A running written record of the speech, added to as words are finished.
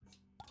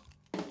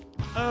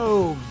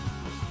Oh,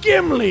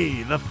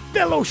 Gimli, the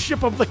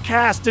fellowship of the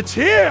cast, it's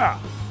here!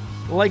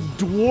 Like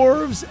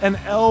dwarves and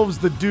elves,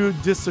 the dude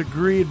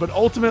disagreed, but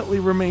ultimately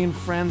remained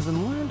friends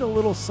and learned a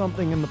little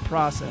something in the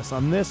process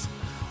on this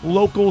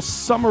local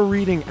summer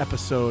reading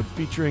episode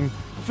featuring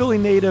Philly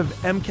native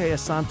MK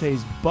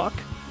Asante's Buck,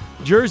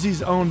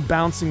 Jersey's own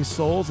Bouncing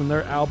Souls and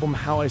their album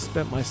How I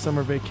Spent My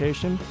Summer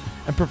Vacation,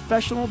 and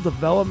Professional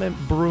Development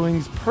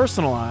Brewing's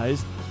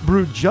personalized,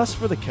 brewed just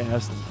for the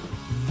cast,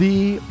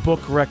 The Book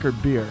Record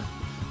Beer.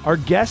 Our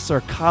guests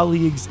are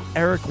colleagues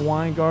Eric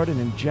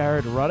Weingarten and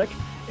Jared Ruddick,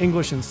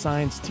 English and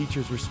science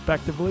teachers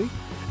respectively,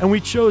 and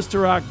we chose to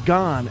rock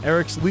Gone,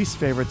 Eric's least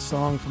favorite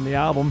song from the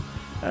album,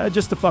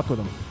 just to fuck with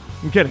him.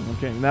 I'm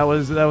kidding. That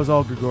was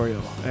all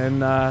Gregorio,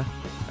 and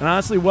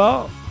honestly,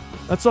 well,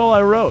 that's all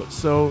I wrote.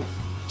 So,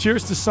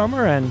 cheers to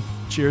summer and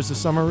cheers to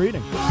summer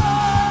reading.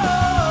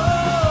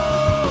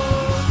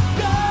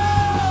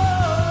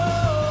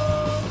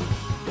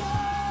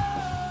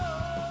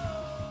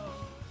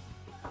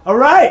 All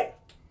right,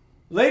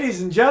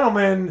 ladies and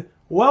gentlemen,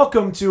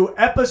 welcome to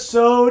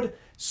episode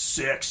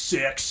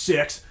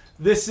 666.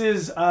 This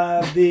is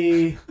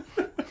the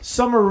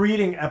summer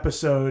reading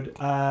episode,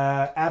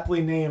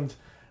 aptly named.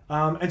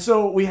 And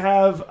so we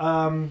have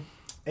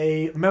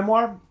a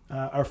memoir,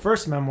 our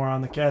first memoir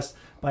on the cast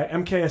by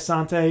MK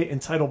Asante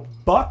entitled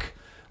Buck.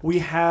 We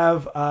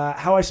have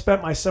How I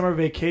Spent My Summer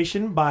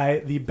Vacation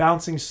by the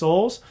Bouncing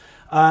Souls.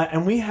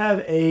 And we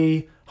have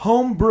a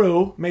home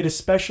brew made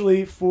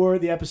especially for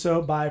the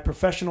episode by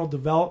Professional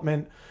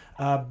Development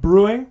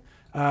Brewing.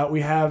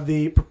 We have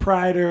the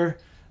proprietor,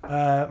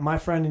 my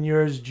friend and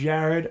yours,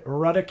 Jared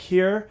Ruddick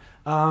here.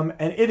 And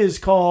it is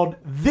called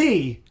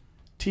the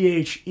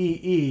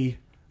THEE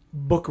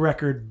Book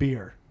Record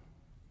Beer.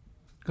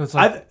 It's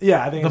like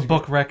I think the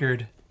book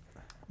record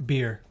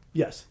beer.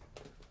 Yes.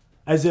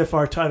 As if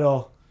our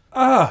title...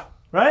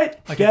 right?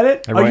 Get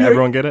it?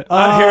 Everyone get it?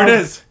 Here it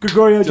is.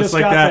 Gregorio just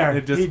like got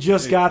that. there. He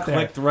just got there.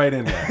 Clicked right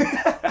in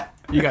there.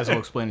 You guys will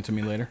explain it to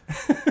me later.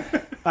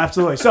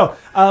 Absolutely. So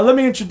let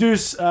me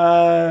introduce,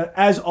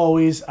 as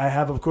always, I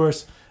have, of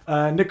course,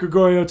 Nick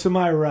Gregorio to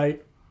my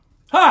right.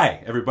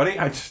 Hi, everybody.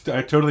 I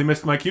totally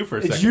missed my cue for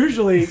a second. It's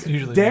usually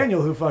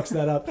Daniel who fucks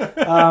that up.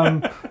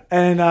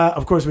 And,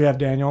 of course, we have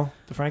Daniel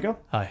DeFranco.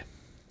 Hi.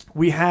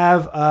 We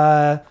have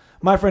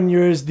my friend and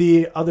yours,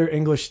 the other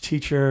English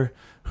teacher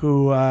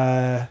who,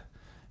 I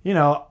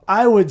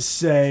would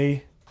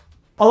say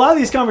a lot of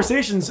these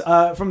conversations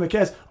from the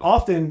cast,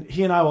 often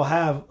he and I will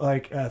have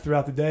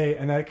throughout the day,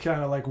 and that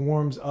kind of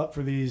warms up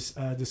for these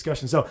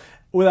discussions. So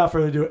without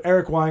further ado,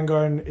 Eric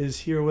Weingarten is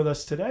here with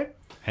us today.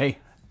 Hey.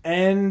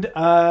 And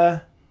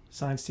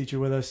science teacher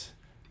with us,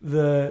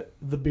 the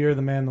beer,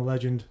 the man, the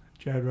legend,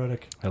 Jared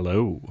Ruddick.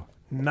 Hello.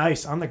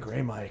 Nice, on the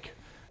gray mic.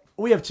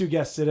 We have two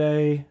guests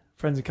today,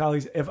 friends and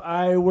colleagues. If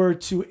I were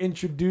to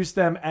introduce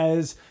them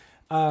as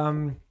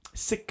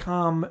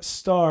sitcom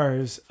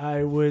stars,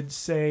 I would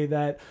say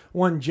that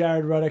one,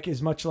 Jared Ruddick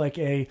is much like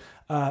a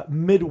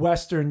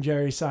Midwestern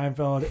Jerry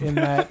Seinfeld in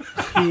that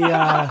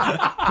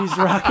he's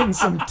rocking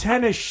some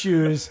tennis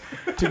shoes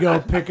to go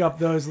pick up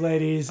those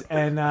ladies,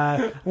 and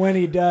when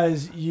he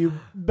does, you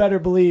better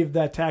believe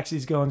that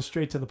taxi's going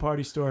straight to the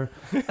party store.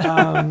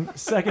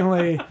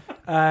 Secondly,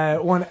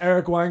 one,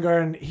 Eric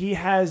Weingarten, he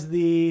has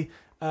the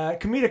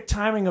comedic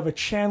timing of a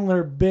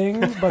Chandler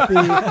Bing, but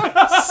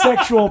the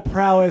sexual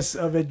prowess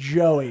of a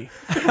Joey.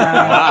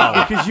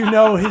 Wow. Because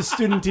his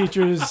student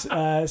teachers,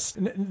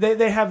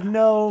 they have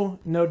no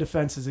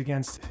defenses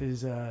against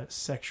his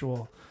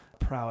sexual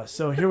prowess.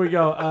 So here we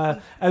go.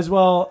 As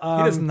well,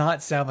 he does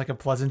not sound like a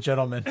pleasant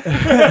gentleman.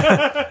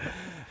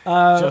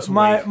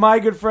 My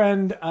good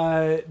friend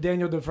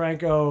Daniel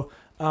DeFranco.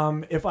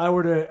 If I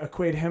were to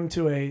equate him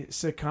to a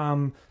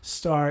sitcom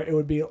star, it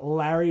would be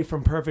Larry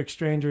from Perfect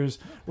Strangers,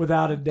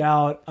 without a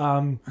doubt.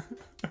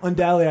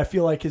 Undoubtedly, I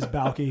feel like his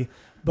Balky.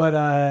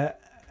 But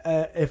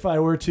if I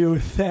were to,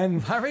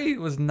 then... Larry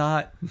was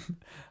not...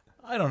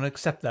 I don't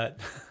accept that.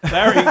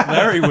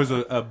 Larry was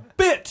a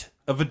bit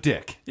of a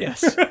dick.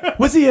 Yes.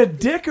 Was he a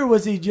dick, or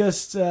was he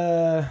just...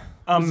 American.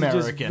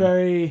 Was he just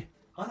very...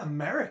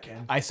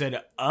 Un-American? I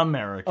said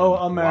American. Oh,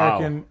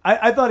 American. Wow.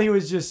 I thought he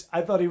was just...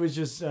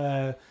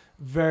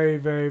 very,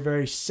 very,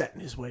 very set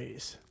in his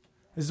ways.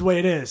 This is the way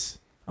it is.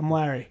 I'm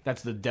Larry.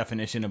 That's the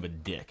definition of a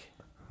dick.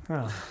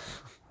 Oh.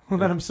 Well,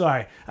 then I'm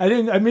sorry. I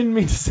didn't mean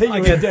to say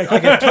you were a dick. I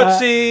get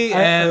Tootsie,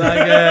 and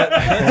I get...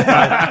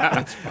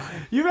 It's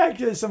fine. You've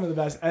actually some of the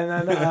best. And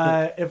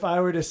then if I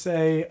were to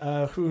say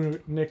who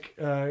Nick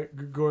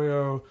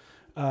Gregorio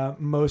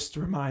most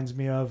reminds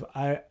me of,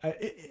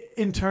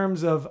 in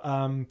terms of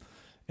a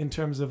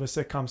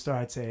sitcom star,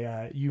 I'd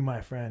say you, my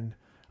friend,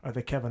 are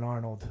the Kevin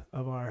Arnold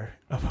of our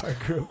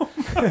group.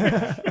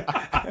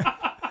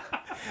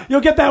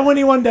 You'll get that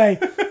Winnie one day.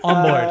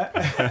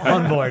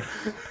 On board.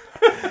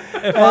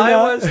 If I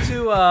was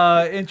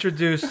to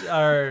introduce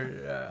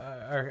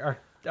our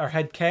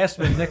head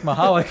castman, Nick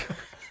Mahalik,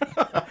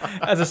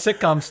 as a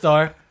sitcom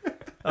star,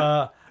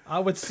 I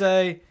would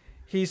say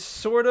he's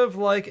sort of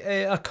like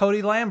a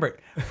Cody Lambert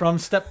from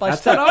Step by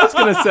Step. That's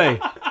what I was going to say.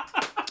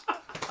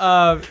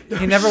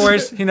 He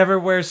never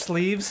wears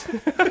sleeves.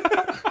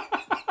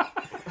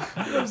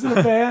 Lives in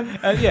a van.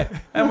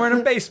 And we're in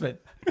a basement.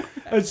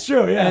 That's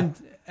true. Yeah.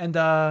 And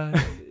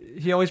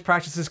he always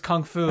practices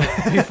kung fu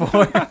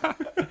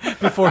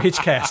before each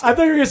cast. I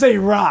thought you were gonna say he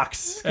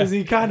rocks because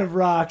he kind of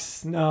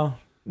rocks. No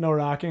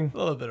rocking. A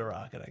little bit of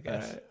rocking, I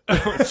guess.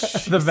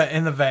 Right.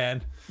 In the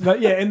van.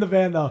 But yeah, in the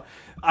van though.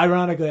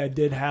 Ironically, I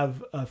did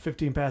have a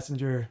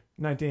 15-passenger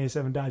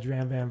 1987 Dodge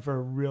Ram van for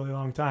a really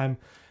long time.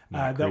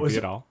 Not That was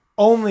creepy at all.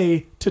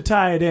 only, to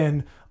tie it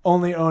in,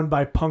 only owned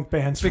by punk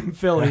bands from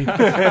Philly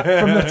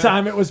from the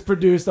time it was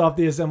produced off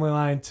the assembly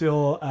line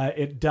till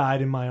it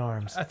died in my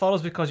arms. I thought it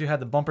was because you had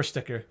the bumper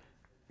sticker.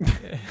 and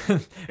you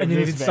This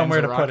needed van's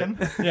somewhere to put rocking.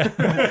 it. Yeah.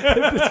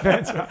 This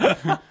van's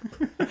rocking. All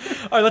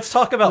right, let's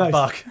talk about Nice.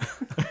 Buck.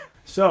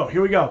 So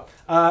here we go.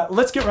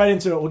 Let's get right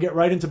into it. We'll get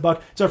right into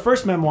Buck. It's our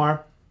first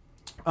memoir.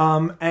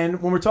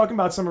 And when we're talking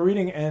about summer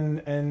reading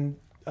and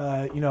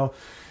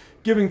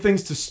giving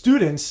things to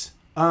students,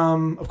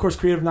 of course,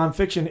 creative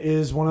nonfiction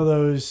is one of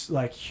those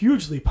like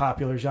hugely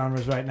popular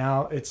genres right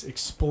now. It's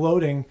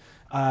exploding,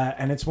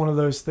 and it's one of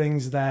those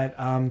things that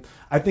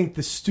I think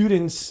the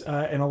students,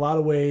 in a lot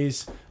of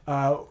ways,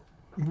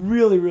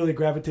 really, really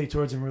gravitate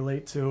towards and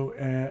relate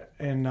to,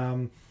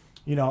 and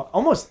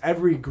almost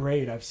every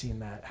grade I've seen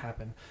that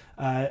happen.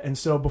 And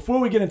so before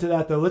we get into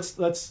that, though,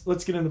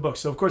 let's get in the book.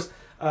 So of course,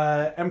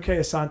 MK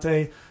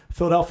Asante,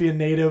 Philadelphia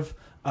native,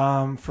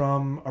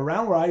 from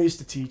around where I used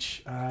to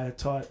teach.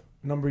 Taught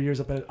a number of years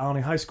up at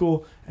Alny High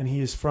School, and he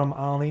is from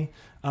Alny.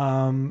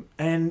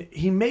 And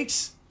he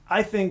makes,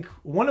 I think,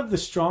 one of the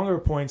stronger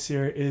points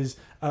here is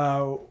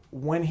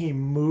when he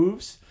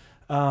moves,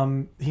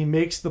 he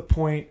makes the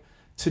point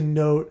to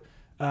note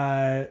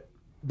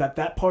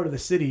that part of the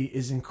city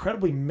is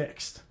incredibly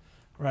mixed,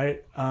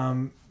 right?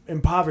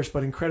 Impoverished,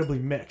 but incredibly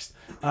mixed.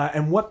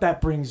 And what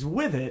that brings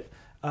with it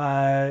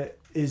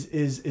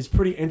is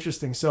pretty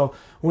interesting. So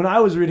when I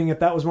was reading it,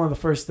 that was one of the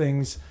first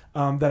things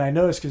that I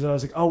noticed, because I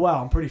was like, oh,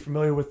 wow, I'm pretty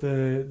familiar with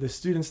the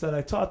students that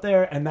I taught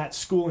there. And that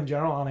school in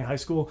general, Alny High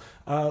School,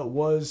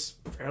 was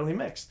fairly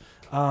mixed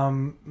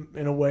in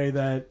a way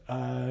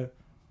that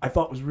I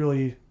thought was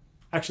really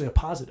actually a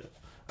positive.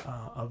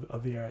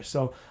 Of the era.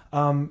 So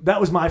that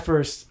was my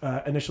first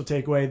initial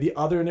takeaway. The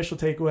other initial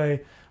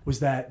takeaway was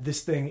that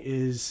this thing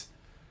is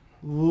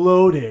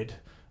loaded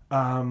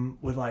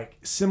with like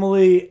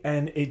simile,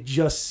 and it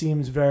just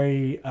seems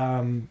very,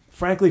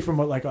 frankly, from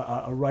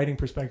a writing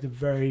perspective,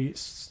 very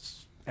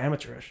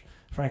amateurish.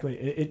 Frankly,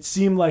 it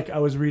seemed like I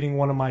was reading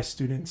one of my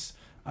students'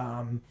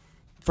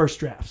 first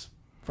drafts.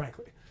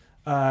 Frankly,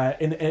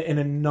 in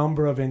a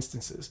number of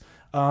instances.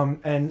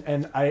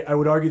 And I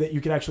would argue that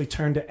you could actually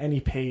turn to any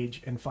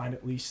page and find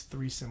at least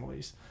 3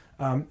 similes.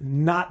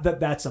 Not that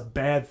that's a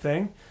bad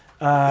thing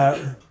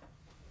to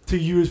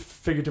use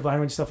figurative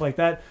language, stuff like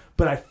that,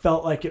 but I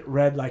felt like it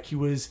read like he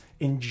was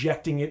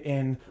injecting it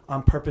in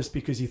on purpose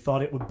because he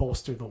thought it would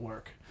bolster the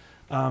work.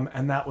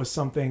 And that was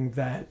something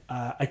that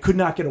I could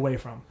not get away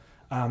from.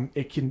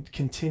 It can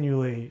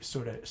continually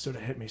sort of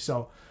hit me.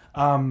 So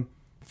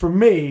for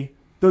me,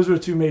 those are the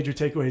 2 major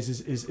takeaways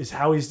is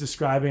how he's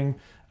describing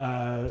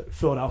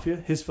Philadelphia,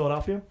 his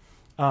Philadelphia,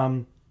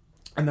 and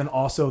then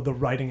also the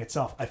writing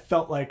itself. I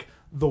felt like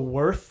the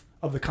worth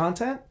of the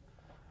content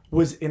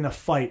was in a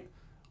fight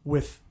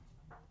with,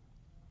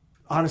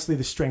 honestly,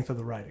 the strength of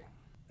the writing.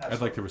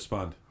 I'd like to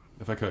respond,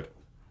 if I could.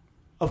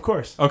 Of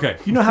course. Okay.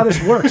 You know how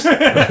this works.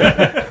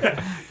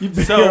 You've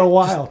been So, here a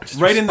while.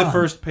 Right in the respond.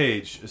 first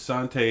page,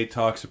 Asante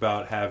talks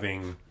about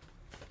having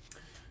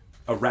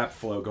a rap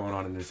flow going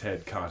on in his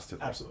head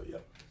constantly. Absolutely,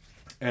 yep.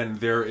 And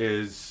there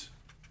is,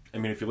 I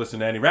mean, if you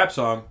listen to any rap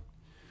song,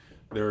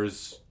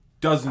 there's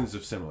dozens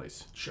of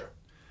similes. Sure.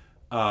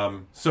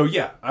 So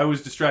yeah, I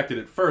was distracted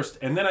at first,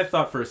 and then I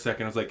thought for a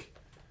second, I was like,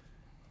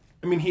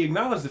 I mean, he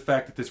acknowledged the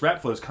fact that this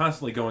rap flow is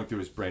constantly going through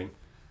his brain.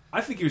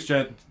 I think he was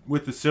trying,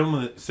 with the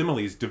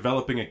similes,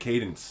 developing a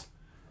cadence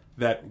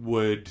that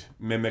would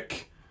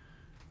mimic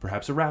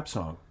perhaps a rap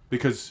song.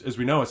 Because, as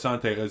we know,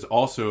 Asante is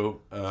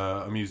also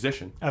a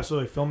musician.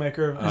 Absolutely.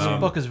 Filmmaker. This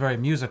book is very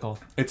musical.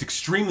 It's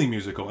extremely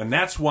musical, and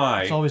that's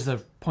why... It's always the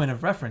point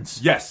of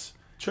reference. Yes.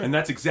 Sure. And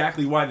that's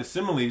exactly why the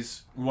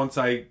similes, once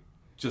I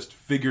just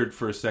figured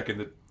for a second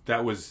that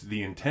that was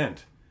the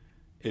intent,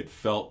 it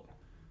felt...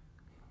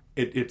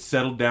 It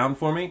settled down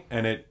for me,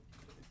 and it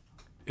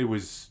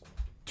was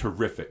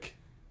terrific.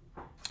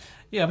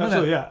 Yeah,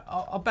 Absolutely, yeah.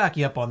 I'll back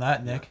you up on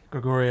that, Nick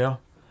Gregorio.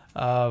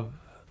 So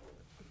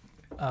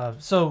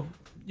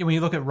when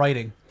you look at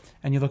writing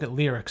and you look at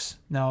lyrics,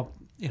 now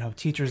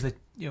teachers that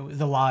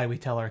the lie we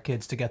tell our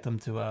kids to get them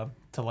to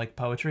like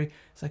poetry.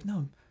 It's like,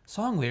 no,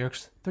 song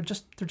lyrics they're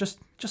just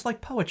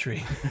like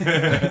poetry.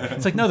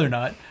 It's like, no, they're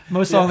not.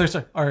 Most song lyrics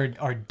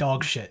are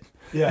dog shit.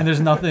 Yeah. And there's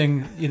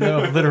nothing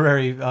of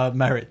literary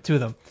merit to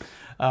them.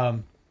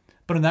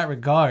 But in that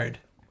regard,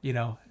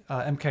 MK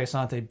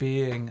Asante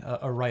being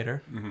a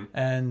writer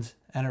and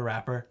a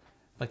rapper,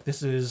 like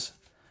this is,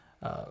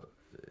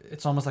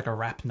 it's almost like a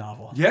rap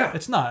novel. Yeah.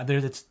 It's not.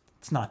 It's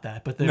not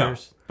that, but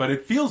there's... No, but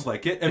it feels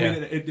like it. I Yeah.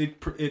 mean,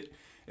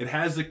 it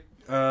has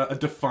a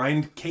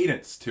defined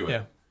cadence to it.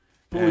 Yeah.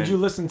 But would you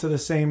listen to the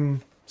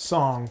same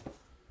song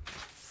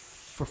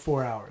for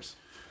 4 hours?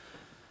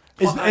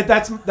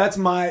 That's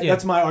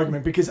my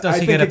argument, because Does I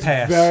he think get a it's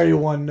pass? very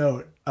one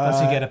note.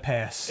 Does he get a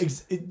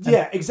pass?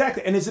 Yeah,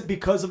 exactly. And is it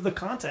because of the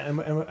content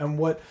and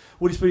what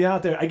he's putting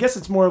out there? I guess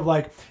it's more of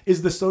like,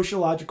 is the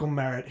sociological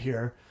merit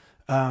here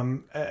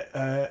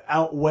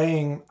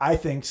outweighing, I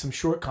think, some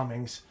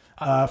shortcomings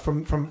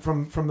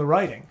from the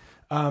writing?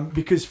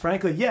 Because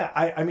frankly, yeah,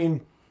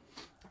 I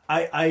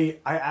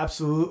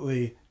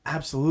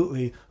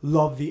absolutely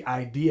love the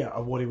idea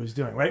of what he was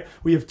doing. Right,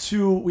 we have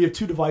two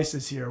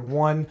devices here.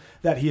 One,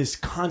 that he is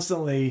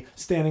constantly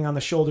standing on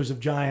the shoulders of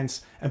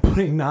giants and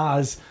putting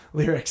Nas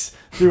lyrics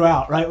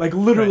throughout. Right, like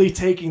literally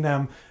taking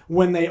them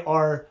when they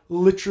are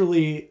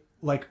literally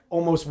like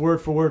almost word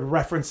for word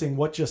referencing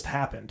what just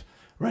happened.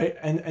 Right,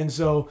 and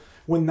so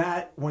when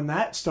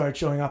that started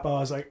showing up, I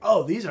was like,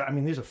 oh, these are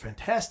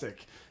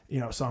fantastic,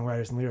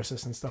 songwriters and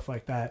lyricists and stuff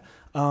like that.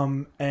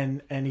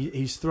 And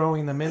he's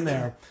throwing them in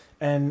there.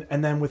 And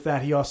then with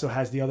that, he also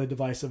has the other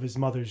device of his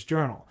mother's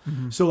journal.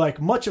 Mm-hmm. So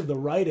like much of the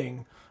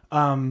writing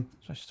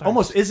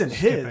almost isn't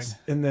his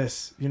in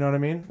this. You know what I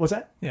mean? What's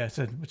that? Yeah,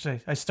 so which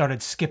I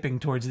started skipping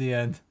towards the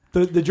end.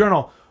 The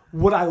journal.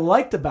 What I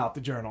liked about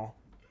the journal,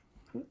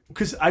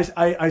 because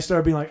I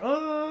started being like,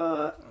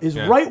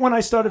 right when I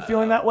started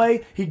feeling that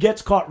way, he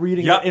gets caught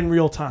reading it in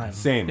real time.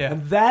 Same. Yeah.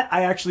 And that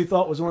I actually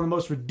thought was one of the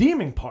most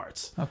redeeming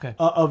parts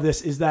of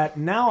this, is that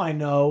now I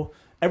know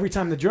every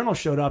time the journal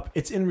showed up,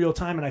 it's in real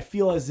time, and I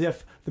feel as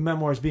if the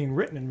memoir is being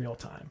written in real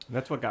time.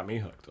 That's what got me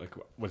hooked. Like,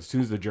 as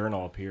soon as the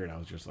journal appeared, I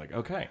was just like,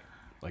 okay,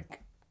 like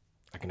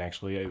I can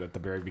actually, at the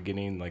very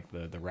beginning, like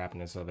the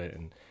rapness of it,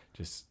 and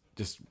just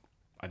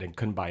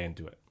couldn't buy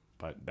into it.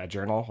 But that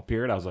journal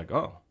appeared, I was like,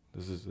 oh,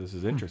 this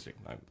is interesting.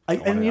 I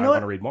want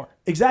to read more.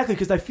 Exactly,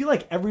 because I feel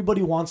like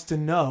everybody wants to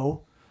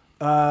know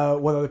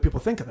what other people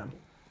think of them.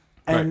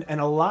 And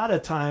a lot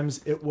of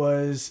times it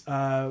was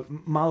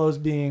Malo's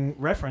being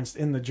referenced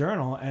in the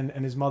journal, and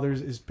his mother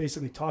is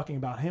basically talking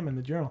about him in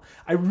the journal.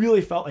 I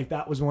really felt like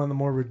that was one of the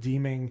more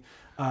redeeming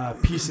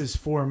pieces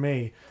for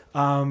me.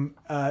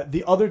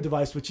 The other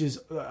device, which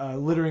is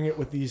littering it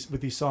with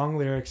these song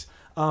lyrics,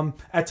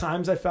 at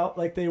times I felt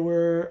like they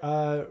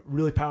were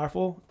really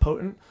powerful,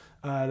 potent.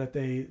 That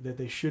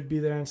they should be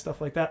there and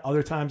stuff like that.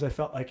 Other times I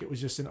felt like it was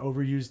just an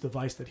overused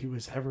device that he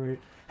was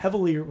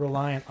heavily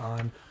reliant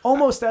on,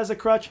 almost as a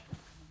crutch,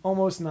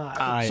 almost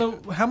not. So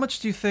how much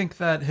do you think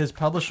that his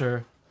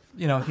publisher,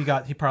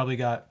 he probably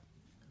got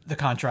the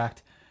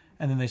contract,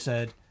 and then they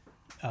said,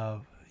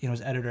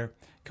 his editor,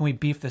 can we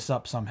beef this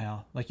up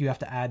somehow? Like, you have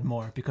to add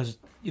more, because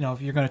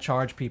if you're going to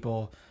charge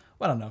people,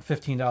 I don't know,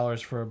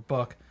 $15 for a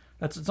book,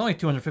 it's only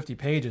 250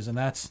 pages, and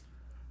that's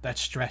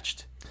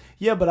stretched.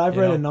 Yeah, but I've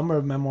read a number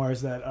of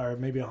memoirs that are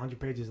maybe 100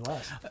 pages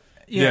less.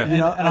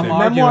 And I'm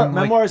arguing,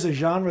 memoir is a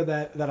genre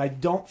that I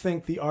don't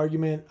think the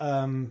argument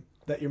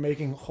that you're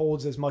making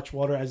holds as much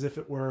water as if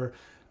it were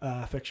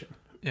fiction.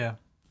 Yeah,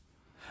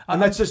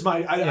 and that's just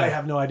I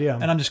have no idea.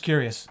 And I'm just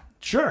curious.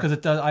 Sure, because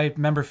it does. I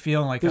remember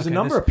feeling like there's a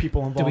number of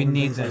people involved. Do we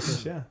need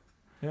this? Like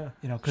yeah.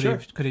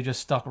 Could he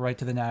just stuck right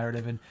to the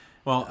narrative, and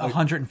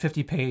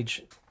 150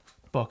 page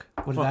book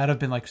would that have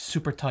been like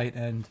super tight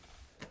and.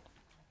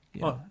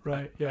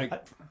 Right. Yeah.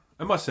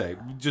 I must say,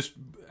 just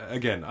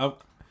again,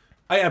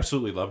 I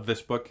absolutely loved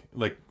this book.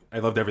 Like, I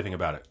loved everything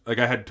about it. Like,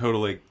 I had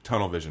totally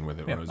tunnel vision with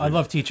it when I was reading. I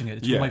love teaching it.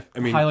 It's one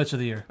of my highlights of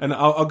the year. And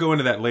I'll go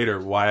into that later,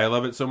 why I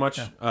love it so much.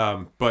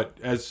 Yeah. But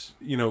as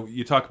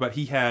you talk about,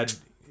 he has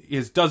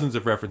dozens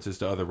of references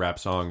to other rap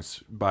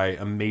songs by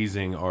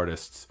amazing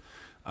artists.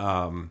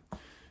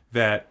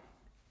 That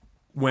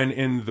when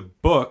in the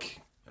book,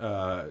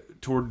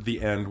 toward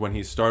the end, when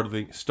he's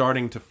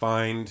starting to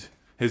find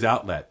his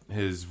outlet,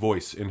 his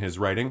voice in his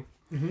writing.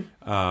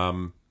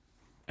 Mm-hmm.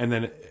 And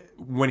then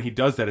when he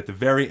does that, at the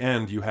very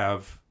end, you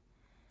have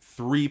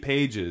 3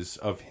 pages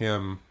of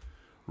him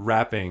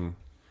rapping.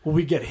 Well,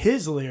 we get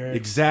his lyrics.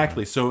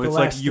 Exactly. So it's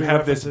like you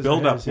have this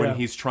build-up when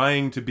he's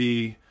trying to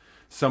be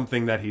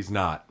something that he's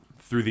not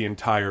through the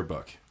entire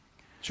book.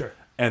 Sure.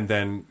 And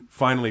then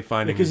finally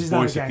finding his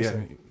voice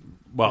again.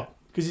 Well,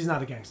 because he's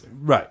not a gangster.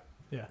 Right.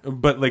 Yeah.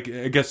 But like,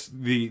 I guess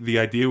the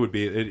idea would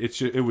be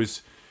it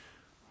was.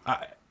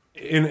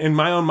 In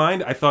my own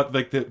mind, I thought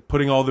like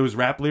putting all those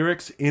rap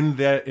lyrics in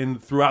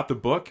throughout the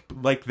book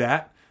like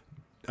that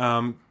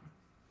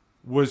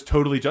was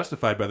totally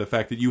justified by the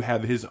fact that you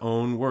have his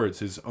own words,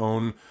 his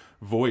own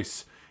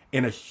voice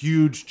in a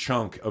huge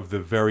chunk of the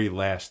very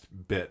last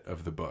bit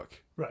of the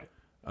book. Right.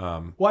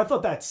 Well, I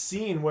thought that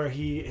scene where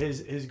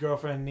his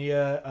girlfriend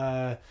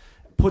Nia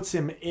puts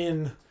him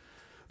in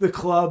the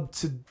club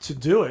to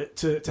do it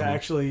to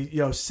actually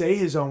say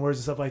his own words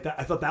and stuff like that.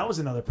 I thought that was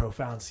another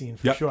profound scene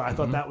for sure. I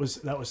thought that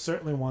was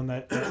certainly one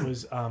that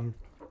was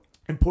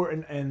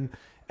important and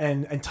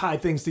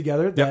tied things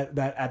together. That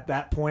at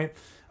that point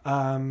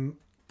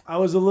I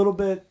was a little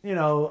bit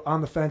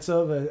on the fence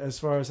of as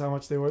far as how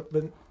much they were,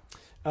 but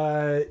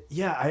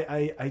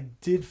I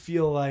did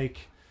feel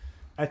like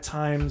at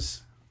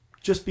times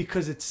just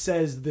because it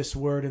says this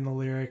word in the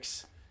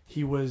lyrics,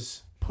 he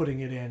was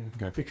putting it in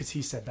Okay. because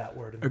he said that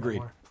word in the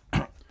Agreed.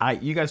 memoir.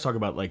 You guys talk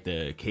about like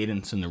the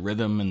cadence and the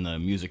rhythm and the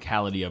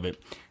musicality of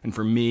it, and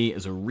for me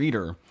as a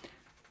reader,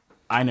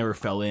 I never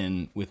fell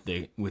in with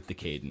the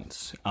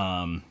cadence.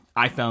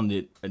 I found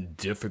it a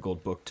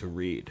difficult book to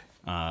read.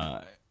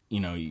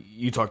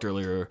 You talked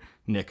earlier,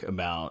 Nick,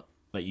 about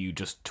that you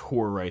just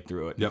tore right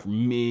through it. Yep. For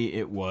me,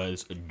 it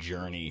was a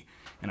journey,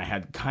 and I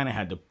had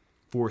to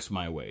force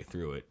my way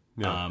through it.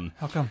 Yeah.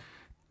 How come?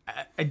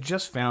 I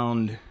just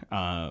found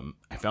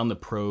the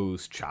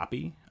prose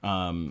choppy.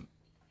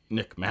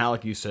 Nick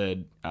Mahalik, you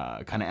said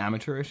kind of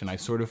amateurish, and I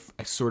sort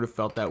of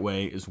felt that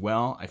way as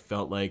well. I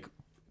felt like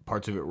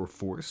parts of it were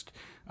forced.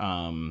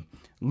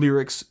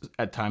 Lyrics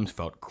at times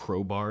felt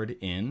crowbarred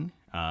in.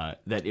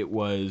 That it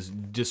was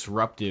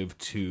disruptive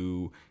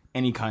to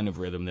any kind of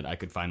rhythm that I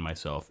could find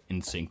myself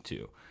in sync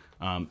to.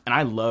 And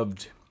I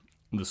loved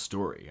the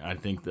story. I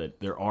think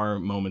that there are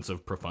moments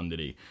of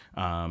profundity,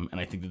 and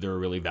I think that there are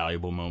really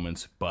valuable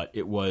moments, but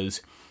it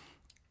was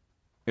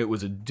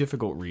a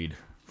difficult read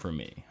for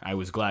me. I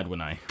was glad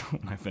when I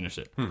finished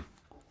it.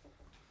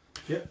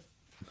 Yeah.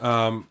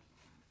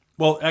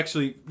 Well,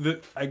 actually,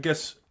 I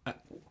guess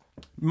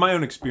my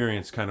own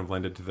experience kind of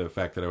lended to the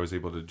fact that I was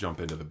able to jump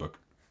into the book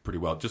pretty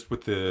well, just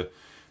with the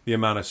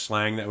amount of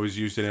slang that was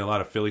used in it, a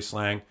lot of Philly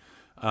slang.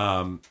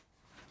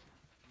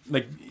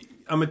 Like,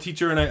 I'm a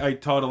teacher, and I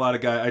taught a lot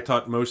of guys. I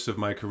taught most of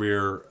my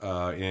career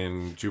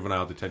in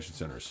juvenile detention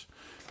centers,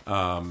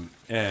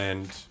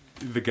 and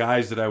the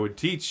guys that I would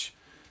teach,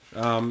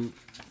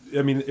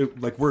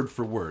 like word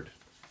for word,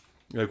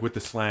 like with the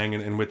slang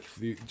and with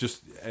the,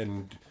 just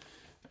and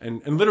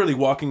literally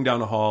walking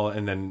down a hall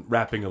and then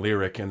rapping a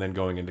lyric and then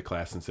going into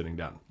class and sitting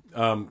down.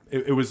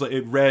 It was like,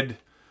 it read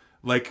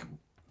like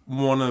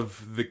one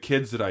of the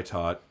kids that I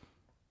taught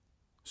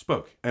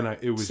spoke, and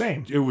it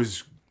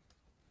was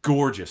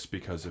gorgeous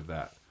because of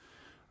that.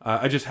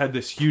 I just had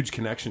this huge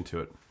connection to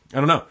it. I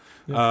don't know.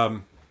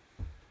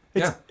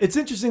 Yeah. It's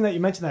interesting that you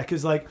mentioned that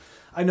because, like,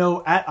 I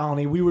know at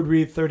Alny we would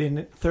read Third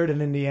in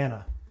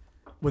Indiana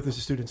with the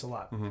students a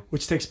lot,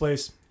 which takes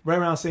place right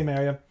around the same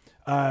area,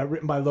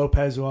 written by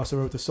Lopez, who also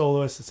wrote The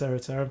Soloist, et cetera,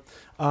 et cetera.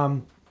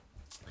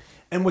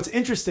 And what's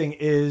interesting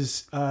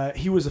is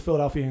he was a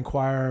Philadelphia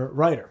Inquirer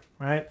writer,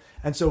 right?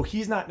 And so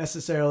he's not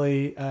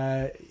necessarily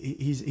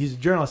he's a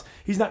journalist.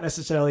 He's not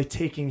necessarily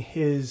taking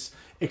his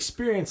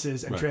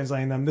experiences and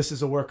translating them. This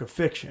is a work of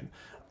fiction.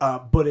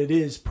 But it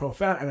is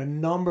profound, and a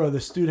number of the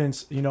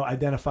students,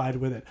 identified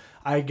with it.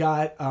 I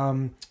got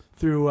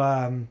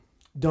through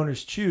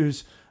Donors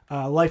Choose,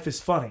 "Life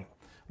is Funny,"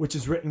 which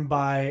is written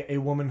by a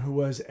woman who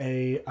was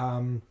a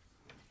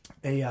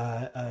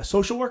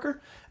social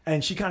worker,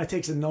 and she kind of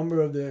takes a number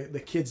of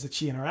the kids that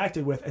she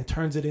interacted with and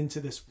turns it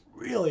into this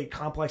really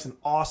complex and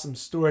awesome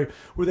story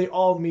where they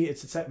all meet.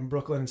 It's set in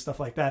Brooklyn and stuff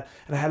like that.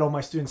 And I had all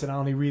my students, and I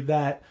only read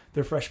that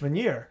their freshman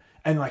year.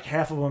 And like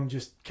half of them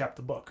just kept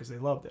the book because they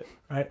loved it,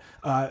 right?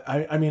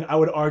 I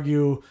would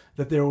argue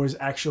that there was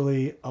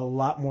actually a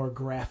lot more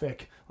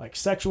graphic, like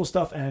sexual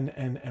stuff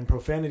and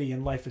profanity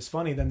in Life is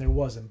Funny than there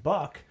was in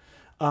Buck.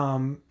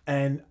 And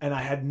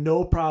I had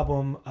no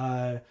problem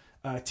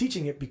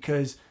teaching it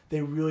because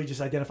they really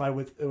just identify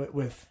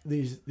with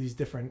these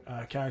different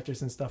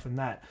characters and stuff in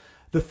that.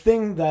 The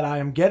thing that I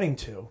am getting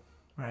to,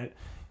 right,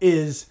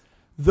 is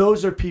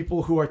those are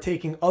people who are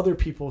taking other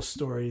people's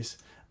stories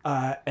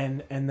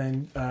and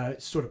then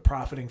sort of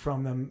profiting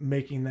from them,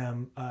 making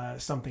them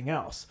something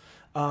else.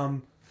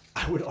 I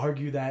would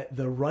argue that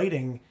the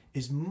writing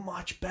is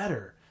much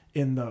better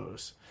in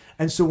those.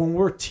 And so when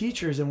we're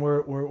teachers and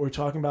we're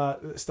talking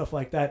about stuff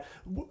like that,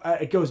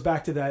 it goes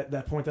back to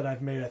that point that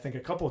I've made, I think, a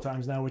couple of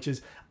times now, which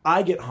is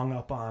I get hung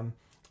up on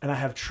and I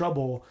have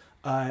trouble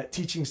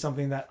teaching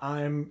something that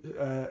I'm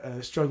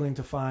struggling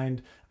to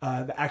find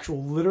the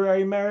actual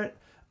literary merit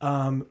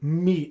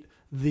meet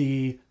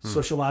the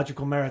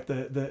sociological merit,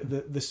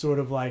 the sort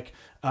of like,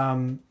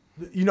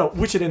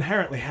 which it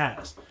inherently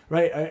has,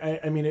 right?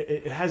 I mean,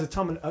 it has a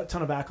ton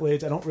of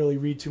accolades. I don't really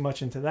read too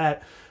much into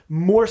that.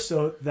 More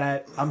so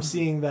that I'm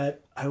seeing that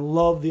I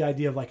love the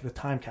idea of like the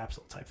time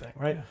capsule type thing,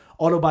 right? Yeah.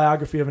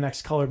 Autobiography of an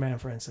Ex-Colored Man,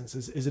 for instance,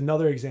 is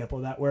another example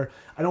of that, where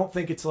I don't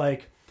think it's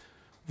like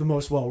the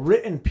most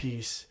well-written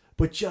piece,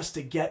 but just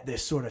to get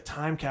this sort of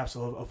time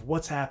capsule of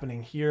what's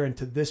happening here and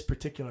to this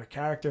particular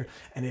character,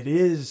 and it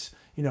is,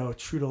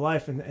 true to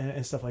life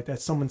and stuff like that,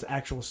 someone's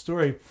actual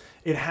story,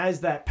 it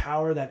has that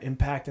power, that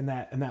impact, and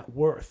that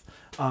worth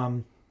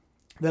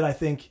that I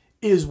think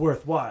is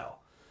worthwhile.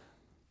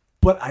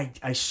 But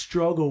I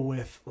struggle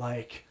with,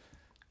 like,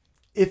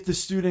 if the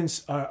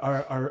students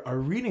are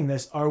reading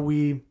this, are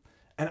we,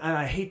 and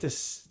I hate to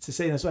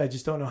say this way, I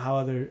just don't know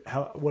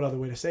what other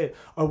way to say it,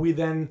 are we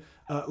then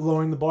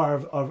lowering the bar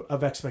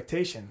of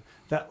expectation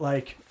that,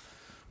 like,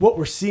 what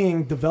we're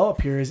seeing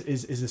develop here is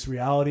this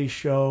reality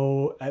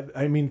show.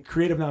 I mean,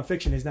 creative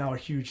nonfiction is now a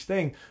huge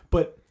thing,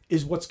 but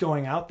is what's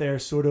going out there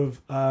sort of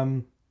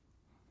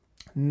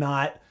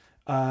not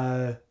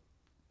to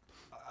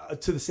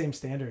the same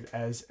standard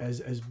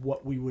as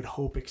what we would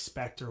hope,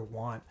 expect, or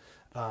want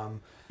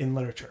in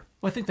literature?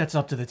 Well, I think that's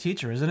up to the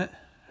teacher, isn't it?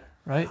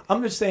 right?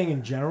 I'm just saying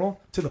in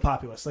general to the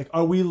populace. Like,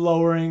 are we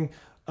lowering,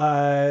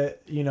 the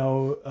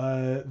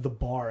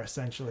bar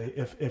essentially?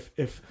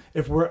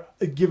 If we're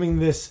giving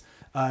this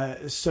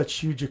such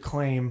huge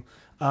acclaim,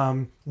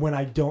 when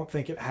I don't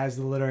think it has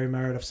the literary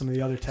merit of some of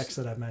the other texts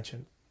that I've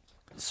mentioned.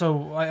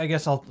 So I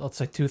guess I'll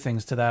say two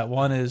things to that.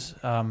 One is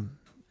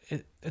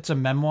it's a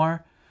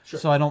memoir, Sure.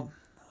 so I don't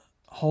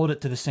hold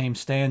it to the same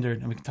standard,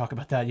 and we can talk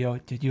about that.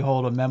 Did you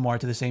hold a memoir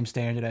to the same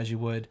standard as you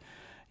would,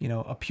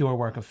 a pure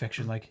work of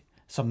fiction, like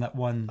something that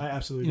won, I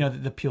absolutely do.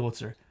 the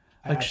Pulitzer?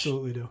 I Like,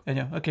 absolutely do.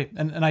 And okay,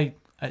 and I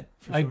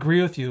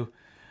agree with you,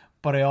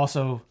 but I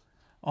also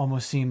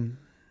almost I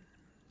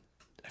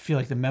feel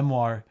like the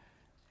memoir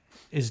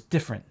is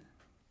different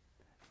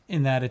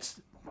in that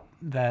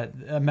that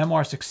a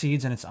memoir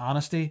succeeds in its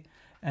honesty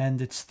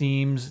and its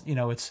themes.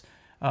 It's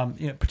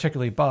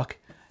particularly Buck.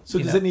 So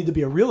does it need to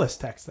be a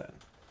realist text then?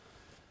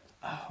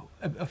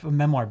 A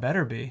memoir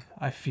better be,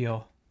 I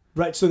feel.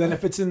 Right. So then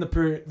if it's in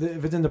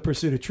the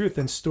pursuit of truth,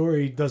 then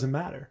story doesn't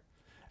matter.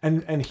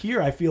 And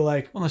here I feel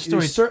like the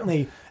story is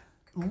certainly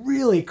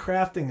really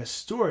crafting a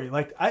story.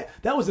 Like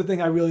that was the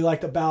thing I really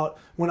liked about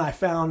when I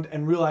found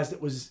and realized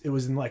it was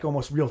in like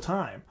almost real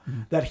time,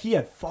 that he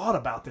had thought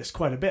about this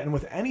quite a bit. And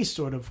with any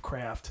sort of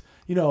craft,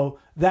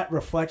 that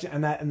reflection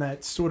and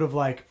that sort of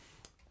like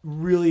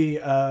really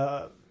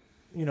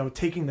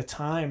taking the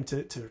time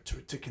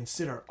to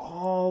consider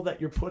all that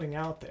you're putting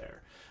out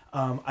there.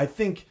 I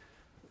think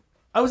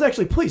I was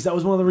actually pleased. That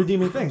was one of the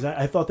redeeming things.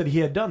 I thought that he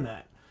had done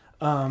that.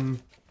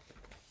 And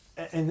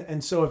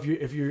so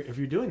if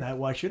you're doing that,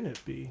 why shouldn't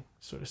it be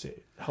sort of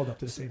held up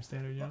to the same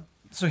standard?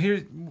 So here,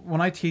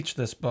 when I teach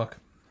this book,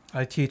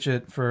 I teach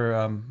it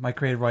for my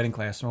creative writing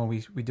class, when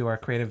we do our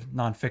creative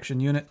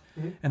nonfiction unit,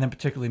 and then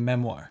particularly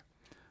memoir.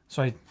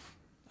 So I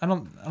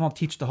don't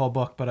teach the whole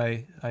book, but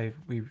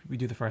we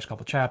do the first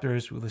couple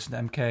chapters. We listen to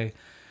MK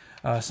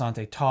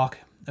Asante talk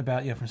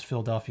about from his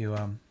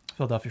Philadelphia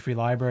Free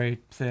Library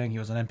thing. He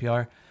was on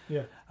NPR.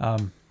 Yeah.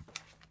 And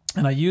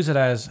I use it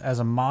as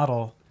a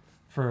model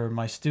for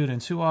my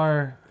students who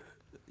are,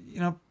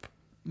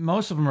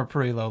 most of them are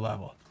pretty low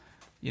level.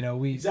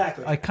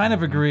 Exactly. I kind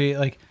of agree.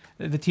 Like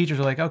the teachers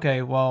are like,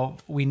 okay, well,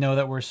 we know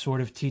that we're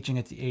sort of teaching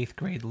at the 8th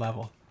grade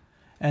level.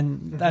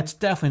 And that's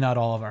definitely not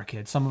all of our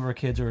kids. Some of our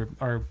kids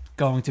are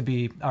going to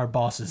be our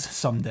bosses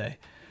someday.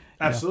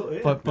 Absolutely.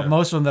 Yeah. But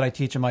most of them that I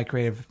teach in my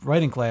creative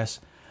writing class,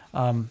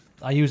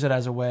 I use it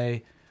as a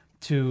way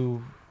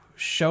to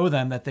show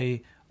them that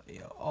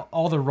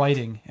all the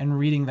writing and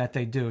reading that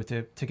they do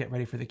to get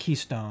ready for the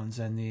Keystones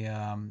and the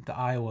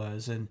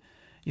Iowas and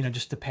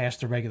just to pass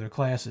the regular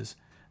classes,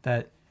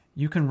 that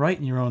you can write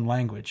in your own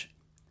language.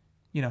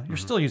 You're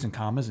still using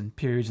commas and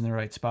periods in the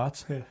right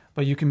spots,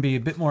 but you can be a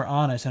bit more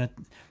honest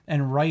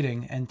and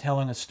writing and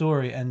telling a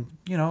story. And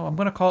I'm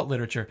going to call it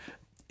literature.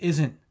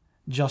 Isn't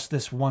just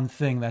this one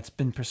thing that's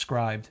been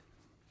prescribed.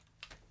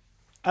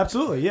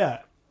 Absolutely, yeah,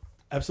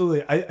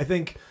 absolutely. I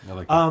think. I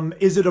like that.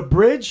 Is it a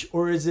bridge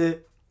or is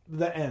it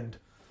the end?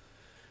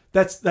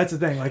 That's the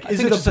thing. Like,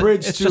 is it a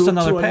bridge it's to, just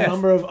another to path. a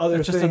number of other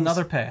it's things? just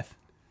another path.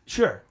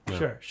 Sure.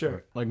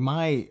 Like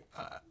my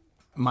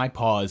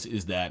pause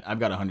is that I've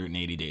got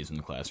 180 days in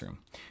the classroom,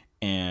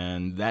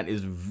 and that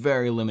is a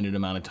very limited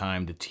amount of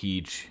time to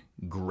teach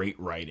great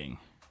writing.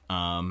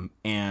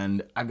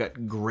 And I've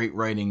got great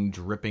writing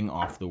dripping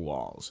off the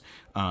walls.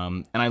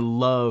 And I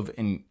love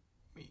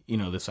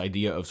this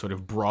idea of sort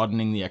of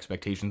broadening the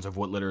expectations of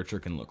what literature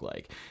can look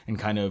like, and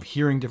kind of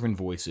hearing different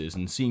voices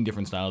and seeing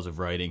different styles of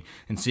writing,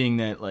 and seeing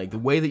that like the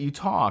way that you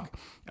talk,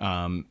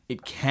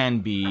 it can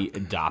be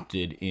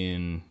adopted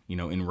in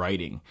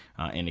writing,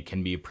 and it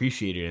can be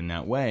appreciated in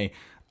that way.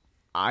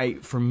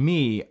 For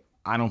me,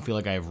 I don't feel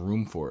like I have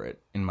room for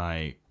it in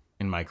my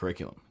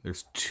curriculum.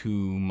 There's too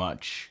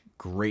much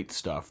great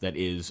stuff that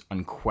is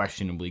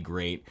unquestionably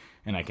great,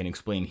 and I can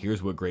explain,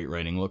 here's what great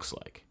writing looks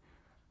like.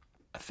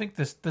 I think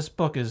this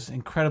book is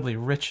incredibly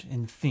rich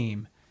in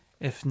theme,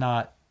 if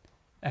not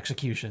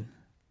execution.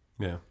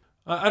 Yeah.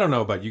 I don't know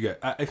about you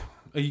guys.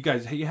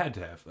 You had to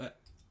have.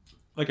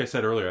 Like I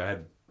said earlier, I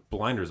had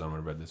blinders on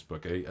when I read this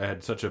book. I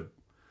had such a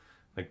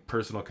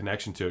personal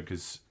connection to it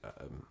because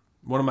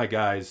one of my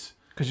guys.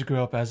 Because you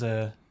grew up as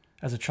a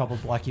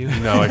troubled black youth.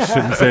 No, I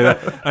shouldn't say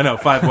that. I know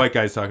 5 white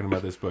guys talking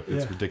about this book.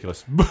 It's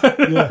ridiculous. But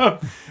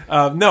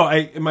no,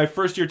 in my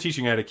first year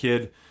teaching, I had a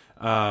kid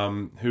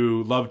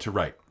who loved to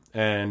write.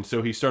 And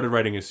so he started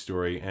writing his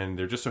story, and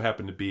there just so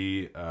happened to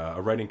be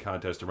a writing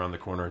contest around the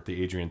corner at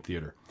the Adrian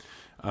Theater.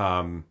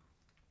 I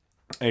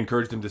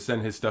encouraged him to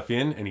send his stuff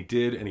in, and he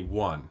did, and he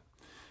won.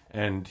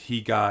 And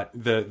he got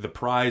the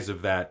prize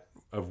of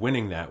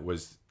winning that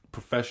was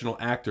professional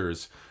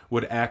actors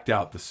would act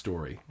out the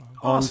story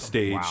on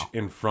stage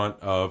in front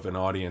of an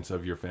audience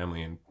of your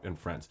family and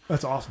friends.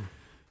 That's awesome.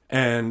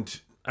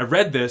 And I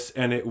read this,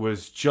 and it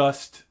was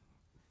just,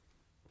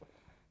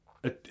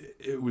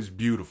 it was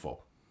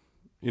beautiful.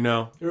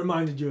 It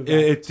reminded you of that.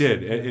 It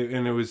did.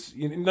 And it was,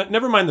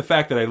 never mind the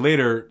fact that I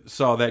later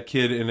saw that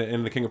kid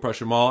in the King of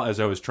Prussia Mall as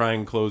I was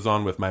trying clothes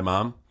on with my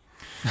mom.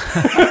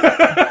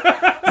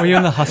 Were you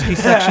in the Husky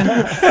section?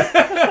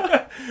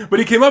 But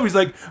he came up. He's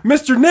like,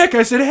 Mr. Nick.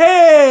 I said,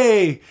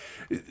 hey,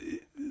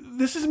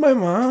 this is my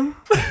mom.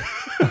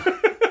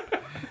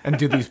 And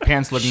do these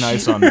pants look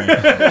nice on me?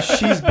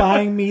 She's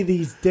buying me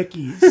these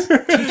Dickies.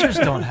 Teachers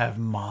don't have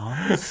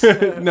moms.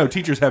 No,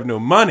 teachers have no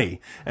money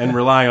and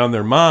rely on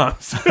their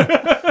moms.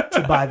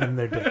 To buy them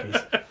their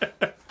Dickies.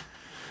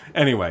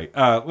 Anyway,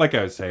 like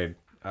I was saying,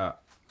 I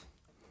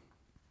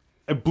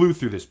blew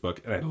through this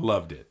book and I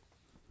loved it.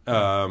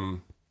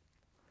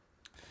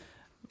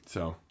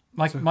 So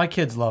My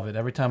kids love it.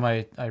 Every time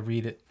I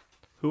read it,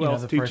 Who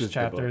else the teaches first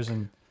chapters the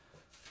book? and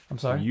I'm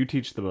So sorry. you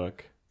teach the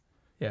book.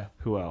 Yeah.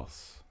 Who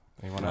else?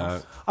 Anyone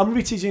else? I'm going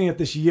to be teaching it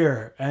this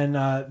year, and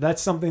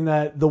that's something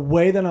that the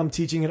way that I'm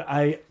teaching it,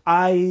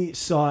 I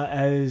saw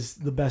as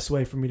the best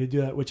way for me to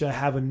do that, which I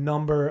have a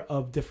number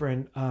of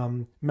different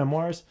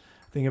memoirs,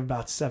 I think of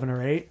about 7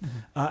 or 8, and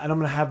I'm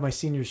going to have my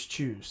seniors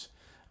choose.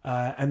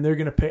 And they're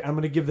going to pick. I'm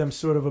going to give them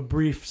sort of a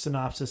brief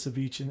synopsis of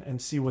each and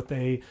see what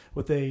they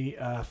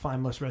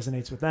find most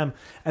resonates with them,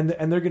 and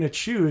they're going to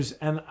choose.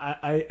 And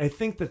I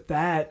think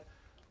that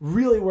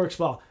really works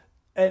well,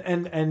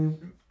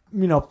 and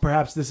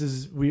perhaps this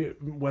is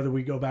whether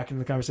we go back into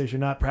the conversation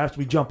or not. Perhaps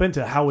we jump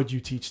into how would you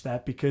teach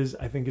that, because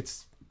I think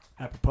it's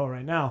apropos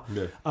right now.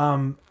 yeah.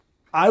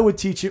 I would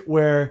teach it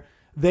where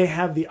they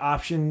have the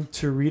option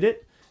to read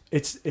it.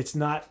 It's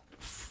not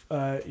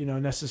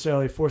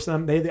necessarily force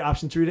them. They have the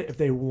option to read it if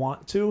they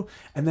want to,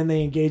 and then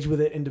they engage with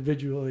it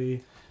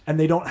individually, and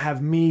they don't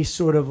have me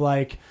sort of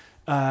like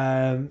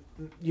not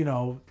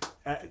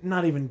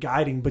even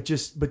guiding, but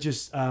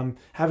just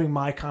having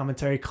my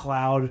commentary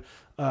cloud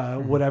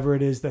whatever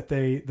it is that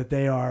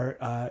they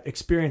are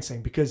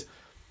experiencing, because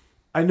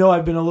I know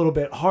I've been a little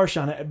bit harsh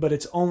on it, but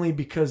it's only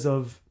because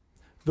of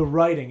the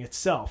writing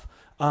itself.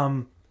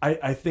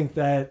 I think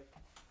that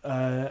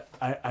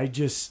I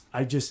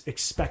just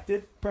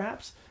expected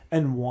perhaps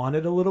and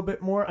wanted a little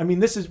bit more. I mean,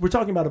 we're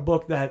talking about a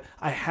book that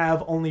I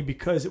have only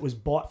because it was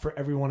bought for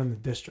everyone in the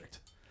district,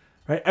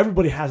 right?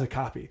 Everybody has a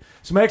copy.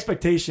 So my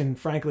expectation,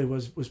 frankly,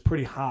 was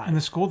pretty high. In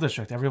the school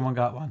district, everyone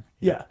got one.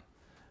 Yeah.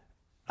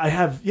 I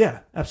have, yeah,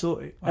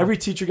 absolutely. Wow. Every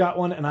teacher got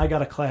one, and I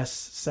got a class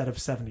set of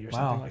 70 or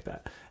something like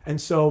that. And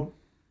so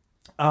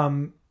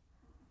when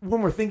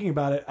we're thinking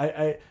about it,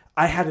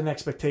 I had an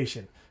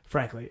expectation,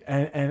 frankly.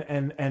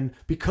 And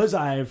because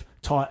I've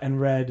taught and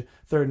read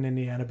Third in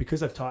Indiana,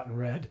 because I've taught and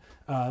read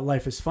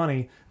Life is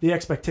Funny, the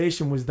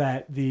expectation was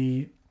that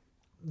the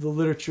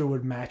literature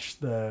would match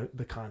the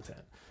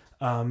content.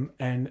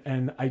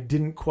 And I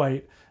didn't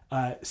quite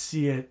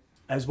see it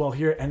as well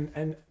here.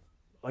 And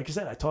like I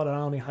said, I taught at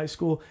Alany High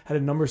School, had a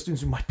number of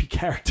students who might be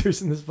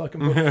characters in this fucking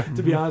book,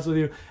 to be honest with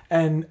you.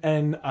 And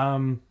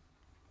I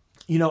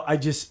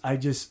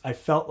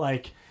felt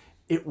like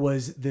it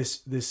was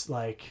this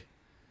like,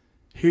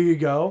 here you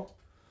go.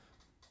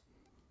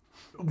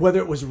 Whether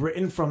it was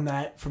written from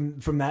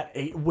that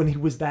age, when he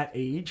was that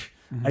age,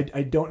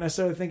 I don't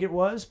necessarily think it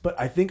was, but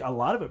I think a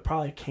lot of it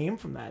probably came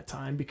from that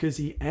time, because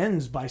he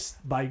ends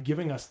by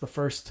giving us the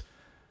first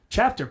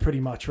chapter pretty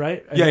much,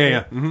 right?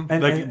 Yeah.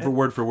 Mm-hmm.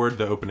 For word,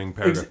 the opening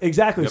paragraph.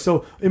 Exactly. Yep.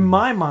 So in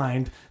my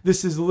mind,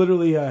 this is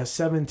literally a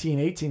 17,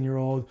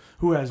 18-year-old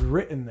who has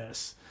written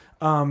this,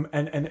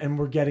 and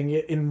we're getting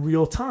it in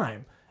real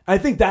time. I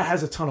think that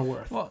has a ton of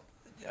worth. Well,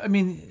 I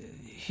mean,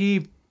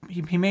 he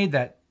made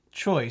that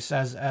choice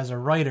as a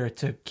writer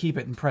to keep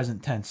it in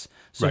present tense.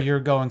 So Right. you're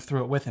going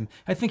through it with him.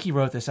 I think he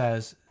wrote this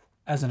as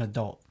an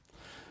adult.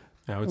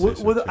 I would say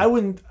so, too. I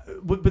wouldn't,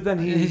 but then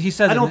He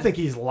said I don't it- think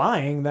he's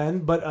lying then,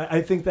 but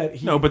I think that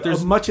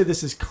there's much of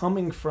this is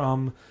coming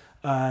from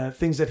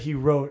things that he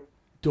wrote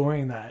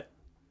during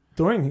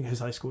his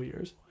high school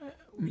years.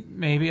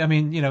 Maybe. I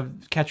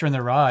mean, Catcher in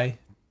the Rye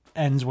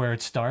ends where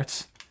it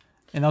starts.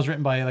 And that was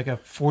written by like a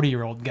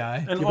 40-year-old guy.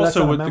 And Yeah, but that's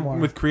also not a memoir.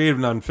 with creative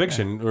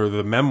nonfiction or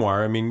the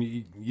memoir, I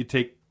mean, you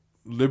take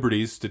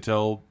liberties to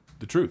tell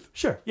the truth.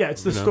 Sure. Yeah,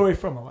 it's the story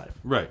from a life.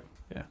 Right.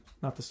 Yeah,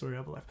 not the story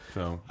of a life.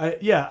 So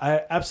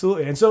I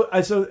absolutely. And so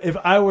if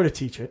I were to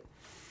teach it,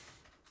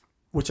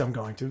 which I'm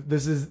going to,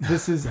 this is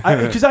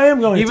because I am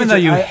going to Even teach though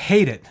it. you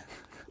hate it.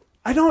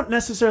 I don't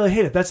necessarily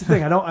hate it. That's the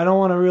thing. I don't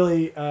want to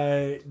really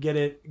get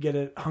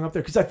it hung up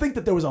there, because I think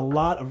that there was a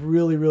lot of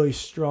really, really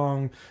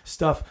strong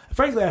stuff.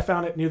 Frankly, I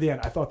found it near the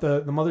end. I thought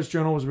the Mother's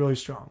Journal was really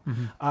strong.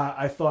 Mm-hmm.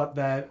 I thought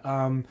that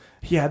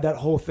he had that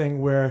whole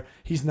thing where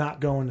he's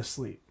not going to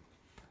sleep.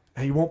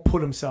 He won't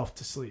put himself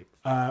to sleep,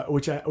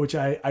 which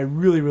I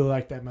really, really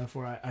like that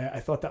metaphor. I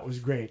thought that was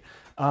great.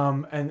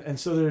 And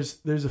so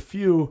there's a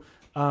few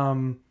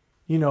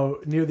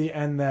near the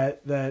end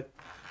that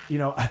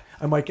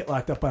I might get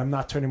locked up, but I'm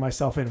not turning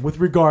myself in with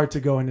regard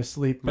to going to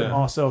sleep. But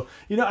also,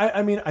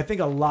 I mean, I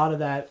think a lot of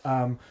that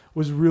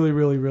was really,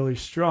 really, really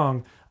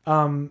strong.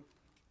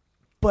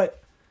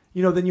 But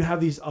then you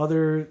have these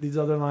other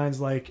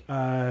lines like,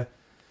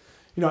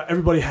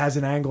 everybody has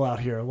an angle out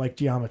here, like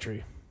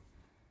geometry.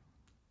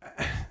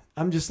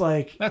 I'm just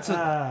like, That's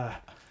and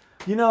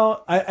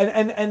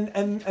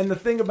the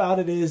thing about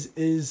it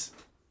is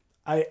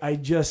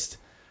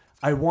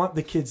I want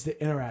the kids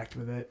to interact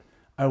with it.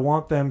 I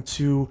want them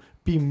to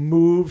be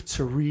moved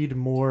to read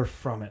more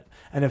from it.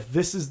 And if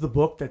this is the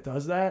book that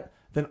does that,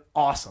 then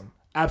awesome.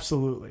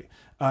 Absolutely.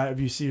 If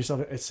you see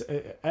yourself, it's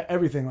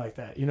everything like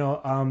that.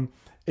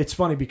 It's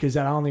funny because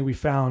not only we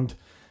found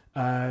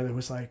there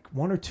was like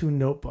 1 or 2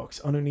 notebooks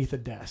underneath a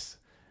desk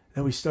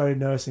that we started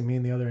noticing, me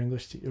and the other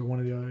one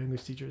of the other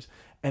English teachers,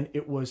 and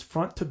it was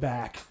front to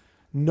back,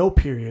 no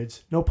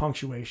periods, no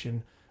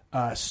punctuation,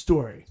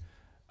 story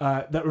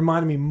that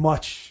reminded me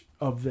much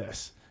of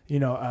this.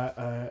 And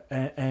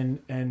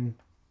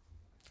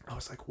I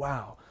was like,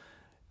 wow,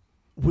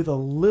 with a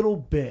little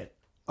bit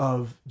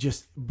of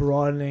just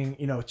broadening,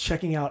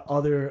 checking out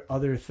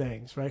other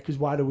things, right? Because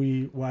why do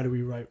we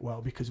write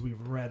well? Because we've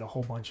read a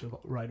whole bunch of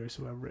writers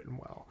who have written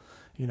well.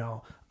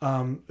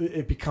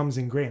 It becomes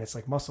ingrained. It's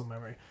like muscle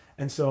memory.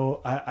 And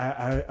so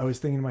I was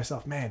thinking to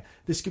myself, man,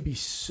 this could be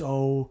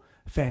so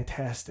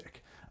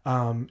fantastic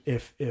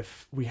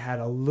if we had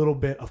a little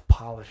bit of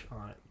polish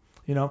on it,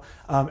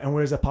 and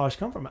where does that polish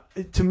come from?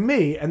 To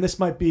me, and this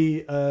might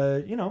be,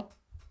 an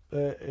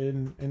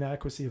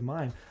inadequacy of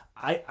mine,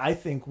 I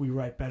think we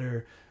write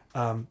better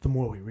the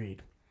more we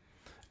read,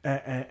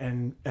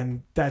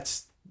 and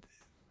that's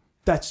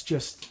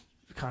just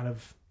kind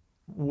of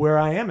where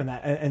I am in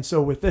that. And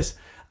so with this,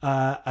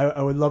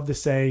 I would love to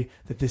say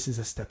that this is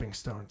a stepping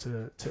stone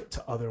to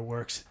other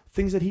works,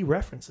 things that he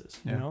references.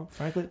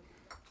 Frankly,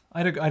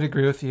 I'd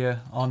agree with you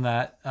on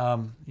that.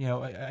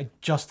 I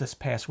just this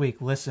past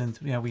week listened.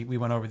 We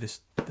went over this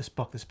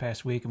book this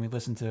past week, and we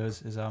listened to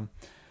his a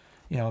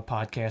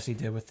podcast he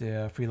did with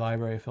the Free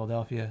Library of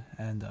Philadelphia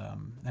and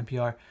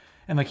NPR.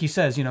 And like he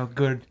says,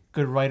 good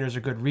writers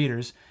are good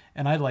readers.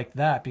 And I like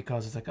that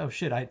because it's like, oh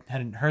shit, I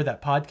hadn't heard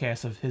that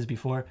podcast of his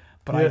before,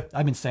 but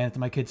I've been saying it to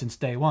my kids since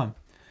day one.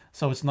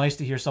 So it's nice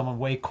to hear someone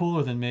way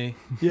cooler than me,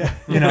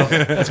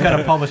 that's got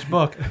a published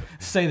book,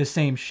 say the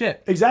same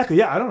shit. Exactly.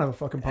 Yeah, I don't have a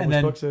fucking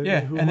published book. So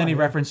and then he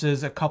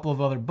references a couple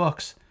of other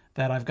books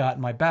that I've got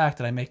in my back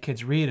that I make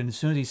kids read. And as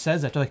soon as he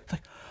says that, they're like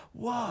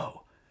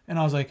whoa. And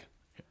I was like,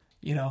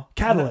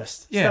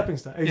 catalyst, stepping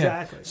stone.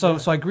 Exactly. So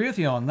I agree with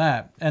you on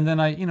that. And then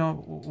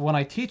when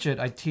I teach it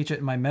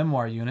in my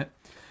memoir unit,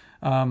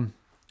 to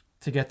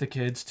get the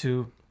kids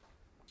to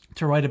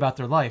write about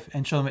their life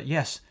and show them that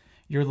yes,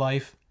 your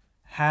life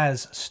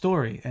has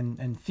story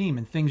and theme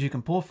and things you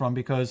can pull from,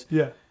 because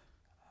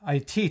I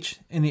teach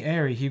in the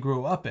area he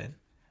grew up in.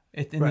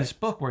 This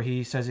book where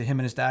he says that him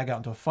and his dad got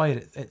into a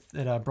fight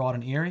at Broad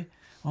and Erie.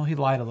 Well, he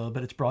lied a little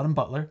bit. It's Broad and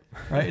Butler,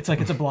 right? It's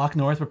like it's a block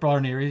north, but Broad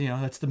and Erie,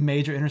 that's the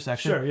major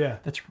intersection. Sure, yeah.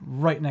 That's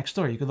right next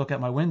door. You could look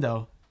out my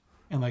window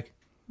and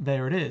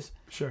there it is.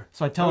 Sure.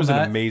 So I tell him that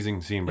was an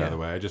amazing scene, by the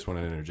way. I just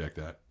wanted to interject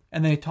that.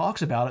 And then he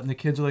talks about it, and the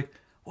kids are like,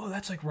 whoa,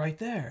 that's like right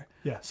there.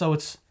 Yeah. So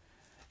it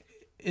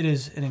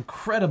is an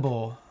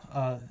incredible,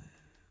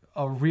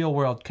 a real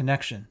world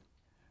connection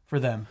for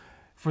them,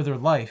 for their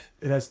life.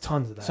 It has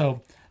tons of that.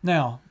 So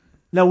now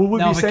would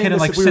we be saying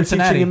this if we were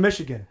teaching in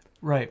Michigan?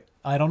 Right.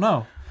 I don't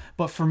know.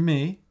 But for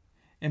me,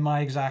 in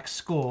my exact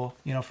school,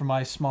 for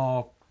my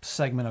small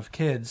segment of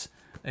kids,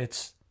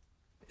 it's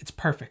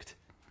perfect.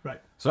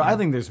 Right. So I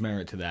think there's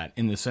merit to that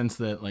in the sense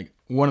that,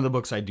 one of the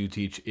books I do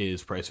teach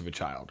is Price of a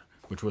Child,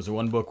 which was a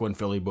one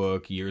Philly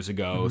book years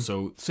ago. Mm-hmm.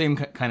 So same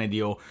kind of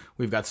deal.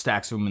 We've got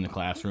stacks of them in the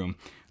classroom.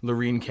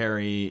 Lorene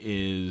Carey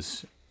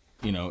is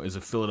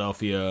a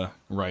Philadelphia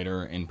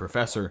writer and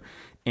professor,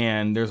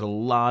 and there's a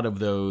lot of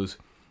those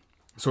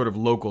sort of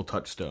local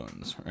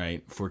touchstones,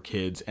 right, for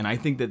kids. And I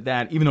think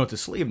that even though it's a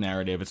slave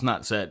narrative, it's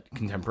not set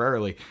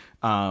contemporarily,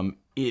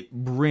 it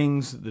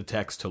brings the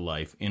text to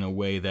life in a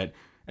way that,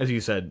 as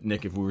you said,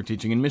 Nick, if we were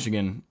teaching in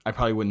Michigan, I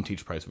probably wouldn't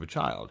teach Price of a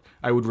Child.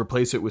 I would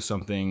replace it with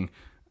something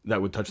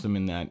that would touch them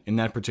in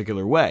that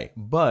particular way.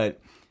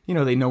 But,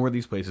 they know where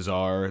these places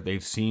are.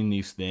 They've seen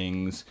these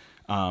things.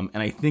 And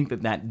I think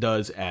that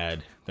does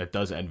add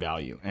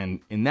value.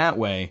 And in that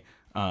way,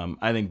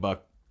 I think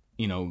Buck,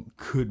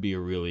 could be a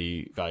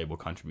really valuable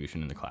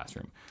contribution in the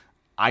classroom.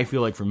 I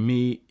feel like for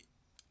me,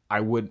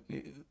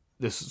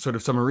 this sort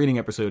of summer reading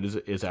episode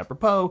is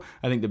apropos.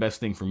 I think the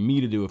best thing for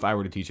me to do if I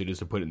were to teach it is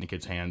to put it in the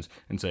kids' hands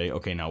and say,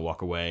 okay, now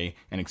walk away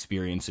and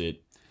experience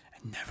it.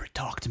 And never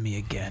talk to me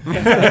again.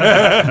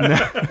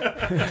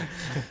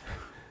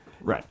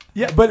 Right.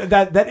 Yeah, but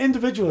that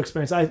individual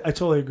experience, I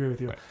totally agree with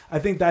you. Right. I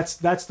think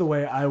that's the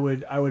way I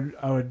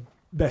would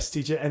best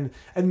teach it,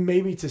 and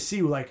maybe to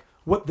see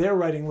what their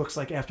writing looks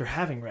like after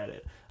having read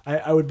it.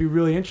 I would be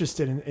really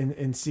interested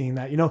in seeing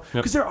that,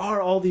 because there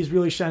are all these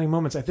really shining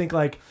moments. I think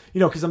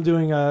because I'm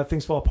doing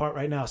Things Fall Apart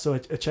right now. So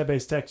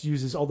Achebe's text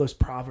uses all those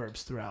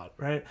proverbs throughout,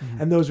 right?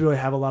 Mm-hmm. And those really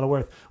have a lot of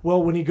worth.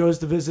 Well, when he goes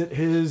to visit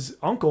his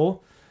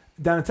uncle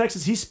down in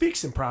Texas, he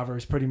speaks in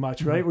proverbs pretty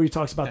much, right? Mm-hmm. Where he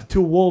talks about the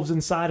two wolves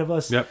inside of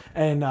us. Yep.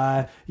 And,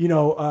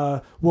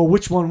 well,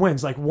 which one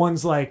wins?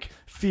 One's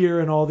fear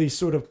and all these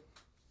sort of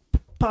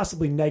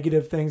possibly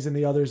negative things, and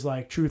the other's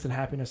truth and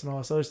happiness and all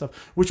this other stuff.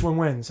 Which one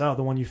wins? Oh,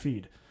 the one you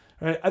feed.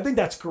 Right? I think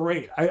that's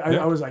great.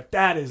 I was like,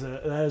 that is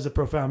a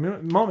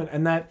profound moment,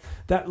 and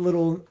that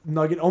little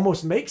nugget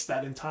almost makes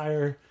that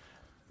entire,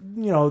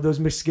 those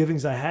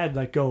misgivings I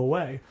had go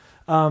away.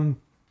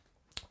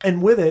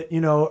 and with it,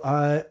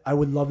 I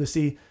would love to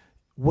see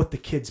what the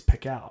kids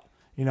pick out.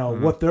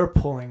 What they're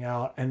pulling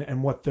out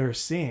and what they're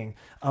seeing,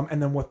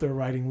 and then what their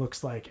writing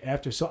looks like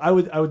after. So I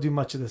would do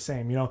much of the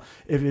same.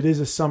 If it is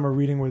a summer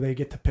reading where they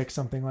get to pick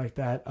something like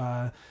that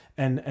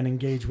and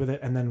engage with it,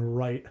 and then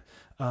write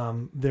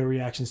their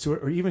reactions to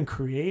it, or even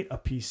create a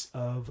piece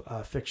of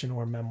fiction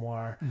or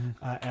memoir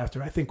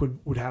after, I think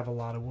would have a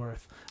lot of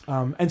worth.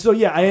 And so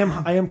I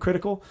am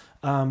critical,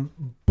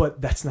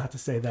 but that's not to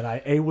say that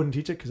I A, wouldn't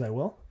teach it, because I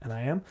will, and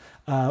I am,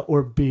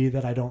 or B,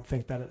 that I don't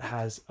think that it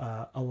has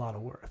a lot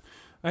of worth.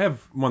 I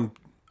have one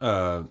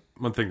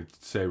thing to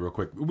say real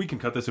quick. We can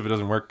cut this if it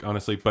doesn't work,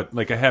 honestly. But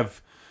like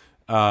I've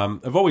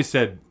always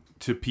said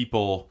to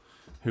people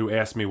who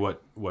ask me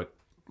what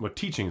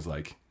teaching's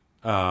like,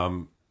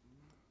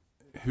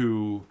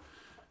 who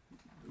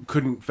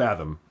couldn't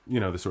fathom,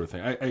 this sort of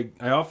thing.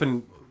 I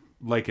often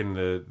liken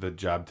the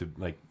job to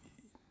like,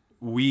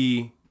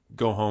 we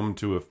go home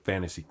to a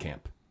fantasy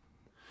camp,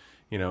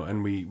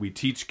 and we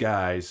teach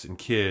guys and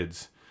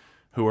kids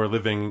who are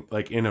living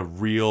like in a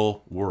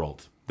real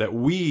world that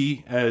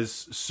we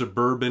as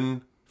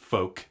suburban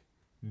folk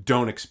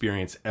don't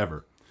experience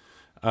ever,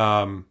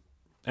 and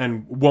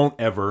won't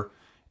ever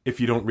if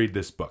you don't read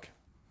this book,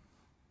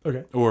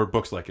 or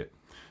books like it.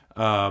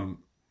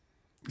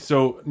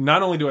 So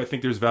not only do I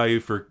think there's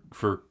value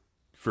for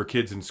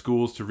kids in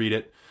schools to read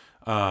it,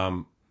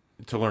 to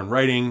learn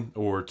writing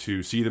or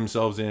to see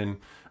themselves in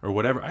or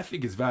whatever, I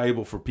think it's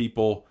valuable for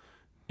people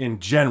in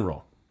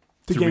general.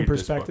 To gain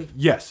perspective.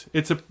 Yes,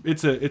 it's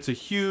a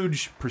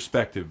huge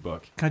perspective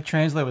book. Can I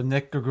translate what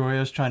Nick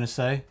Gregorio's trying to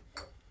say?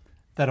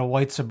 That a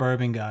white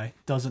suburban guy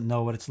doesn't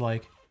know what it's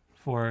like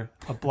for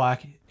a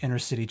black inner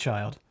city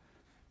child.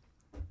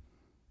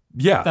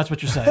 Yeah, that's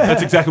what you're saying.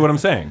 That's exactly what I'm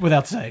saying.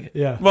 Without saying it.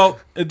 Yeah. Well,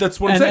 that's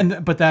what I'm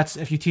saying. But that's,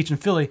 if you teach in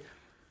Philly,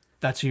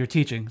 that's who you're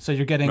teaching. So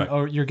you're getting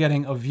you're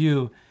getting a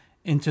view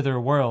into their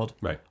world,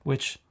 right?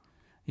 Which,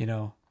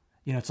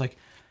 it's like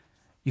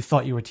you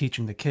thought you were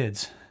teaching the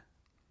kids,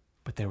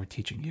 but they were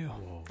teaching you.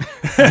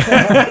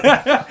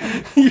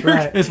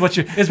 Right. Is what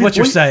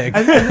you're saying.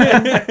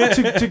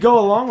 And to go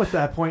along with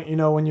that point,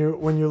 when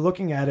you're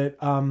looking at it,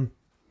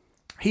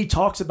 he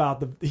talks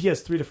about he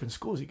has 3 different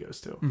schools he goes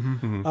to,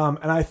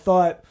 and I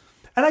thought,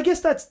 and I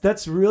guess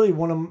that's really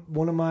one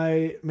of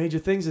my major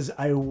things is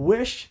I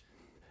wish.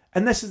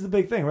 And this is the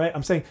big thing, right?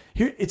 I'm saying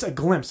here, it's a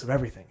glimpse of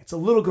everything. It's a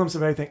little glimpse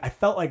of everything. I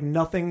felt like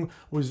nothing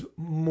was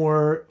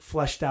more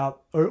fleshed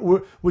out,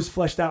 or was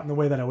fleshed out in the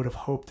way that I would have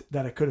hoped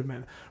that it could have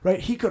been, right?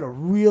 He could have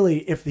really,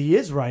 if he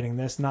is writing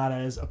this, not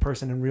as a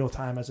person in real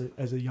time, as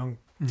a young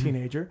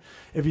teenager,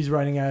 if he's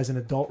writing as an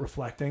adult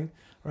reflecting,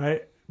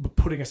 right? But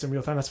putting us in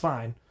real time, that's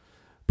fine.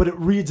 But it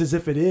reads as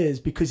if it is,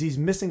 because he's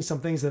missing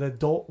some things that an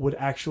adult would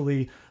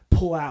actually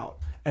pull out.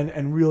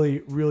 And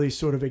really, really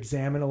sort of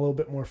examine a little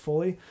bit more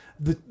fully.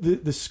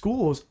 The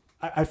schools,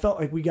 I felt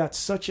like we got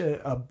such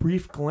a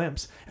brief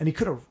glimpse, and he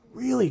could have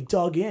really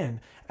dug in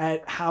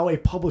at how a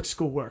public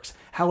school works,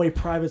 how a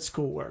private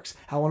school works,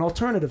 how an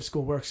alternative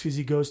school works, because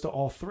he goes to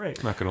all 3. I'm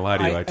not going to lie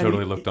to you. I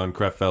totally looked on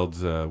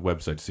Krefeld's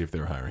website to see if they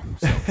were hiring.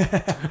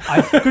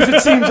 Because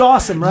it seems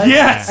awesome, right?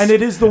 Yes! And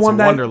it is the one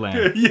that...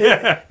 Wonderland.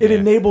 It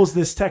enables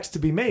this text to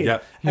be made.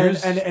 Yep.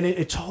 And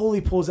it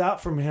totally pulls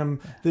out from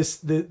him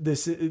this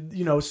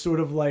sort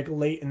of like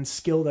latent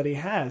skill that he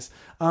has.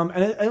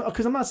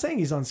 Because I'm not saying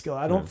he's unskilled.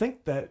 I don't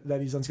think that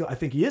he's unskilled. I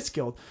think he is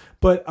skilled.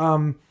 But...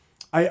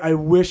 I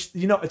wish,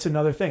 it's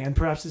another thing, and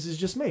perhaps this is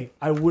just me.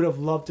 I would have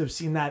loved to have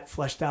seen that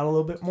fleshed out a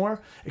little bit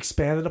more,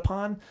 expanded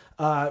upon,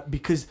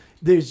 because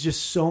there's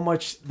just so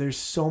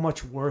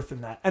much worth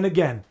in that. And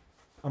again,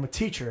 I'm a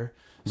teacher,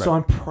 so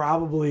I'm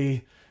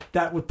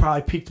that would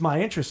probably pique my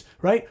interest,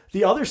 right?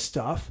 The other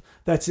stuff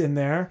that's in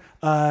there,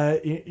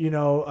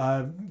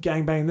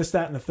 gangbang, this,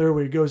 that, and the third,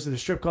 where he goes to the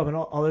strip club and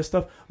all this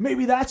stuff,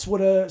 maybe that's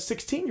what a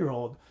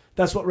 16-year-old,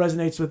 that's what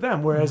resonates with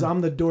them. Whereas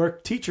I'm the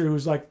dork teacher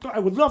who's like, I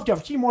would love to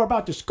see more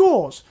about the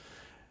schools.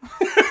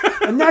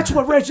 And that's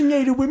what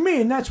resonated with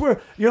me. And that's where,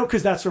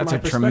 because that's where my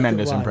perspective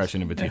tremendous lies.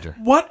 impression of a teacher.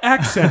 What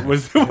accent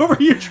was what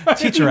were you trying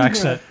Teacher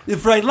accent.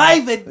 If I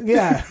live it.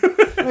 Yeah.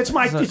 It's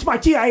my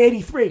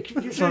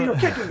TI-83. You're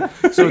kicking me.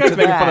 So you guys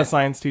making fun of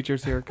science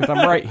teachers here? Because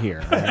I'm right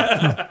here.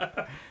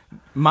 Right?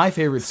 My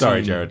favorite scene...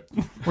 Sorry, Jared.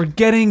 We're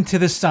getting to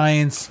the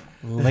science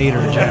later,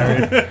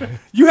 Jared.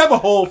 You have a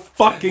whole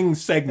fucking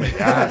segment,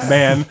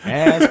 man.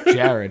 Ask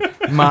Jared.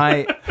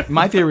 My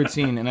favorite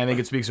scene, and I think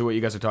it speaks to what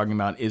you guys are talking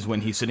about, is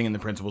when he's sitting in the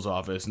principal's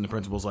office, and the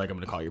principal's like, I'm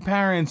going to call your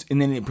parents,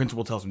 and then the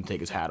principal tells him to take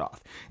his hat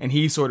off. And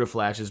he sort of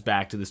flashes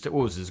back to this, what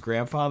was his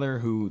grandfather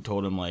who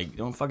told him, like,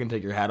 don't fucking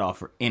take your hat off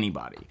for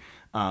anybody.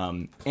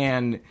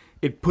 And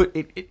it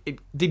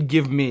did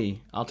give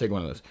me, I'll take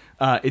one of those.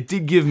 It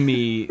did give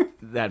me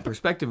that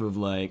perspective of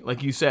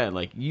like you said,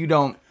 like you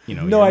don't,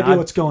 no idea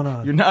what's going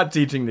on. You're not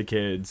teaching the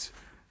kids,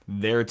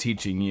 they're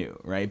teaching you,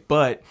 right?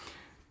 But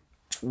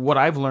what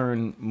I've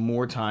learned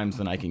more times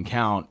than I can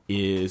count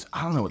is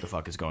I don't know what the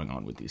fuck is going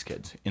on with these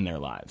kids in their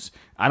lives.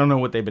 I don't know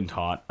what they've been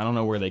taught. I don't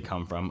know where they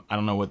come from. I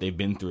don't know what they've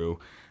been through.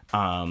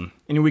 And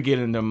we get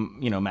into,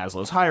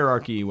 Maslow's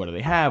hierarchy. What do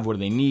they have? What do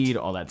they need?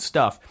 All that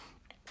stuff.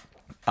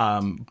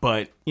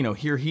 But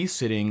here he's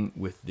sitting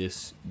with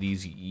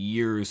these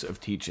years of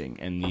teaching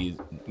and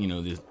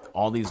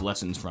all these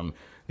lessons from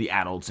the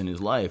adults in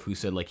his life who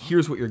said, like,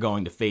 here's what you're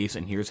going to face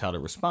and here's how to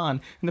respond.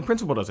 And the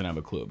principal doesn't have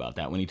a clue about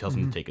that when he tells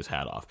him to take his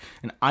hat off.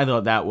 And I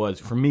thought that was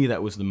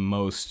the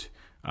most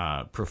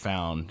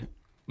profound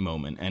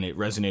moment, and it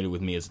resonated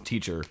with me as a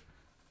teacher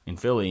in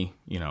Philly.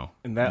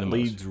 And that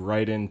leads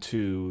right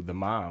into the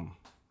mom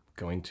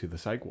going to the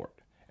psych ward.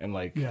 And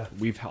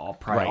we've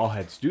probably all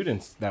had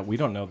students that we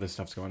don't know this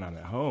stuff's going on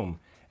at home,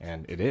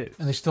 and it is.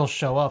 And they still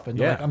show up and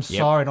they're like, I'm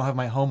sorry, I don't have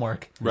my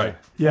homework. Right.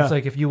 Yeah. It's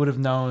like if you would have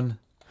known.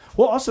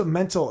 Well, also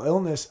mental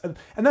illness,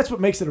 and that's what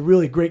makes it a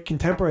really great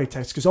contemporary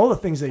text, because all the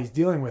things that he's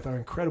dealing with are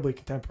incredibly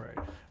contemporary,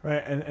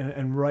 right?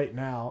 And right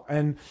now,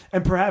 and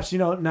perhaps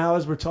now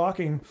as we're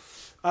talking,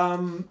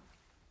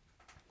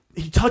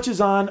 he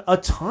touches on a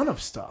ton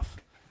of stuff,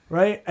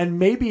 right? And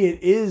maybe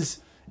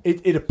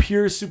it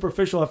appears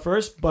superficial at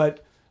first,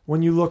 but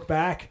when you look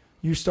back,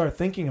 you start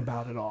thinking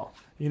about it all,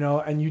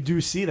 and you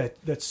do see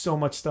that so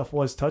much stuff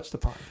was touched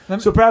upon.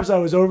 So perhaps I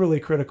was overly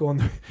critical in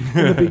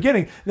the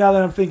beginning. Now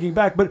that I'm thinking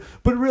back, but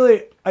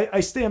really, I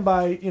stand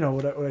by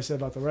what I said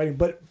about the writing.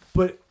 But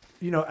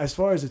as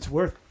far as it's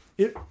worth,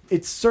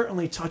 it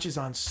certainly touches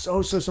on so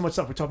much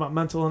stuff. We're talking about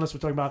mental illness. We're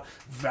talking about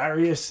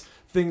various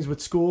things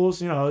with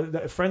schools.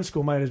 A friend's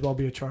school might as well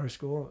be a charter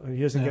school. He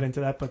doesn't get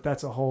into that, but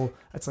that's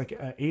like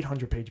an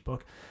 800-page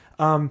book.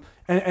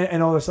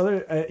 And all this other,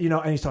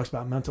 and he talks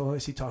about mental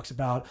illness. He talks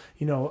about,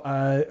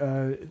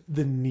 the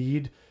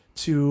need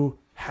to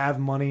have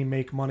money,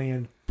 make money,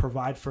 and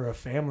provide for a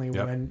family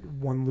when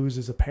one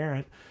loses a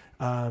parent,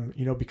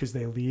 because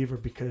they leave or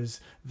because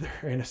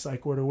they're in a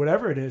psych ward or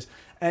whatever it is.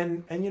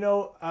 And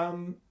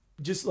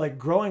just like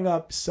growing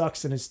up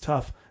sucks and is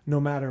tough no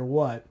matter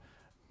what.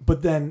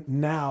 But then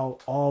now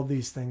all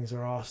these things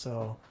are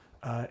also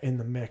in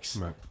the mix.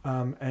 Right.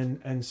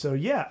 And so,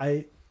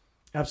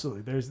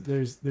 absolutely.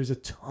 There's a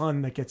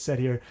ton that gets said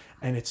here,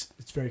 and it's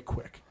very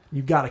quick.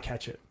 You got to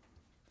catch it.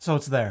 So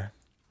it's there.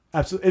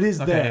 Absolutely, it is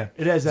there.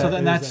 Yeah. It is. So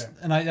then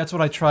that's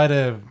what I try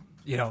to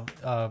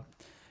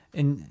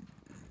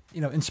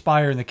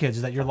inspire in the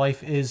kids, that your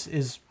life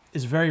is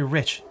very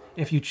rich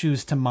if you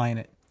choose to mine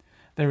it.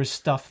 There is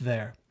stuff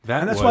there,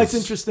 and that's why it's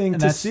interesting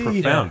to see.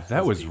 Profound.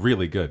 That was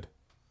really good.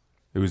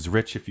 It was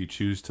rich if you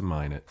choose to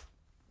mine it.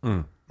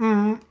 I'm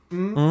going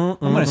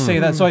to say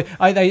that. So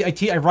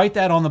I write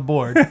that on the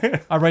board.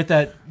 I write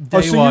that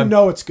day one.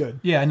 It's good.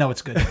 Yeah, I know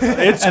it's good.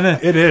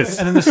 It is.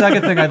 And then the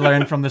second thing I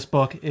learned from this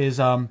book is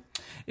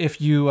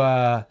if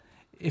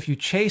you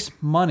chase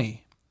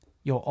money,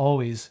 you'll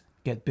always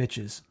get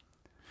bitches.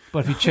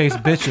 But if you chase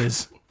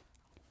bitches,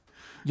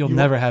 you'll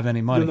never have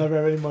any money. You'll never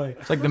have any money.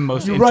 It's like the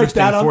most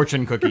interesting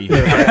fortune cookie.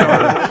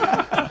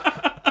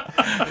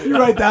 You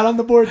write that on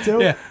the board too?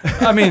 Yeah.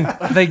 I mean,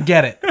 they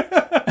get it.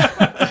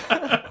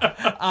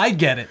 I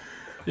get it.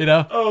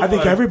 I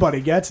think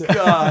everybody gets it.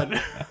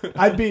 God.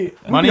 I'd be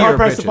Money hard or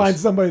pressed to bitches? find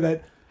somebody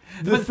that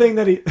thing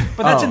that he.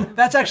 But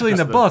that's actually in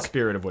the book.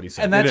 Spirit of what he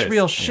said. And that's It is.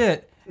 real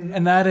shit.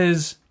 And that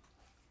is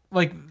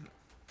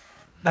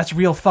that's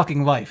real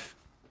fucking life.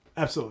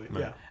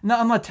 Absolutely. Yeah. No,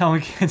 I'm not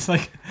telling kids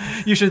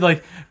you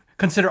should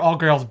consider all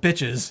girls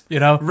bitches,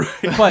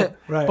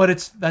 Right.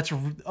 But that's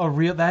a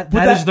real that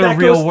is the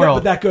real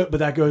world. But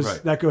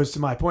that goes to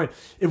my point.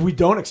 If we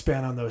don't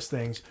expand on those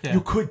things,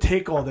 you could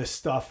take all this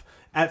stuff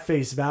at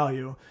face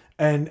value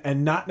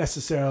and not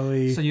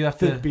necessarily so you have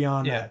think to,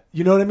 beyond that.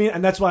 You know what I mean?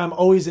 And that's why I'm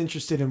always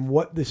interested in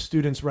what the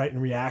students write in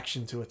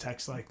reaction to a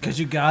text like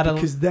that.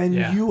 Because then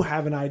you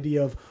have an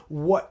idea of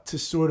what to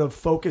sort of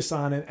focus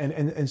on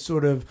and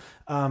sort of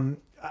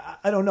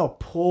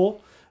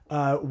pull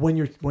when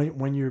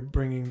you're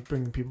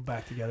bringing people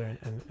back together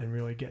and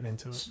really getting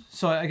into it.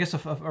 So I guess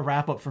a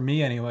wrap up for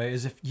me anyway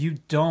is if you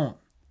don't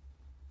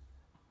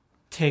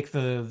take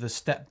the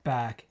step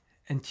back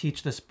and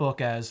teach this book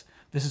as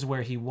this is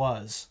where he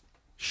was.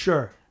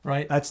 Sure.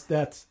 Right.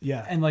 That's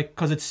yeah. And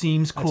because it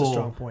seems cool. That's a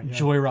strong point. Yeah.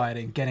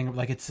 Joyriding, getting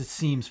it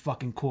seems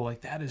fucking cool.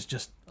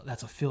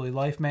 That's a Philly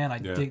life, man. I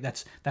dig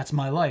that's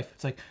my life.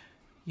 It's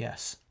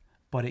yes,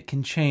 but it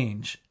can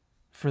change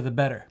for the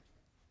better.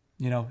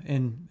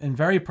 In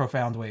very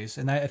profound ways.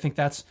 And I think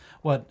that's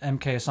what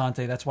M.K.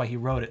 Asante, that's why he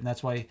wrote it. And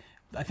that's why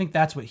I think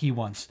that's what he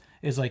wants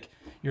is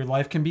your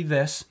life can be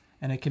this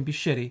and it can be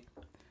shitty.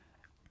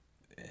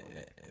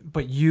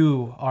 But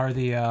you are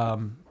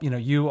the,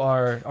 you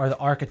are the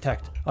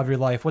architect of your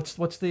life. What's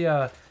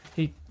the,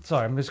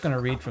 sorry, I'm just going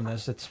to read from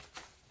this. It's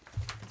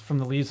from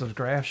the Leaves of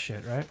Grass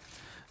shit, right?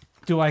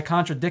 Do I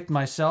contradict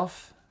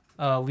myself?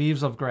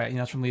 Leaves of Grass,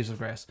 it's from Leaves of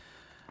Grass.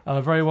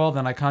 Very well,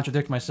 then I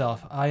contradict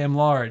myself. I am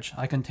large.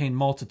 I contain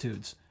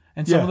multitudes.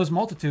 And some of those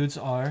multitudes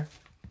are,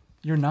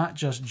 you're not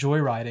just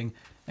joyriding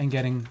and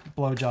getting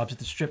blowjobs at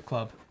the strip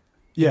club.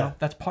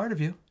 That's part of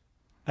you.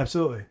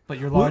 Absolutely. But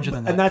you're larger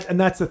than that. And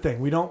that's the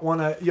thing. We don't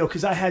want to,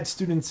 because I had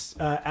students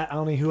at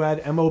Alney who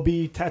had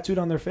MOB tattooed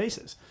on their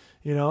faces,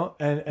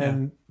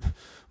 and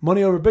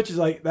money over bitches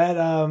like that.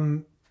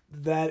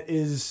 that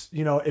is,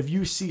 if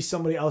you see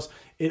somebody else,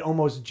 it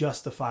almost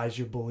justifies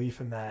your belief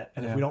in that.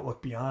 And if we don't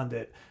look beyond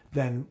it,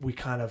 then we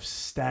kind of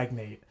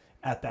stagnate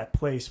at that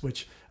place,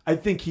 which I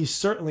think he's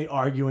certainly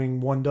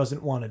arguing one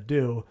doesn't want to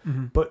do,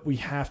 but we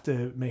have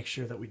to make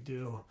sure that we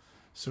do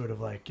sort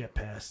of like get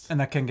past. And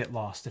that can get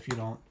lost if you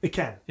don't. It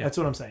can. Yeah. That's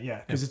what I'm saying.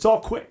 Yeah. Because it's all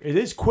quick. It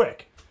is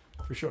quick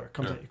for sure. It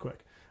comes at you quick.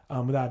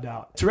 Without a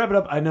doubt. To wrap it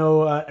up, I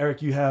know,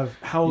 Eric, you have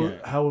how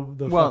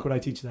the fuck would I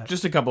teach that?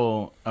 Just a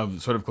couple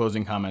of sort of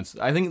closing comments.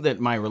 I think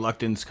that my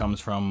reluctance comes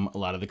from a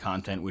lot of the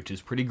content, which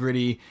is pretty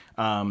gritty.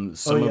 Some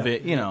of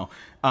it, and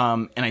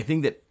I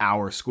think that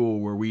our school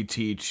where we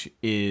teach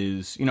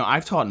is,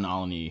 I've taught in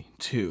Alany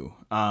too,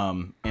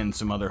 and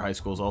some other high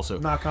schools also.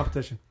 Not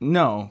competition.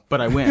 No,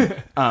 but I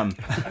win.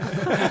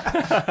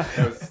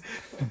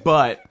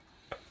 But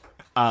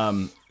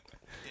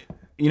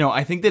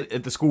I think that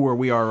at the school where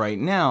we are right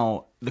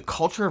now, the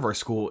culture of our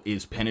school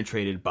is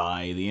penetrated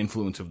by the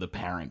influence of the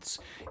parents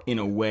in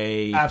a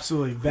way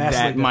absolutely vastly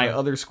that different. My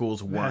other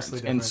schools weren't.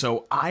 And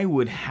so I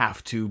would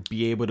have to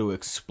be able to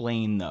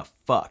explain the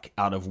fuck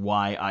out of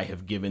why I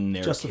have given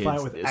their justify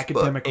kids it with this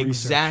academic book.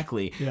 research.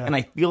 Exactly. Yeah. And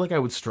I feel like I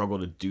would struggle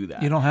to do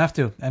that. You don't have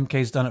to.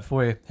 MK's done it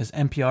for you. His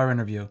NPR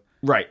interview.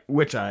 Right,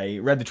 which I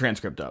read the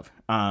transcript of.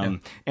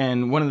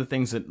 And one of the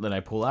things that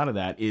I pull out of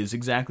that is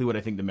exactly what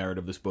I think the merit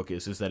of this book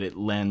is that it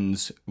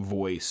lends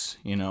voice.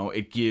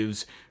 It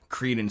gives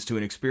credence to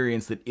an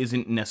experience that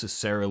isn't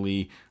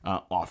necessarily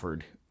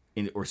offered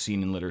or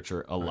seen in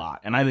literature a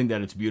lot. And I think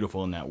that it's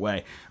beautiful in that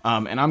way.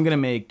 And I'm going to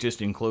make, just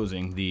in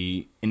closing,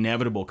 the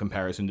inevitable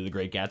comparison to The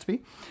Great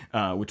Gatsby,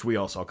 which we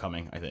all saw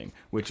coming, I think,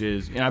 which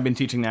is, I've been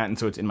teaching that, and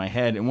so it's in my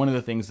head. And one of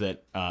the things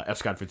that F.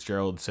 Scott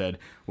Fitzgerald said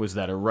was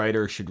that a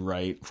writer should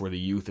write for the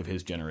youth of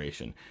his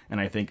generation.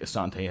 And I think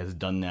Asante has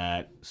done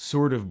that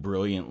sort of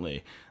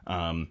brilliantly.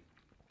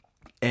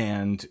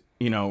 And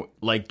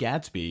like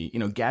Gatsby,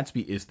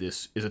 Gatsby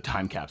is a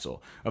time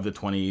capsule of the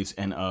 20s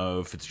and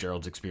of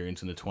Fitzgerald's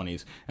experience in the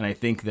 20s. And I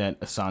think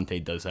that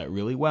Asante does that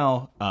really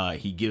well.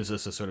 He gives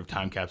us a sort of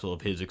time capsule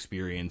of his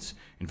experience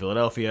in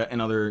Philadelphia and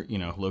other,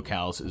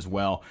 locales as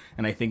well.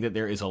 And I think that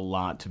there is a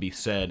lot to be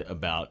said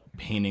about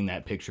painting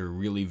that picture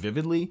really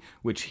vividly,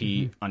 which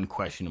he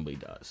unquestionably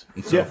does.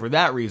 And so for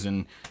that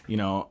reason,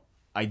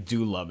 I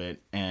do love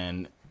it,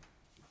 and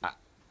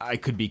I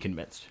could be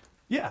convinced.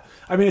 Yeah,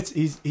 I mean,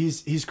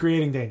 he's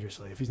creating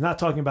dangerously. If he's not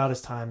talking about his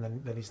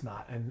time, then he's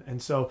not.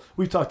 And so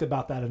we've talked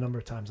about that a number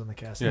of times on the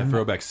cast. Yeah,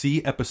 throwback.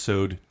 See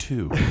episode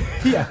 2.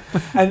 Yeah,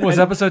 and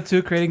episode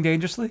 2 creating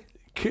dangerously?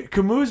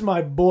 Camus'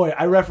 my boy.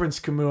 I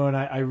reference Camus and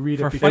I read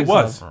it because it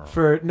was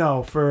for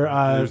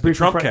Brief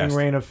Trump Threatening cast.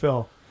 Reign of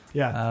Phil.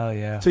 Yeah. Oh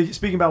yeah. So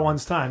speaking about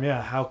one's time,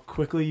 how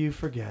quickly you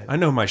forget. I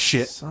know my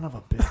shit. Son of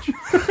a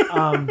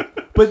bitch.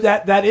 But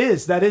that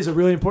is a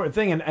really important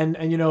thing, and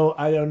I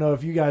don't know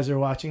if you guys are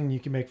watching. You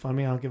can make fun of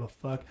me. I don't give a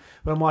fuck.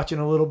 But I'm watching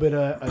a little bit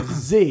of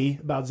Z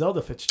about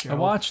Zelda Fitzgerald.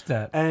 I watched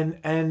that,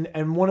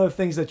 and one of the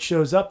things that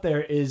shows up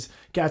there is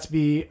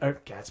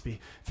Gatsby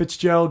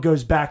Fitzgerald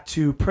goes back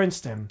to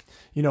Princeton,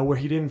 where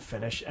he didn't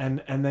finish,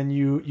 and then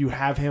you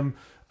have him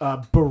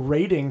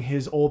berating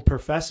his old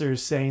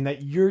professors, saying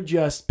that you're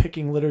just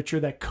picking literature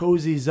that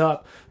cozies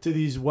up to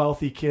these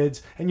wealthy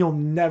kids, and you'll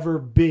never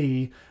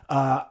be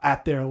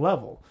at their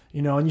level.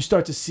 And you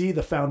start to see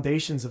the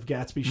foundations of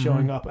Gatsby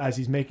showing up as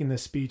he's making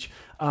this speech.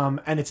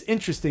 And it's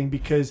interesting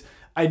because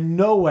in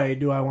no way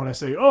do I want to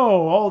say,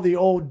 all the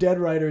old dead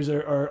writers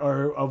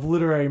are of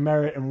literary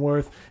merit and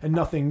worth, and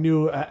nothing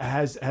new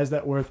has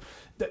that worth.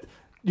 That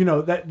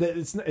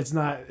it's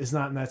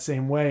not in that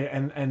same way.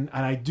 And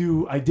I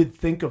did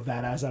think of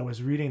that as I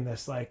was reading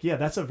this. Like,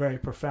 that's a very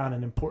profound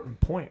and important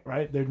point,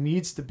 right? There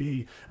needs to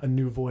be a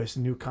new voice,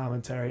 a new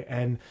commentary,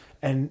 and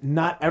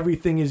not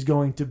everything is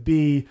going to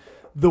be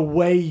the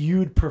way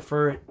you'd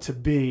prefer it to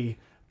be,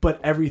 but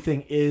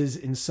everything is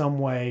in some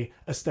way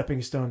a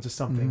stepping stone to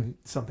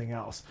something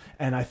else.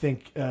 And I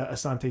think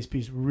Asante's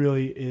piece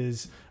really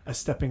is a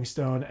stepping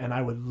stone, and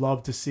I would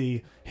love to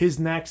see his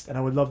next, and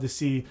I would love to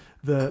see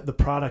the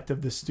product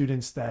of the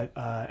students that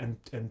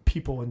and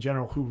people in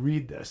general who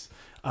read this,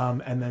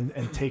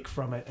 and take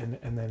from it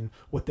and then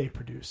what they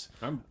produce.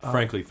 I'm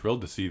frankly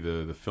thrilled to see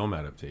the film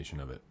adaptation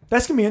of it.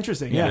 That's gonna be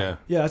interesting. Yeah,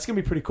 Yeah. That's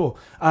gonna be pretty cool.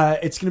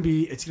 It's gonna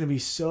be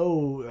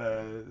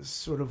so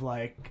sort of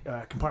like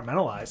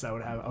compartmentalized.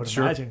 I would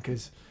Sure. imagine,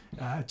 because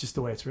just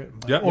the way it's written.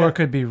 But, Yep. or it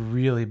could be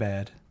really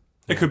bad,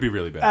 It could be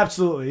really bad.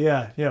 absolutely.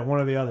 Yeah,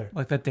 one or the other.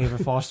 like that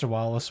David Foster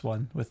Wallace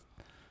one with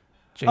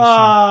Jason.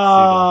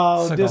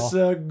 Oh, Segal.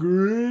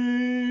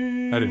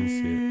 disagree. I didn't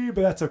see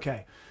but that's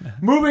okay.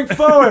 Moving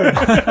forward,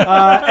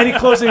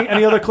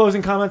 any other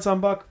closing comments on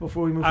Buck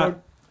before we move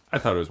forward? I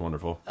thought it was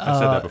wonderful. I've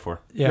said that before.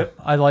 Yeah, Yep.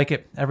 I like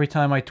it. Every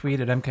time I tweet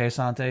at MK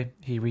Asante,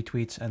 he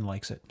retweets and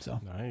likes it. So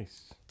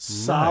Nice.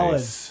 Solid.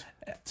 Nice.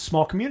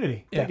 Small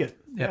community. yeah, Dig it.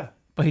 yeah.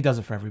 But he does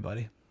it for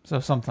everybody. So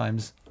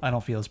sometimes I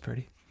don't feel as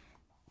pretty.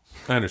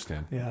 I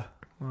understand. Yeah.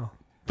 Well,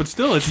 But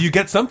still, if you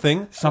get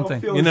something, Something. I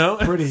don't feel You know?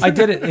 pretty. I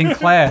did it in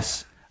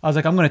class. I was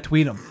like, I'm going to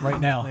tweet him right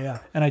now. Yeah.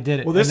 And I did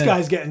it. Well, this And then-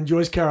 guy's getting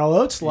Joyce Carol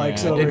Oates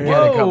likes I over did here.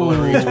 get a couple of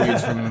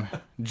retweets from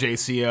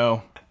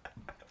JCO,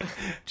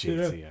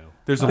 JCO.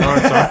 There's a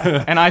Lawrence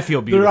and I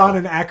feel They're beautiful. on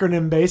an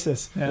acronym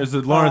basis. There's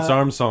a Lawrence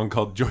Arms song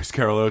called Joyce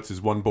Carol Oates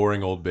is One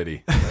Boring Old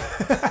Biddy.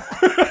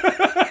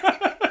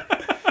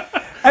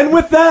 And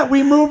with that,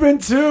 we move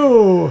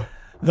into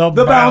The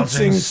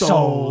Bouncing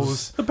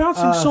Souls. The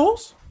Bouncing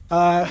Souls?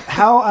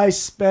 How I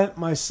spent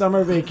my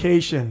summer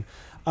vacation.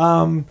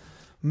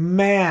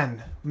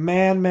 Man.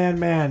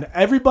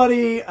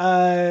 Everybody,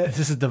 This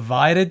is a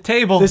divided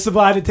table. this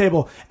divided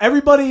table.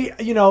 Everybody,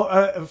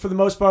 for the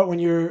most part, when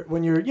you're,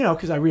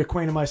 because I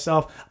reacquainted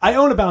myself, I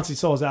own a Bouncing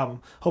Souls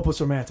album,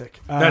 Hopeless Romantic.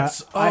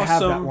 That's I have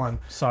that awesome. one.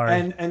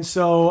 Sorry. And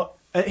so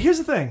here's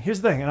the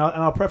thing, and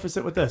I'll preface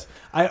it with this: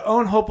 I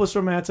own Hopeless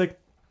Romantic.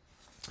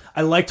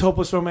 I liked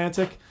Hopeless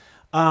Romantic,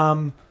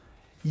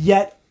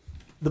 yet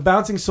the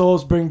Bouncing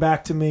Souls bring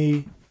back to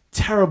me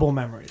terrible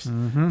memories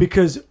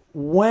because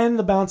when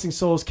the Bouncing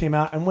Souls came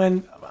out, and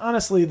when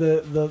honestly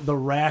the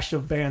rash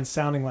of bands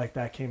sounding like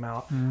that came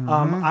out,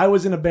 I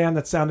was in a band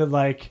that sounded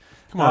like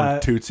Come on,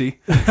 Tootsie.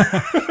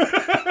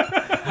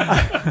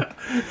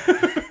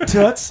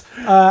 Toots.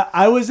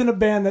 I was in a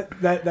band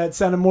that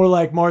sounded more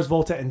like Mars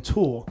Volta and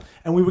Tool,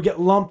 and we would get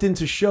lumped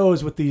into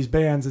shows with these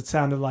bands that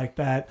sounded like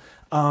that.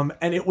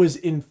 And it was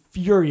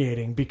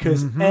infuriating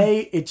because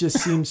A, it just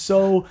seemed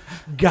so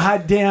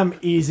goddamn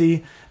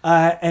easy,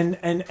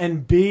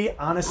 and B,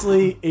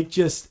 honestly, it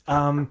just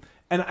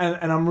and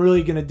I'm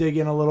really gonna dig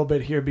in a little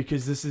bit here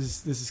because this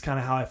is kind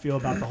of how I feel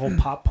about the whole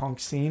pop punk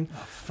scene.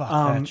 Fuck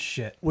that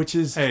shit. Which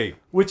is Hey.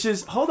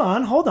 hold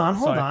on.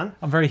 Sorry.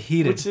 I'm very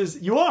heated. Which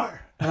is you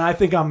are, and I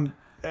think I'm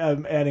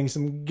adding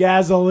some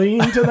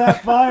gasoline to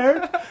that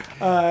fire.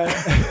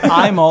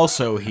 I'm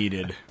also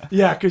heated.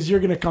 Yeah, because you're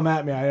gonna come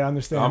at me. I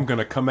understand. I'm going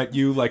to come at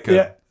you like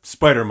a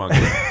spider monkey.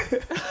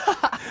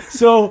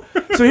 So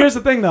here's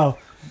the thing, though.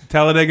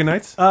 Talladega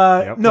Nights?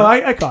 No,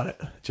 I caught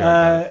it.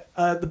 Jared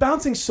The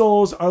Bouncing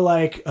Souls are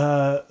like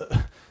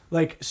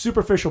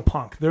superficial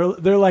punk.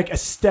 They're like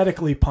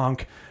aesthetically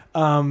punk,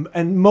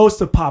 and most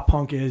of pop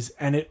punk is,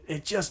 and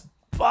it just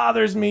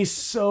bothers me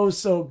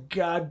so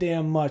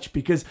goddamn much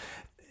because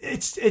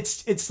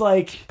it's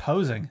like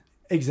posing.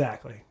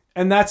 exactly,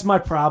 and that's my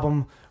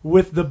problem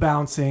with the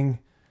Bouncing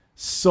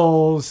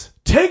Souls.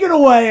 Take it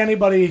away,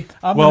 anybody.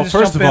 I'm Well, gonna just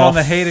first jump of in all, on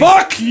the hating.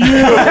 fuck you!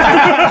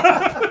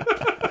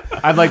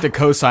 I'd like to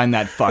co-sign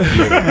that. Fuck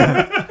you.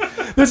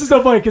 This is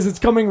so funny because it's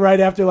coming right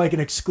after like an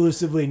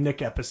exclusively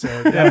Nick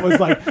episode that was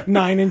like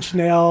 9 Inch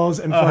Nails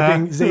and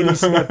fucking Zadie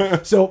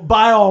Smith. So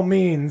by all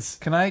means,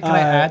 Can I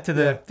add to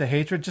the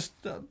hatred? Just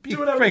Do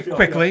whatever very you feel,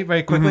 quickly,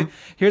 very quickly.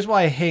 Here's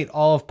why I hate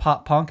all of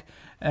pop punk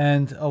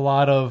and a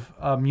lot of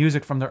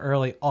music from the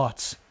early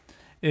aughts.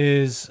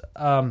 Is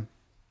the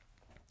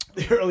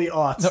early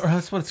aughts.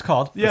 that's what it's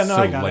called. Yeah, no,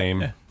 so I got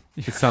lame. it.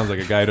 It sounds like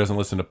a guy who doesn't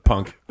listen to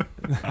punk.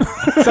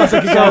 Sounds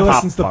like a guy who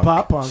listens to punk.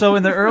 pop punk. So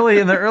in the early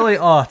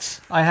aughts,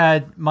 I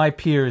had my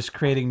peers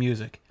creating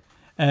music,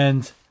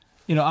 and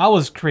I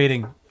was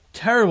creating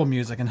terrible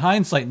music. In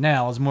hindsight,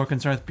 now I was more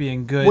concerned with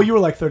being good. well, you were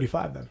like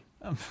 35 then.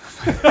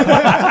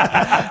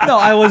 No,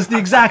 I was the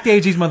exact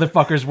age these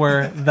motherfuckers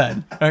were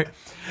then. Right?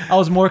 I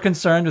was more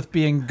concerned with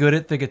being good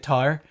at the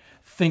guitar,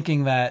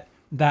 thinking that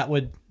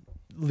would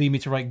lead me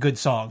to write good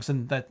songs,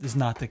 and that is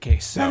not the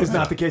case. That is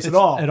not the case It's at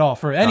all. At all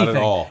for anything.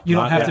 all. You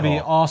don't Not have at to be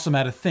all. awesome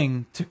at a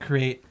thing to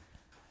create,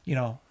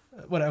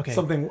 what? Okay,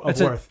 Something of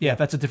that's worth.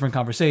 that's a different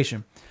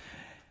conversation.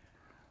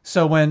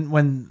 So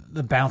when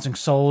the Bouncing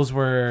Souls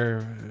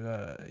were,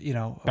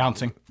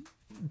 Bouncing.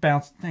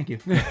 bounce. Thank you.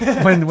 when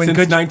Since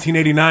good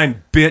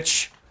 1989,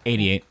 bitch.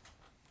 88.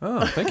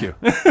 Oh, thank you.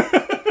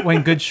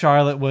 when Good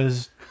Charlotte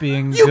was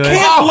being You good.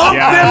 can't lump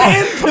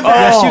them into that.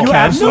 Yes, you can.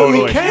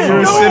 absolutely can. You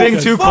were No, sitting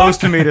fuck too close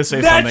to me to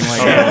say something like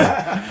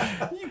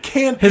that. You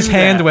can't His do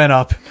hand that. went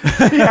up.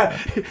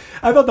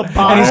 I thought the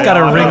bottle. And he's got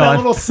a I thought ring that on.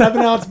 little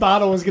 7-ounce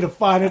bottle was gonna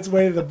find its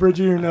way to the bridge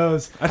of your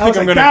nose. I, think was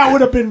I'm like, gonna- that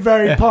would have been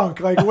very punk.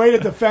 Like, way to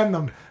defend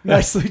them.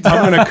 Nicely done.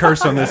 I'm going to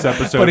curse on this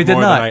episode But he did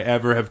more not. than I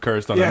ever have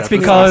cursed on Yeah, an it's episode.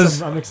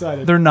 because- awesome. I'm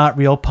excited. They're not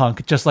real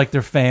punk, just like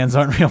their fans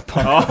aren't real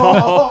punk.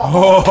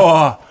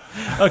 Oh,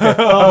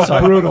 I'm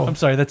sorry. brutal. I'm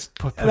sorry. That's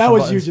That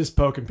was you just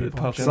poking people.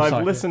 Poking. So I'm I've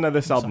sorry. listened to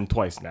this album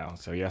twice now,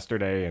 so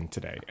yesterday and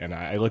today, and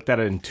I looked at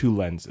it in two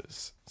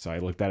lenses. So I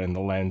looked at it in the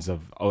lens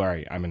of, all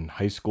right, I'm in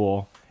high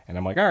school, and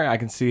I'm like, all right, I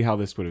can see how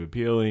this would be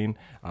appealing.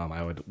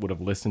 I would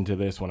have listened to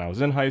this when I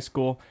was in high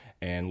school,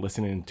 and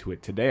listening to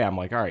it today, I'm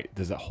like, all right,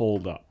 does it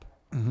hold up?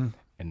 Mm-hmm.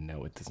 And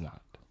no, it does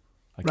not.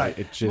 Like, Right.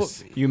 It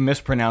just You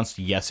mispronounced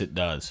yes, it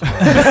does.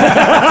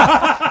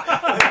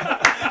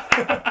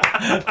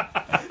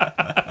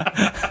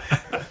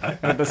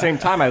 And at the same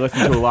time, I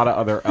listened to a lot of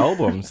other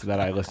albums that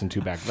I listened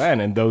to back then,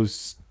 and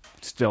those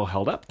still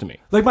held up to me.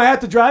 Like my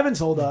At the Drive-Ins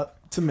hold up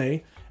to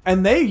me,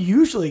 and they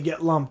usually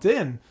get lumped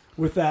in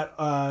with that,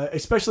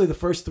 especially the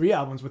first 3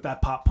 albums with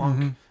that pop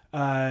punk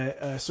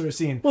sort of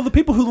scene. well, the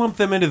people who lump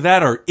them into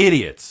that are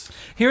idiots.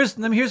 Here's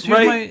Right.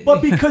 my.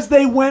 But because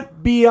they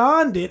went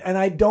beyond it, and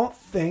I don't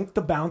think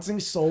the Bouncing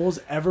Souls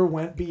ever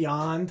went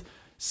beyond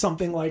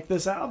something like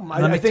this album.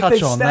 Let I me think touch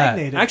they on that.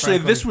 stagnated. Actually,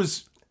 frankly. this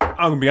was. I'm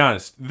gonna be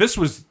honest. This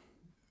was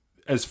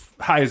as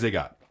high as they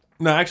got.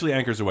 No, actually,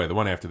 Anchors Away. The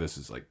one after this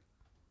is like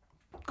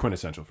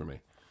quintessential for me.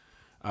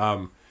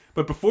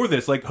 But before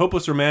this, like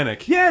Hopeless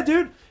Romantic. Yeah,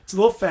 dude. It's a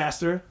little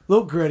faster, a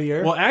little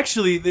grittier. Well,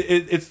 actually,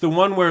 it's the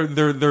one where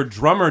their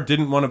drummer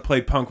didn't want to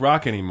play punk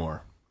rock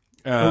anymore.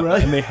 Oh,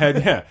 really? And they had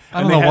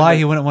I don't know why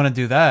he wouldn't want to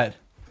do that.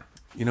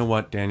 You know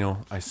what,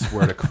 Daniel? I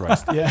swear to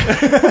Christ.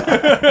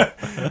 Yeah.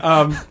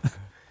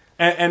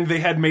 And they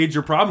had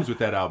major problems with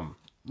that album,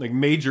 like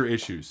major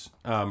issues,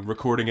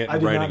 recording it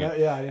and writing it.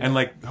 Yeah, and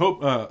like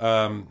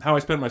How I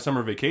Spent My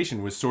Summer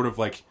Vacation was sort of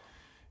like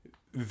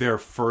their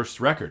first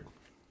record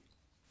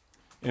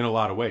in a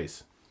lot of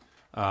ways.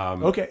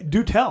 Okay,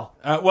 do tell.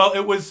 Well,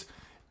 it was.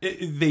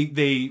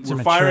 They were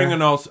mature. firing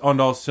on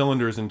all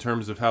cylinders in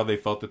terms of how they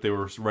felt that they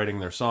were writing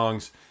their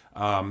songs.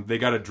 They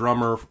got a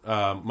drummer,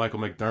 Michael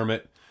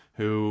McDermott,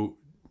 who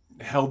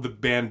held the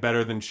band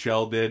better than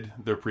Shell did,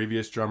 their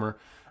previous drummer.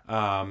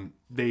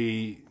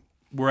 They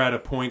were at a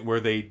point where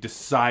they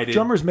decided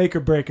Drummers make or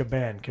break a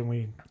band. Can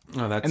we?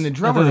 Oh, that's And the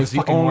drummer they're is the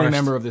the fucking only worst.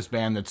 member of this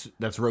band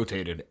that's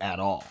rotated at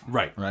all.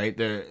 Right. Right.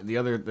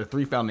 The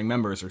three founding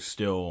members are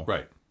still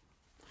right.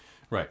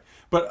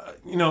 But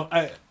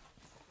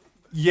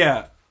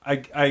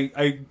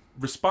I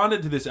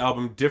responded to this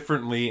album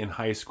differently in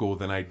high school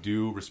than I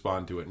do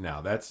respond to it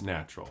now. That's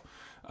natural.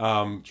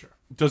 Sure.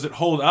 Does it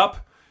hold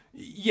up?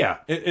 Yeah,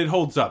 it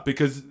holds up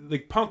because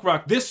like punk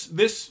rock,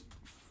 this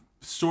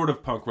sort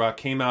of punk rock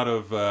came out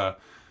of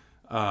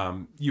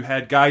you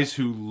had guys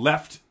who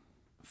left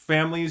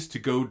families to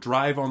go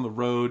drive on the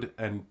road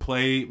and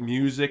play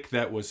music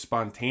that was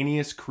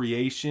spontaneous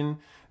creation,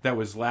 that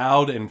was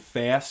loud and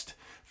fast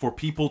for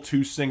people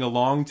to sing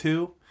along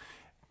to,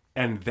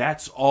 and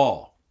that's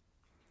all.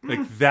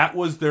 Like that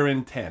was their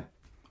intent,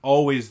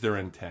 always their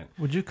intent.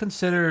 Would you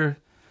consider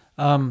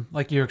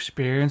like your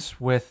experience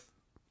with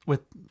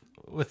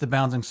the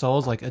Bouncing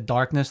Souls like a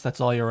darkness that's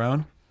all your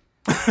own?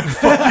 Did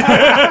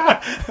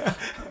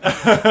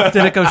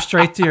it go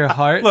straight to your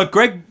heart? Look,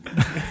 Greg.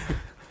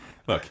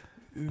 Look,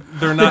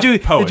 they're not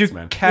poets, did you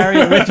man. carry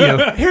it with you?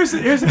 Here's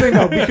the thing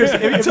though, because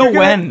if you're Until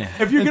gonna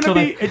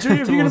be it's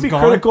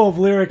gone? critical of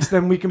lyrics,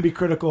 then we can be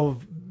critical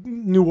of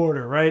New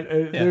Order, right?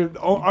 They're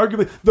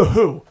arguably the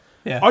Who.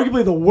 Yeah.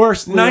 Arguably the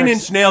worst. Nine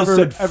lyrics Inch Nails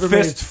said ever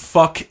 "fist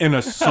fuck" in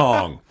a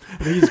song.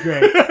 made. He's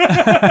great.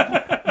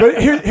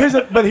 But here's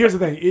the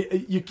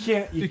thing. You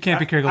can't be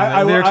critical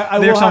of that.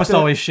 Lyrics almost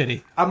always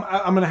shitty.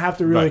 I'm gonna have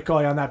to really Right.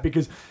 call you on that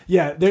because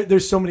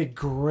there's so many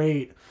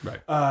great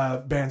Right.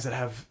 bands that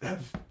have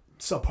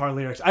subpar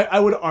lyrics. I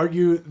would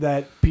argue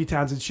that Pete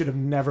Townsend should have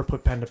never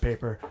put pen to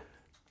paper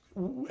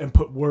and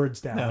put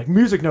words down. No. Like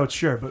music notes,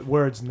 sure, but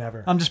words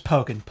never. I'm just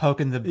poking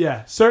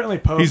the. Certainly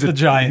poke. He's the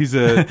giant.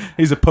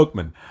 He's a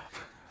pokeman.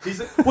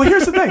 Well,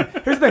 here's the thing.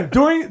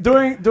 During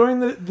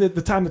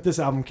the time that this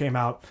album came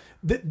out,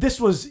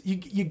 this was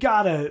you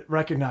gotta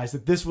recognize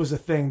that this was a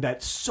thing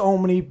that so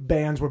many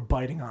bands were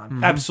biting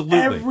on. Absolutely.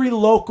 Every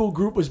local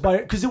group was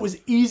biting because it was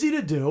easy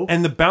to do.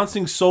 And the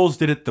Bouncing Souls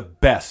did it the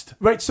best.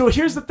 Right. So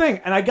here's the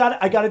thing, and I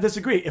gotta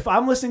disagree. If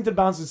I'm listening to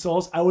Bouncing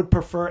Souls, I would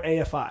prefer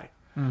AFI.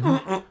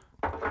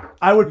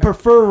 I would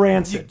prefer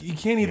Rancid. You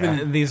can't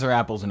even. these are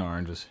apples and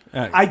oranges.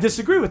 I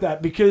disagree with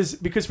that because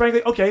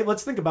frankly, okay,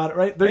 let's think about it.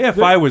 Right.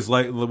 AFI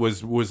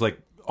was like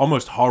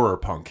almost horror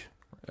punk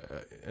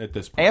at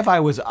this point.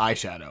 AFI was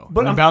eyeshadow, But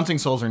but I'm- Bouncing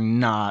Souls are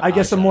not. I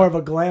guess I'm eyeshadow. more of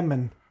a glam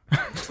man.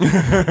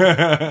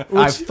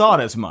 I've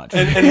thought as much.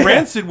 And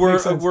Rancid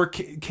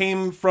sense.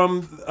 came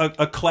from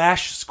a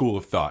Clash school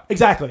of thought.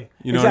 Exactly.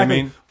 You know what I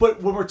mean?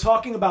 But when we're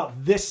talking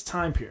about this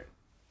time period,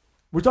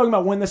 we're talking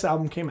about when this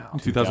album came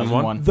out.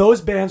 2001.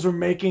 Those bands were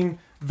making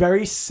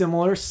very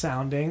similar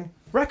sounding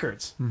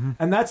records.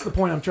 And that's the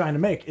point I'm trying to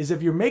make, is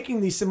if you're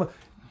making these similar...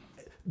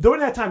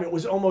 During that time, it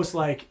was almost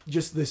like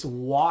just this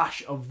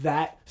wash of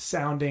that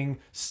sounding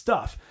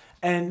stuff.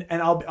 And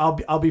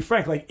I'll be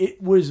frank, like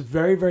it was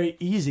very, very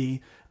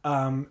easy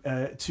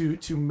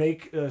to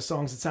make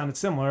songs that sounded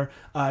similar,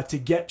 to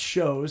get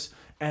shows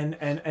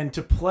and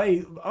to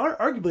play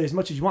arguably as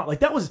much as you want. Like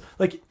that was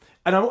like...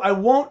 And I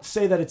won't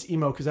say that it's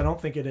emo because I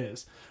don't think it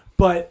is.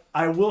 But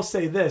I will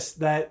say this,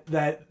 that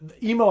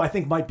emo I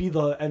think might be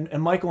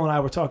and Michael and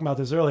I were talking about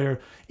this earlier,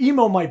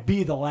 emo might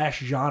be the last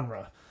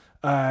genre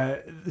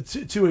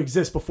to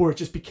exist before it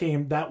just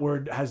became, that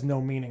word has no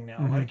meaning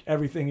now. Like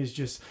everything is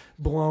just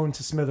blown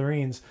to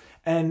smithereens.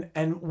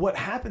 And what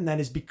happened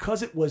then is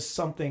because it was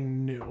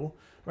something new,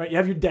 right? You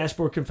have your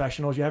Dashboard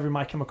Confessionals, you have your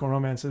My Chemical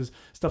Romances,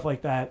 stuff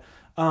like that.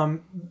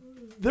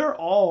 They're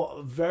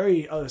all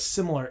very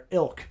similar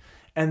ilk.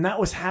 And that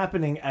was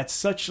happening at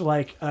such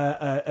like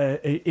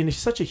in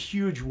such a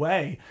huge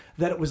way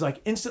that it was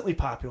like instantly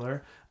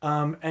popular,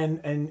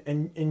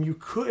 and you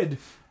could,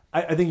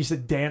 I think you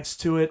said dance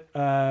to it,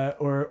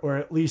 or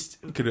at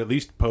least Could at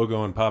least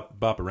pogo and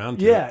bop around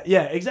to it.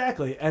 yeah,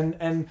 exactly.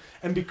 And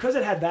because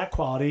it had that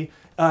quality,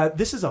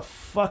 This Is a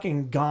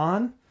Fucking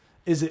Gone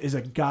is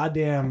a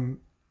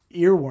goddamn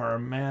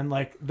earworm, man.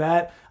 Like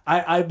that,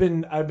 I've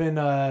been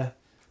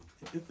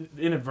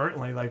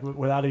inadvertently, like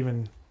without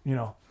even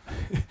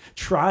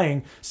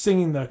trying,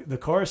 singing the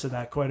chorus of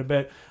that quite a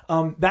bit.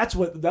 That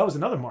was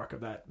another mark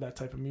of that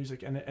type of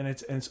music, and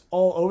it's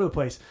all over the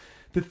place.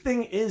 The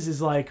thing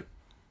is like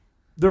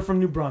they're from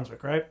New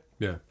Brunswick, right?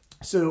 Yeah.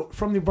 So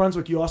from New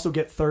Brunswick, you also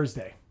get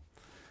Thursday.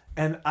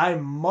 And I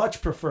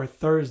much prefer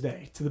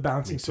Thursday to the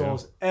Bouncing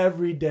Souls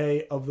every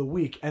day of the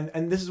week. And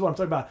this is what I'm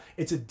talking about.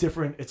 It's a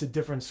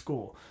different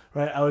school,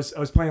 right? I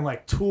was playing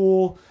like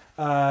Tool,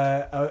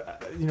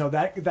 that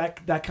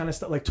kind of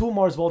stuff, like Tool,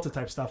 Mars Volta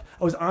type stuff.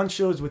 I was on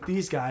shows with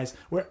these guys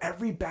where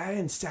every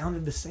band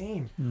sounded the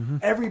same. Mm-hmm.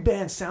 Every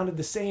band sounded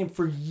the same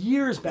for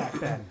years back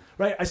then,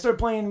 right? I started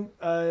playing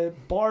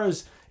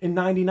bars in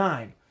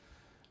 '99,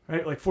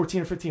 right? Like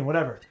 14 or 15,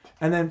 whatever.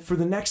 And then for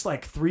the next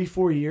like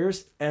 3-4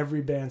 years, every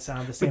band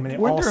sounded the same. And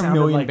weren't all there a sounded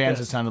million like bands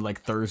this. that sounded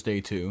like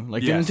Thursday too?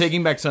 Like Yes. didn't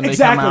Taking Back Sunday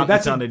Exactly. come out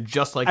That's and sounded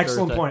just like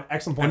excellent Thursday?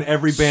 Excellent point. And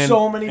every band,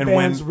 so many and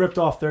bands when, ripped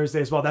off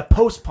Thursday as well. That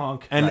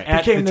post-punk and right.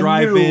 at became the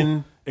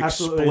drive-in new,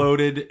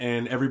 exploded,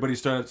 and everybody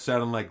started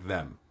sounding like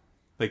them.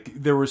 Like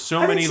there were so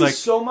I many didn't see like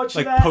so much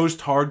like of that.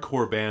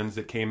 post-hardcore bands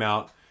that came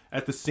out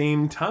at the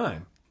same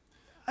time.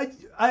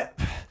 I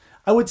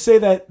would say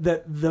that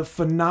the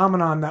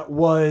phenomenon that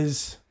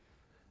was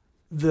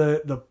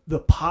the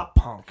pop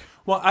punk.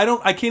 Well,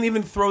 I can't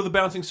even throw the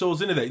Bouncing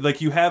Souls into that.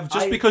 Like you have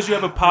because you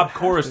have a I pop would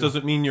have chorus to.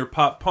 doesn't mean you're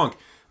pop punk.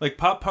 Like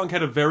pop punk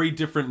had a very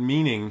different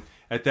meaning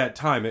at that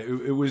time.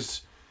 It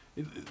was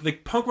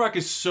like punk rock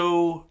is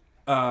so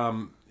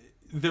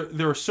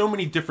there are so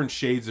many different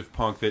shades of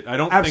punk that I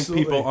don't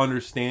Absolutely. think people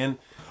understand.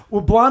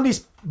 Well,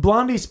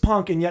 Blondie's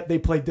punk, and yet they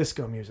play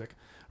disco music,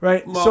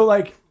 right? Well, so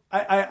like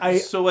I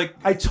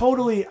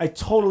totally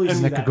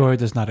see Nick that. Gregori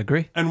does not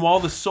agree. And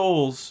while the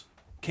Souls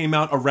came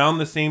out around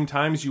the same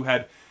times, you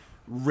had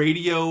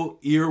radio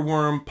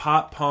earworm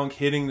pop punk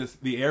hitting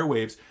the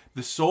airwaves.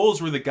 The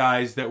Souls were the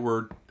guys that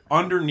were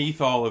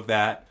underneath all of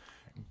that,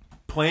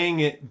 playing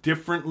it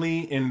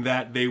differently in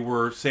that they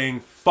were saying,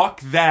 "Fuck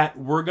that,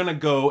 we're gonna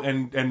go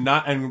and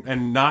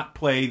not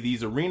play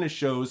these arena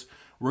shows.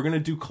 We're gonna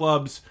do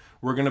clubs.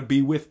 We're gonna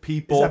be with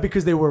people." Is that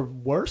because they were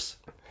worse?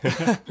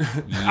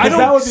 I don't.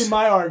 That would be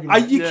my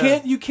argument.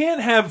 You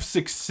can't have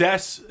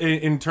success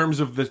in terms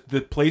of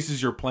the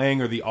places you're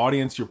playing or the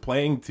audience you're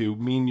playing to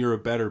mean you're a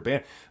better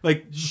band.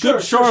 Like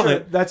Good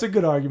Charlotte, That's a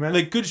good argument.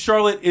 like Good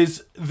Charlotte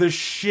is the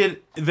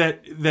shit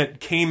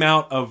that came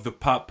out of the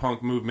pop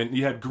punk movement.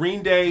 You had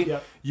Green Day,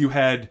 Yep. you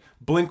had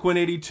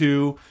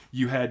Blink-182,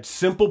 you had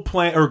Simple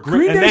Plan or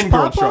Green and Day's then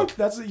pop Good punk.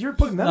 Charlotte. You're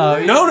putting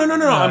that. in there?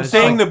 No. I'm it's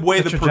saying like the way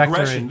the the trajectory,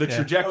 progression, the yeah.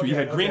 trajectory. You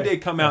Okay, had Green okay. Day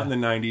come out in the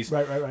 90s.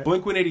 Right.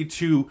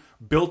 Blink-182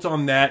 built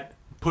on that,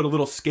 put a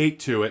little skate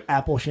to it.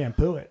 Apple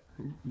shampoo it.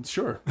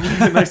 Sure.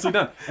 Nicely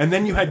done. And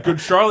then you had Good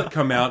Charlotte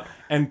come out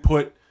and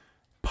put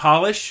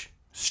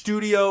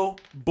studio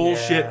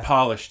bullshit Yeah.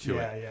 polish to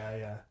it.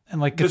 Yeah.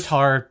 And like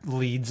guitar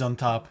leads on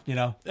top,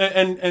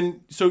 And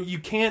so you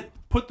can't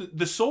put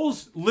the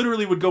Souls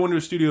literally would go into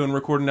a studio and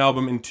record an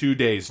album in 2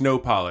 days, no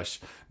polish,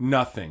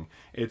 nothing.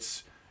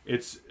 It's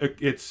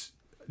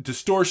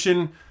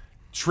distortion,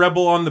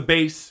 treble on the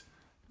bass,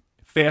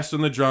 fast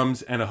on the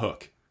drums, and a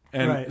hook.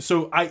 And Right.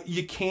 so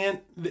you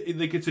can't,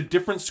 like, it's a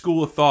different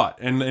school of thought.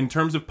 And in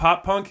terms of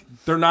pop punk,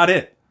 they're not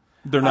it.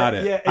 They're not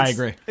it. Yeah, I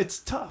agree. It's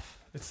tough.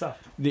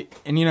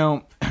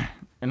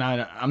 And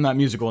I'm not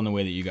musical in the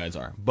way that you guys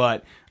are,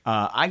 but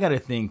I got to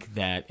think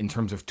that in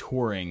terms of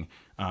touring,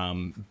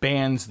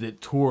 bands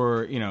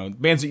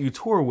that you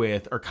tour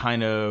with are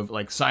kind of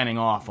like signing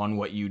off on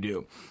what you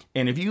do.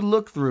 And if you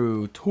look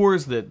through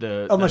tours that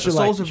Unless the you're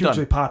like Souls have hugely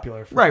done,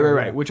 popular.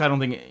 right, which I don't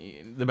think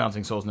the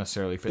Bouncing Souls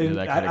necessarily fit into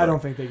that category. I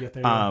don't think they get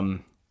there.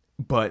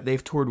 But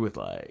they've toured with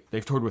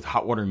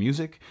Hot Water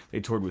Music. They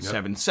toured with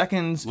 7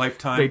 Seconds.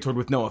 Lifetime. They toured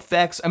with No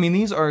Effects. I mean,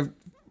 these are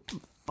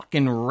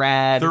fucking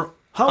rad. They're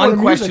Hot Water Music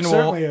unquestionable.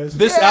 certainly is.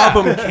 This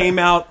album came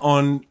out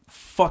on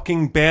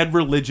fucking Bad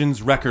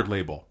Religion's record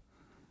label.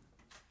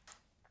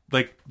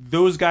 Like,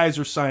 those guys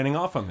are signing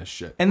off on this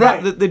shit. And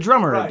Right. the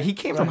drummer, Right. he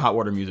came from Hot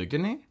Water Music,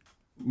 didn't he?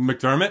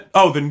 McDermott?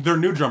 Oh, their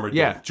new drummer. did.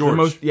 Yeah,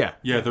 George. yeah.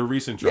 Yeah, their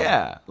recent drummer.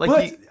 Yeah, like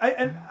But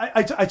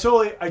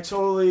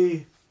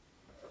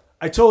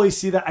I totally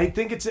see that. I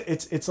think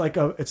it's like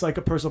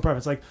a personal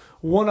preference. Like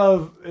one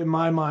of, in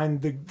my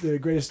mind, the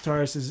greatest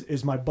guitarist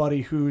is my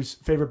buddy whose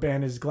favorite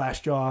band is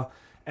Glassjaw,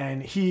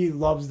 and he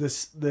loves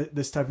this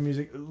type of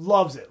music.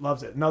 Loves it.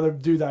 Another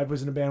dude that I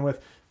was in a band with,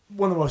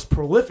 one of the most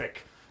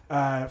prolific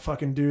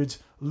fucking dudes,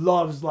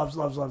 loves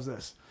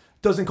this.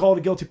 Doesn't call it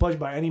a guilty pleasure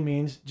by any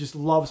means. Just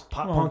loves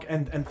pop punk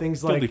and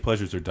things Guilty like.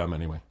 pleasures are dumb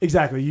anyway.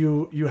 Exactly.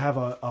 You have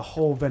a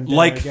whole vendetta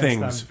Like against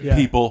things, them. Yeah.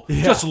 people.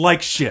 Yeah. Just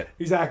like shit.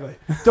 Exactly.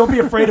 Don't be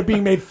afraid of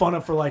being made fun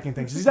of for liking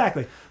things.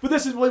 Exactly. But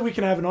this is where we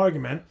can have an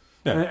argument,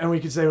 Yeah. and we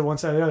can say one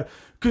side or the other.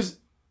 Because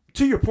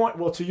to your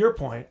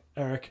point,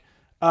 Eric,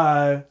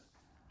 I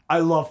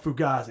love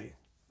Fugazi.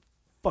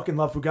 fucking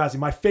love Fugazi.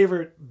 My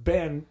favorite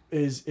band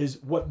is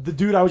what the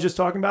dude I was just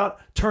talking about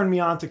turned me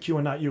on to Q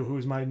and Not You, who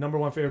is my number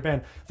one favorite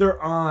band.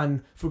 They're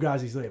on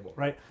Fugazi's label,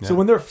 right? Yeah. So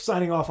when they're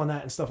signing off on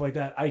that and stuff like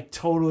that, I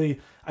totally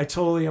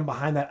am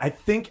behind that. I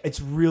think it's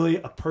really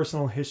a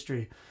personal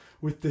history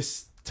with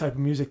this type of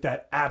music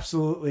that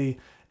absolutely,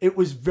 it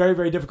was very,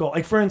 very difficult.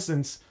 Like, for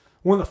instance,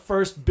 one of the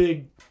first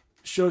big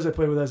shows I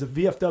played with as a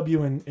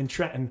VFW in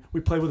Trenton,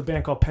 we played with a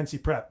band called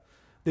Pensy Prep.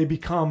 They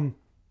become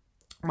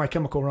My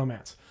Chemical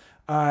Romance.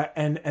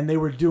 And they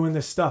were doing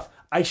this stuff.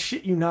 I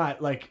shit you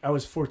not, like I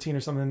was 14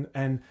 or something,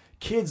 and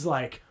kids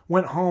like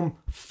went home,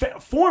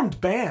 formed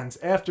bands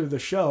after the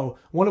show,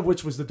 one of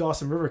which was the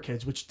Dawson River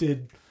Kids, which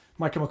did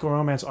My Chemical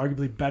Romance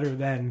arguably better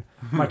than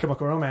My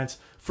Chemical Romance,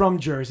 from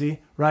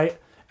Jersey, right?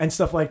 And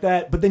stuff like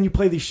that. But then you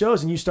play these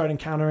shows and you start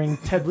encountering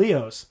Ted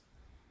Leo's.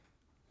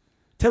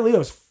 Ted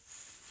Leo's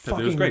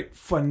fucking great.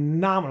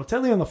 Phenomenal.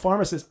 Ted Leo and the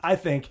Pharmacist, I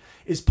think,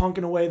 is punk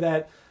in a way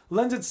that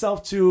lends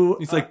itself to...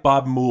 He's like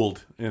Bob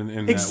Mould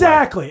in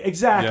exactly, that way.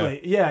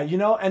 Exactly. Yeah, you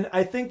know, and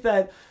I think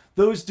that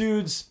those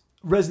dudes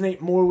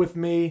resonate more with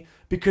me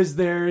because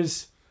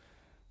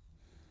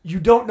you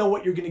don't know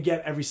what you're going to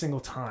get every single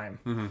time.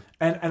 Mm-hmm.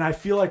 And I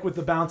feel like with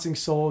the Bouncing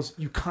Souls,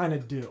 you kind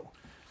of do.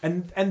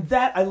 And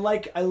that I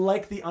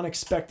like the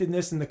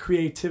unexpectedness and the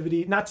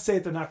creativity. Not to say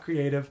that they're not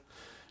creative.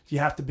 You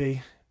have to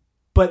be.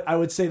 But I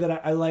would say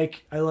that I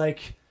like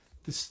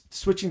the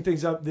switching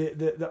things up,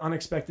 the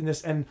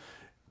unexpectedness, and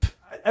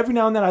every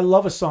now and then I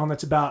love a song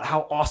that's about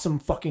how awesome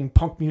fucking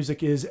punk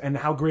music is and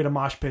how great a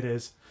mosh pit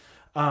is.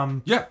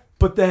 Yeah.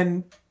 But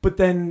then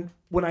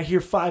when I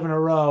hear 5 in a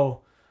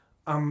row,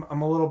 I'm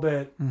a little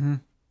bit,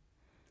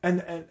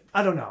 and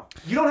I don't know.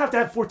 You don't have to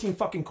have 14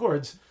 fucking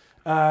chords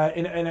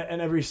in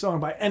every song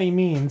by any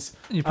means.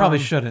 You probably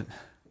shouldn't.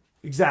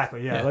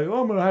 Exactly. Yeah. Like,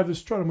 I'm gonna have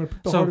this chart. I'm gonna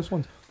pick the hardest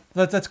ones.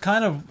 That's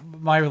kind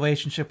of my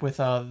relationship with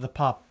the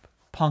pop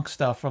punk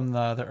stuff from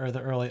the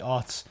early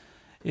aughts.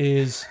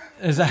 Is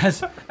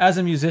as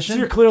a musician. So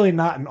you're clearly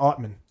not an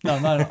Altman. No,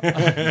 not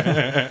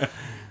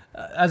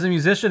as a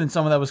musician and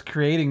someone that was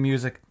creating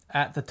music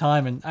at the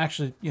time and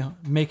actually, you know,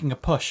 making a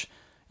push.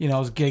 You know, I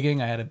was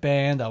gigging. I had a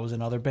band. I was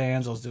in other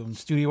bands. I was doing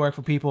studio work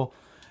for people.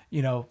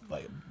 You know,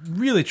 like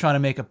really trying to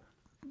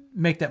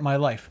make that my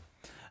life.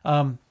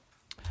 Well,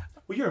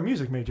 you're a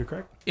music major,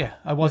 correct? Yeah,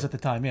 I was at the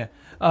time. Yeah.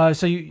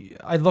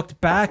 I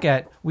looked back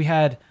at, we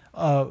had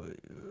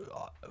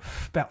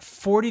about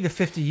 40 to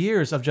 50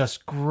 years of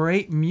just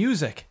great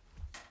music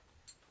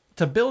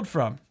to build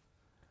from,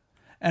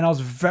 and I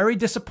was very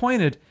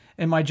disappointed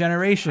in my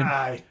generation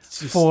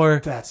for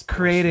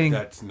creating.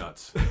 That's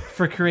nuts.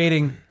 For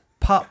creating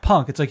pop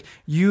punk. It's like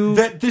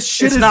this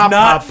shit is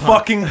not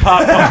fucking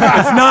pop punk.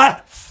 It's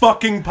not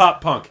fucking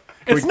pop punk.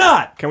 It's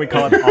not. Can we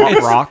call it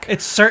alt rock?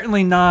 It's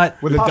certainly not.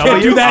 With a W?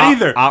 Can't do that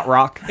either. Alt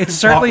rock. It's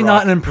certainly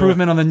not an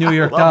improvement on the New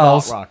York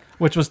Dolls,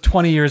 which was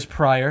 20 years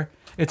prior.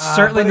 It's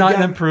certainly not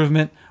an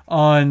improvement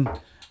on,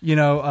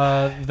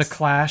 the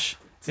Clash.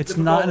 It's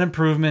not an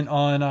improvement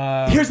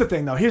on. Here's the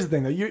thing, though.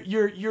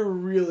 You're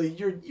really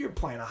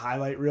playing a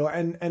highlight reel,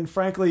 and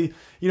frankly,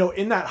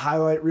 in that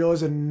highlight reel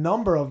is a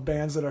number of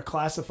bands that are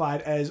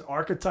classified as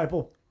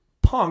archetypal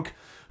punk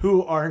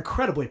who are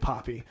incredibly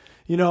poppy.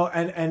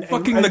 And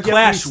fucking and the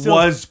Clash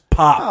was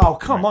pop. Oh,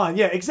 come on,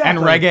 yeah, exactly.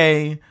 And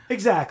reggae,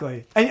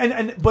 exactly.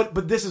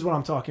 But this is what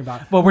I'm talking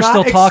about. Well, we're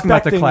still talking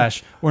about the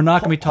Clash. We're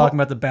not going to be talking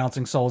about the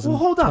Bouncing Souls. Well,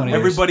 hold on.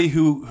 Everybody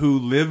who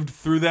lived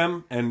through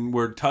them and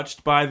were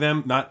touched by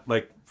them, not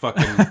like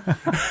fucking,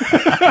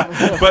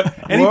 but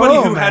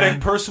anybody who had a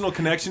personal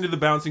connection to the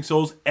Bouncing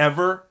Souls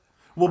ever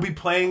will be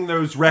playing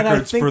those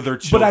records for their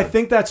children. But I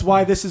think that's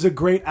why this is a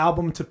great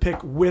album to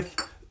pick with.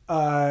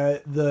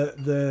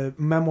 The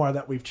memoir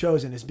that we've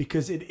chosen is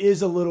because it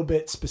is a little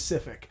bit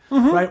specific,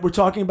 right? We're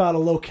talking about a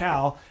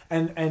locale,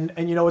 and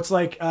it's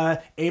like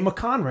Ama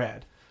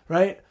Conrad,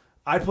 right?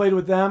 I played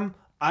with them.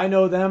 I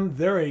know them.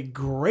 They're a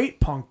great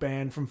punk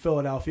band from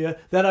Philadelphia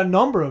that a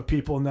number of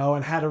people know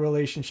and had a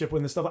relationship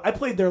with and stuff. I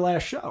played their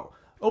last show,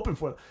 open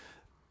for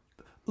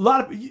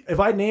them. If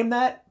I name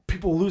that,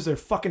 people lose their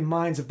fucking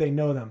minds if they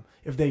know them.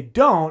 If they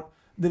don't,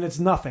 then it's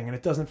nothing, and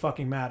it doesn't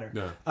fucking matter.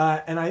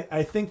 Yeah. And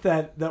I think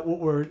that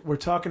what we're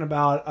talking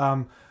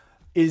about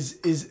is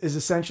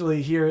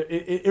essentially here.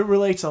 It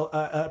relates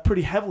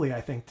pretty heavily,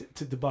 I think,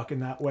 to Buck in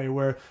that way,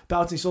 where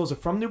Bouncing Souls are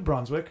from New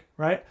Brunswick,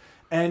 right?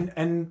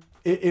 And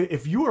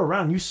if you were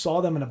around, you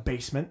saw them in a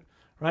basement,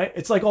 right?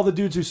 It's like all the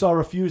dudes who saw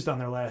Refused on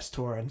their last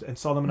tour and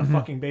saw them in a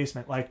fucking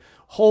basement. Like,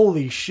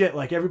 holy shit!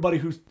 Like, everybody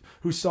who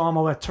saw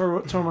them at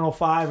Terminal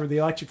 5 or the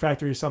Electric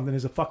Factory or something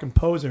is a fucking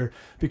poser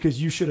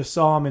because you should have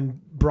saw them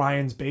in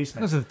Brian's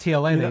basement. This is the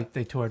TLA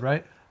they toured,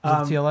 right?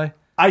 Was it TLA?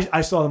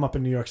 I saw them up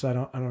in New York, so I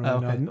don't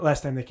really know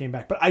last time they came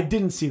back. But I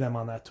didn't see them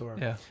on that tour.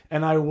 Yeah.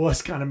 And I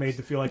was kind of made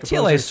to feel like a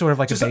TLA poser. is sort of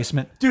like a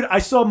basement. Dude, I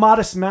saw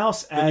Modest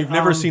Mouse at... And you've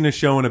never seen a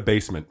show in a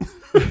basement.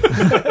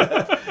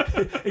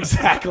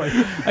 Exactly.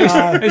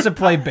 I used to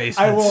play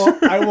basements.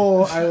 I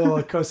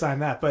will co-sign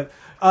that. But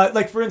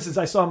like, for instance,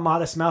 I saw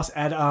Modest Mouse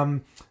at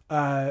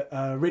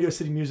Radio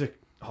City Music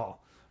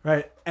Hall,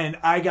 right? And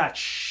I got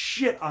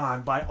shit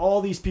on by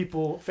all these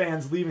people,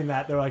 fans leaving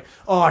that. They're like,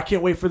 oh, I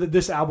can't wait for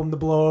this album to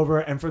blow over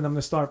and for them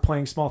to start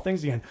playing Small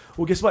Things again.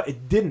 Well, guess what?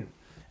 It didn't.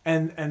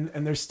 And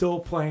they're still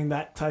playing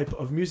that type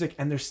of music,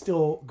 and they're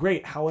still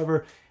great.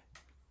 However,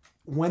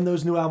 when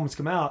those new albums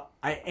come out,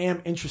 I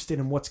am interested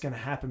in what's going to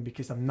happen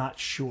because I'm not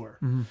sure.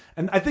 Mm-hmm.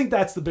 And I think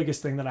that's the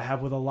biggest thing that I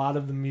have with a lot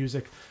of the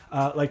music,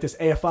 like this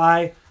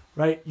AFI,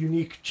 right?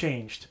 Unique,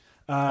 changed.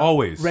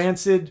 Always.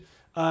 Rancid,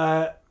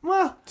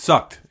 well...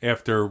 Sucked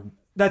after...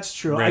 That's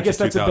true. Rancid I guess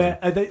that's 2000.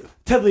 a bad...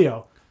 Ted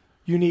Leo,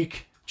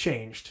 Unique,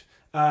 changed.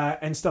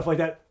 And stuff like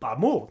that. Bob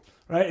Mould.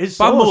 Right, his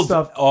Bob solo Mould's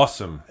stuff,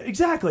 awesome.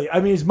 Exactly. I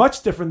mean, it's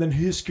much different than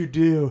Husker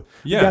Du.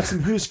 Yeah. You got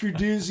some Husker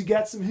Do's, you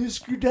got some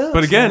Husker Do's.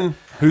 But again,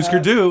 Husker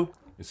Du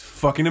is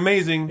fucking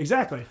amazing.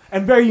 Exactly,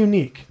 and very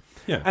unique.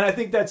 Yeah, and I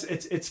think that's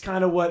it's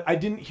kind of what I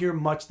didn't hear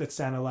much that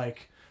sounded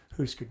like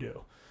Husker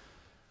Du.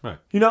 Right.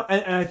 You know,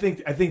 and I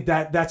think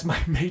that's my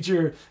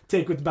major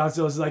take with the Bounce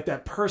is like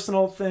that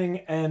personal thing,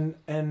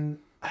 and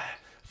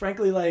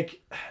frankly,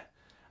 like.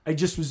 I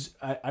just was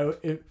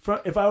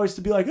if I was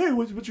to be like, hey,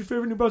 what's your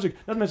favorite New Brunswick?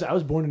 Not to mention, I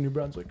was born in New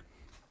Brunswick.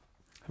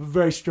 I have a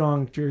very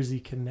strong Jersey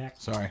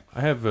connect. Sorry. I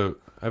have a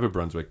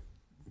Brunswick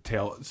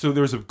tale. So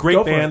there was a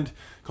great band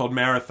called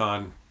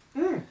Marathon.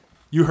 Mm.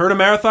 You heard of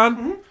Marathon?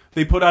 Mm-hmm.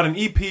 They put out an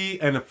EP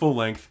and a full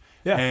length.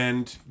 Yeah.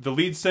 And the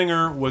lead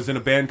singer was in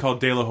a band called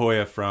De La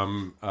Hoya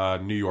from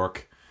New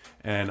York.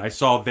 And I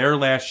saw their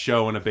last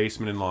show in a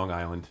basement in Long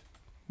Island.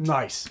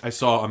 Nice. I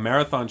saw a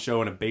Marathon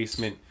show in a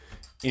basement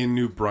in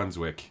New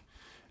Brunswick.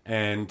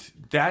 And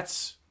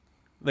that's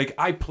like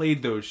I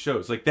played those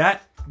shows. Like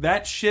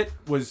that shit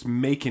was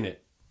making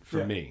it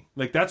for me.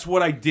 Like that's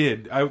what I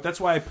did. That's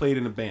why I played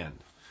in a band.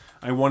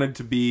 I wanted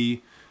to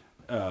be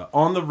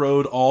on the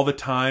road all the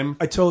time.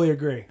 I totally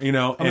agree. You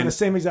know, I'm in the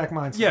same exact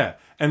mindset. Yeah,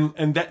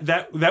 and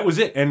that was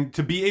it. And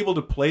to be able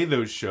to play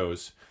those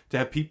shows, to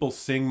have people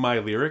sing my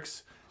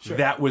lyrics,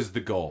 that was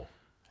the goal.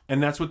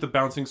 And that's what the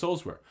Bouncing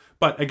Souls were.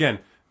 But again,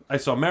 I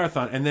saw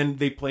Marathon, and then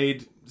they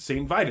played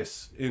St.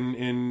 Vitus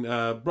in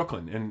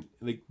Brooklyn, and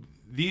like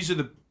these are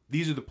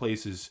the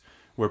places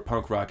where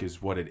punk rock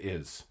is what it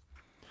is.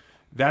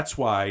 That's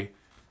why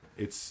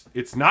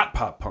it's not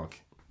pop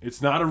punk.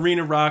 It's not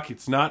arena rock.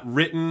 It's not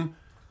written.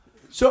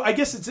 So I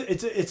guess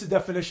it's a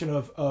definition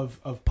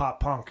of pop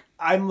punk.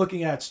 I'm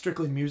looking at it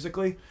strictly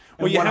musically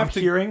and what I'm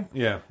hearing,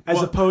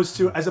 as opposed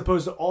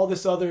to all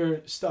this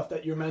other stuff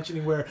that you're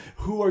mentioning. Where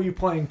who are you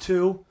playing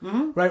to,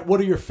 right? What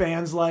are your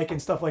fans like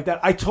and stuff like that?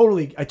 I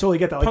totally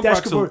get that. Like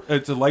Dashboard,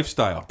 it's a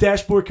lifestyle.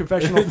 Dashboard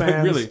Confessional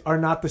fans really are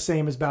not the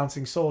same as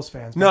Bouncing Souls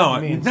fans. No.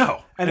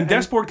 And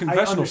Dashboard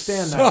Confessional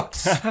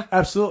sucks. That.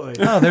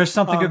 Absolutely. No, there's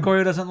something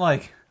Gregorio doesn't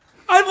like.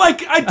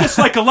 I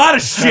dislike a lot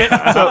of shit.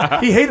 So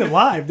he hated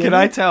live. Can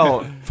I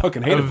tell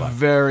fucking hated live.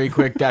 Very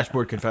quick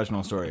Dashboard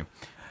Confessional story?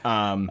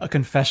 A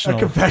confessional. A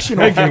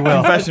confessional. If you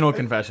will.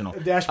 Confessional. A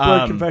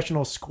Dashboard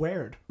Confessional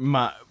squared.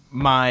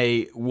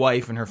 My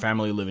wife and her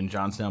family live in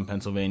Johnstown,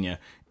 Pennsylvania,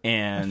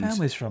 and My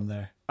family's from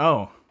there.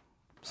 Oh,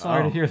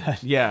 sorry to hear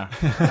that. Yeah.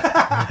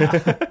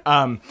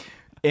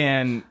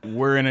 And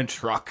we're in a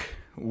truck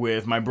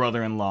with my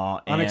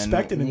brother-in-law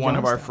and one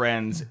of our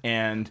friends,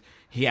 and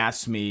he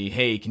asks me,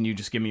 hey, can you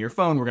just give me your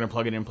phone? We're going to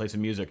plug it in and play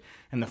some music.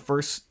 And the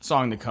first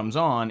song that comes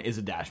on is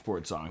a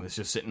Dashboard song that's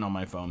just sitting on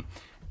my phone.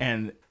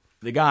 And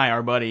the guy,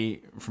 our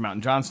buddy from out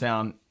in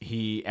Johnstown,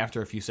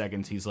 after a few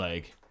seconds, he's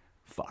like,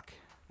 fuck.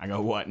 I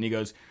go, what? And he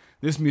goes,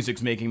 this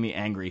music's making me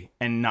angry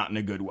and not in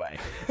a good way.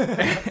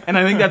 And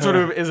I think that sort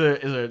of is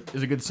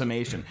a good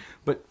summation.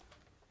 But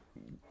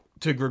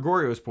to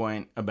Gregorio's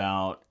point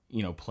about,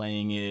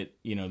 playing it,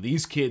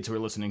 these kids who are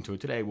listening to it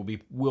today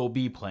will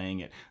be playing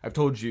it. I've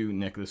told you,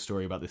 Nick, this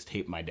story about this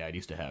tape my dad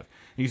used to have.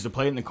 He used to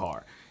play it in the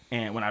car.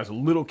 And when I was a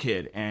little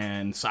kid,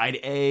 and side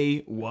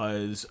A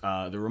was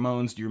the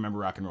Ramones, Do You Remember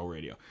Rock and Roll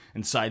Radio?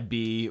 And side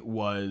B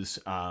was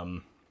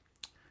Brian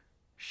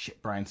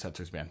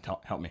Setzer's band.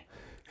 Help me.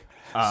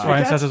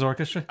 Brian Setzer's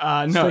orchestra?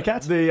 No, Stray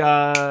Cats?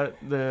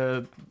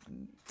 The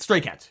Stray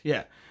Cats,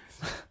 yeah.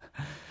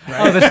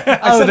 Right?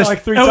 I said it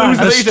like 3 times.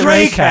 It was the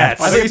Stray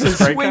Cats. I think it's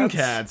the Swing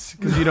Cats,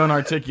 because you don't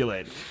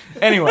articulate.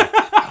 Anyway.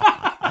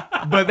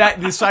 But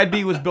the side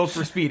B was Built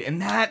for Speed.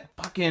 And that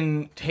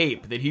fucking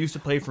tape that he used to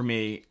play for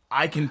me,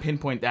 I can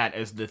pinpoint that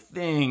as the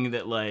thing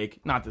that,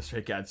 not the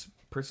Stray Cats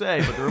per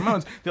se, but the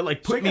Ramones,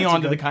 that, put me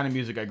onto the kind of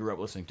music I grew up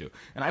listening to.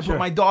 And I put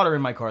my daughter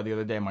in my car the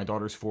other day. My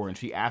daughter's 4, and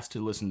she asked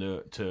to listen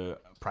to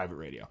private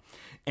radio.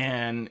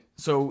 And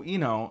so,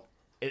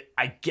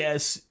 I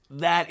guess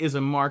that is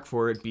a mark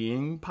for it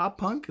being pop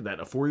punk, that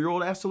a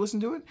 4-year-old asked to listen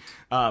to it.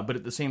 But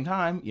at the same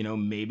time,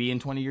 maybe in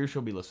 20 years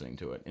she'll be listening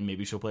to it, and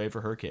maybe she'll play it for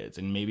her kids,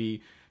 and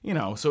maybe,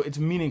 so it's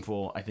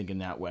meaningful, I think, in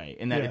that way,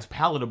 in that it's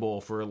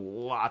palatable for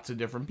lots of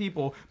different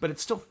people, but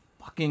it's still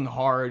fucking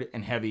hard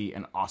and heavy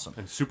and awesome.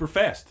 And super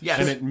fast. Yes.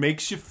 And it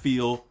makes you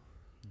feel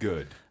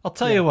good. I'll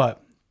tell you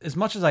what, as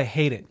much as I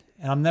hate it,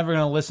 and I'm never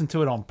going to listen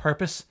to it on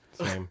purpose,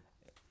 Same.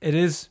 it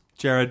is...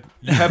 Jared,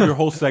 you have your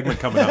whole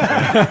segment coming up.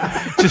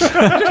 Just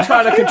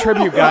trying to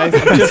contribute, guys.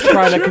 I'm just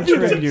trying to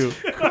contribute.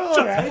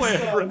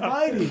 Christ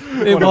almighty.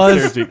 It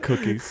was. Upstairs eat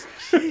cookies.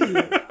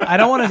 I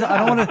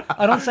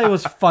don't say it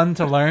was fun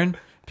to learn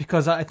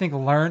because I think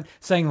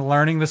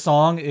learning the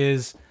song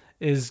is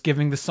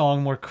giving the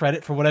song more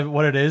credit for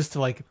what it is to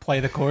like play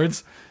the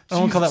chords. I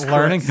don't call that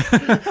learning.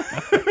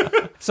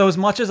 So as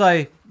much as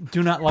I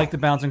do not like the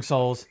Bouncing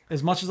Souls,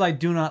 as much as I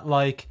do not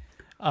like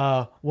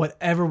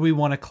whatever we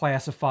want to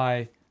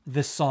classify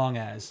this song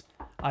as,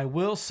 I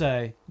will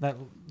say that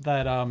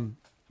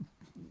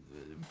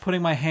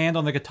putting my hand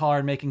on the guitar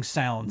and making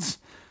sounds.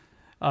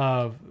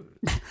 Did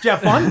you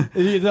have fun?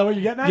 Is that what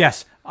you're getting at?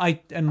 Yes,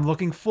 I am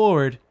looking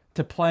forward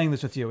to playing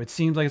this with you. It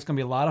seems like it's going to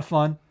be a lot of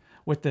fun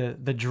with the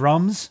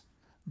drums,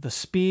 the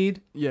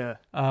speed, Yeah.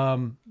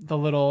 the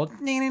little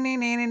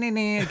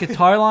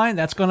guitar line.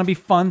 That's going to be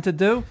fun to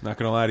do. Not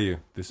gonna lie to you,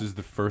 this is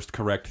the first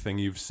correct thing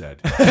you've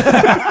said.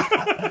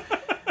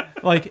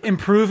 Like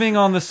improving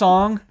on the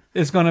song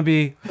is going to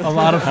be a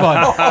lot of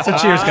fun. So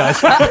cheers, guys.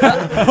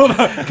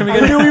 Can we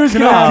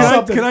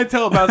get Can I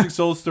tell a Bouncing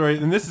Souls story?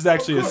 And this is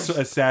actually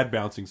a sad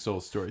Bouncing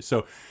Souls story.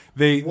 So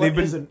they've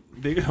been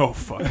oh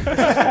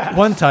fuck.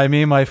 One time,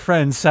 me and my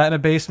friends sat in a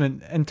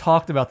basement and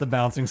talked about the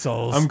Bouncing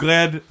Souls. I'm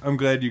glad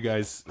you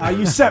guys.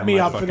 You set me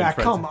my up for fucking that.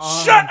 friends. Come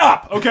on. Shut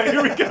up. Okay,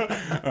 here we go.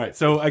 All right,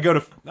 so I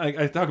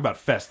talk about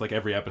Fest like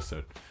every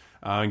episode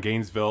in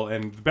Gainesville,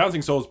 and the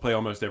Bouncing Souls play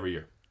almost every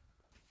year.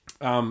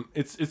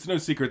 It's no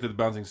secret that the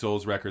Bouncing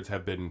Souls records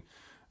have been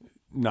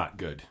not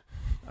good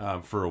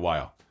for a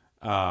while,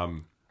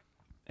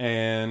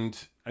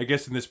 and I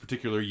guess in this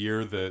particular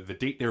year, the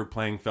date they were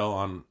playing fell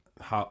on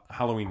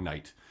Halloween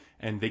night,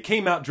 and they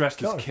came out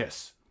dressed as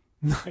Kiss,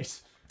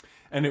 Nice.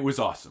 and it was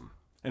awesome,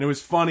 and it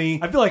was funny.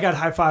 I feel like I'd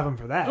high five them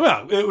for that.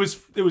 Well, it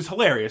was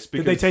hilarious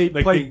because Did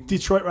they play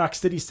Detroit Rock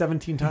City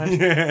 17 times?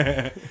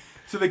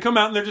 So they come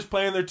out and they're just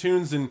playing their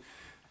tunes, and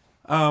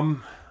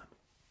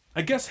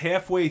I guess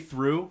halfway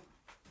through,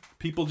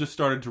 people just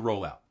started to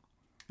roll out,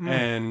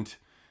 and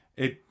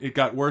it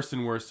got worse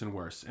and worse and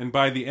worse. And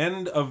by the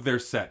end of their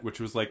set, which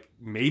was like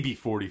maybe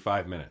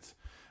 45 minutes,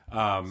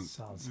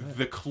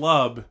 the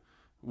club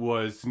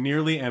was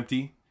nearly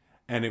empty,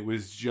 and it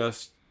was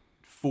just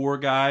 4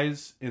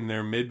 guys in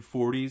their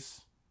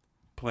mid-40s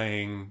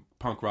playing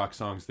punk rock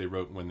songs they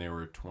wrote when they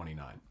were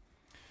 29.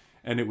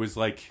 And it was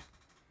like,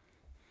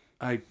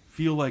 I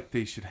feel like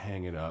they should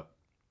hang it up,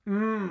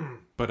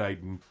 but I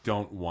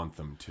don't want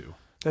them to.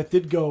 That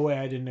did go away.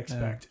 I didn't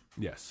expect.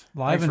 Yes.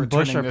 Live Thanks for and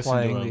Bush turning are this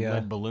playing into a the.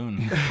 lead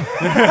balloon.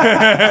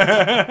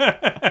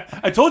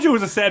 I told you it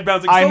was a sad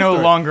Bouncing Souls I no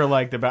story. longer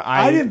like the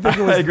I didn't think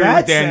it was I agree that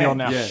with Daniel sad.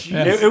 now.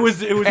 Yeah. It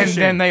was a And shame.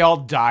 then they all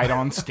died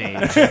on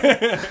stage.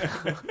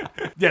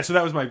 Yeah, so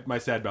that was my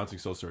sad Bouncing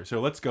Soul story. So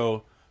let's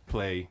go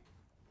play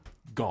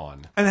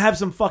Gone. And have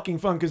some fucking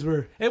fun because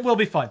It will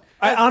be fun.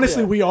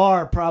 honestly, we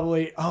are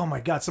probably. Oh my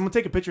god! Someone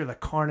take a picture of the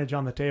carnage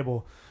on the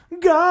table.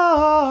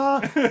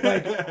 God,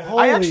 like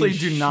I actually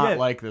do not shit.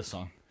 like this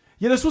song.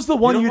 Yeah, this was the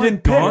one don't you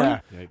like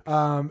didn't pick.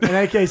 Gone? In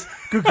that case,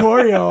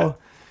 Gregorio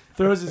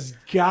throws his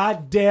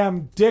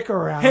goddamn dick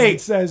around Hey.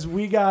 and says,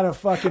 "We gotta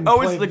fucking." Oh,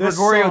 play it's the this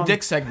Gregorio song.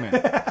 Dick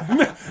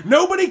segment.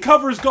 Nobody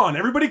covers Gone.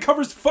 Everybody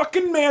covers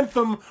fucking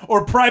Manthem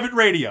or Private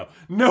Radio.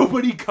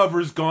 Nobody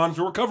covers Gone,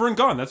 so we're covering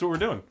Gone. That's what we're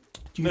doing.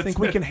 Do you think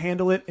we can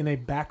handle it in a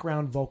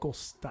background vocal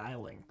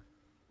styling?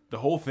 The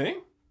whole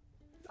thing?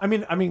 I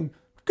mean,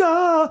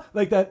 God,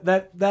 like that.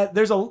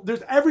 There's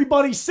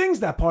everybody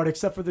sings that part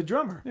except for the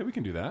drummer. Yeah, we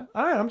can do that.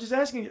 All right, I'm just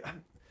asking you. I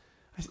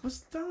was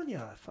throwing you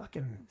a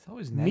fucking. It's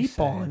always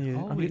meatball on you.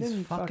 Always You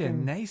didn't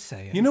fucking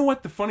naysaying. You know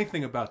what? The funny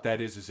thing about that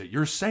is that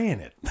you're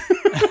saying it.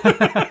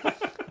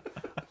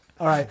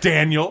 All right,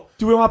 Daniel.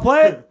 do we want to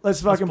play it?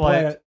 Let's fucking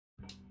play play it. it.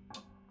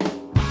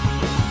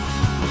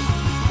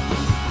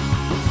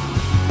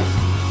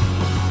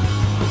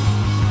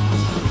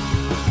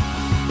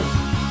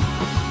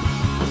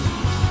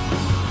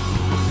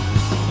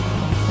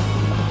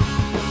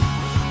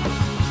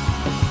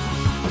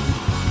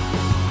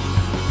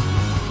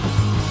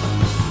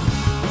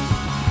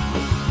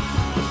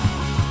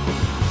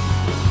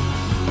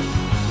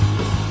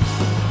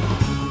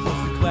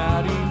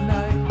 Cloudy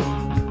night,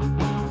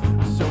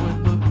 so it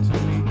looked to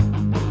me.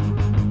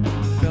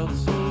 Felt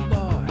so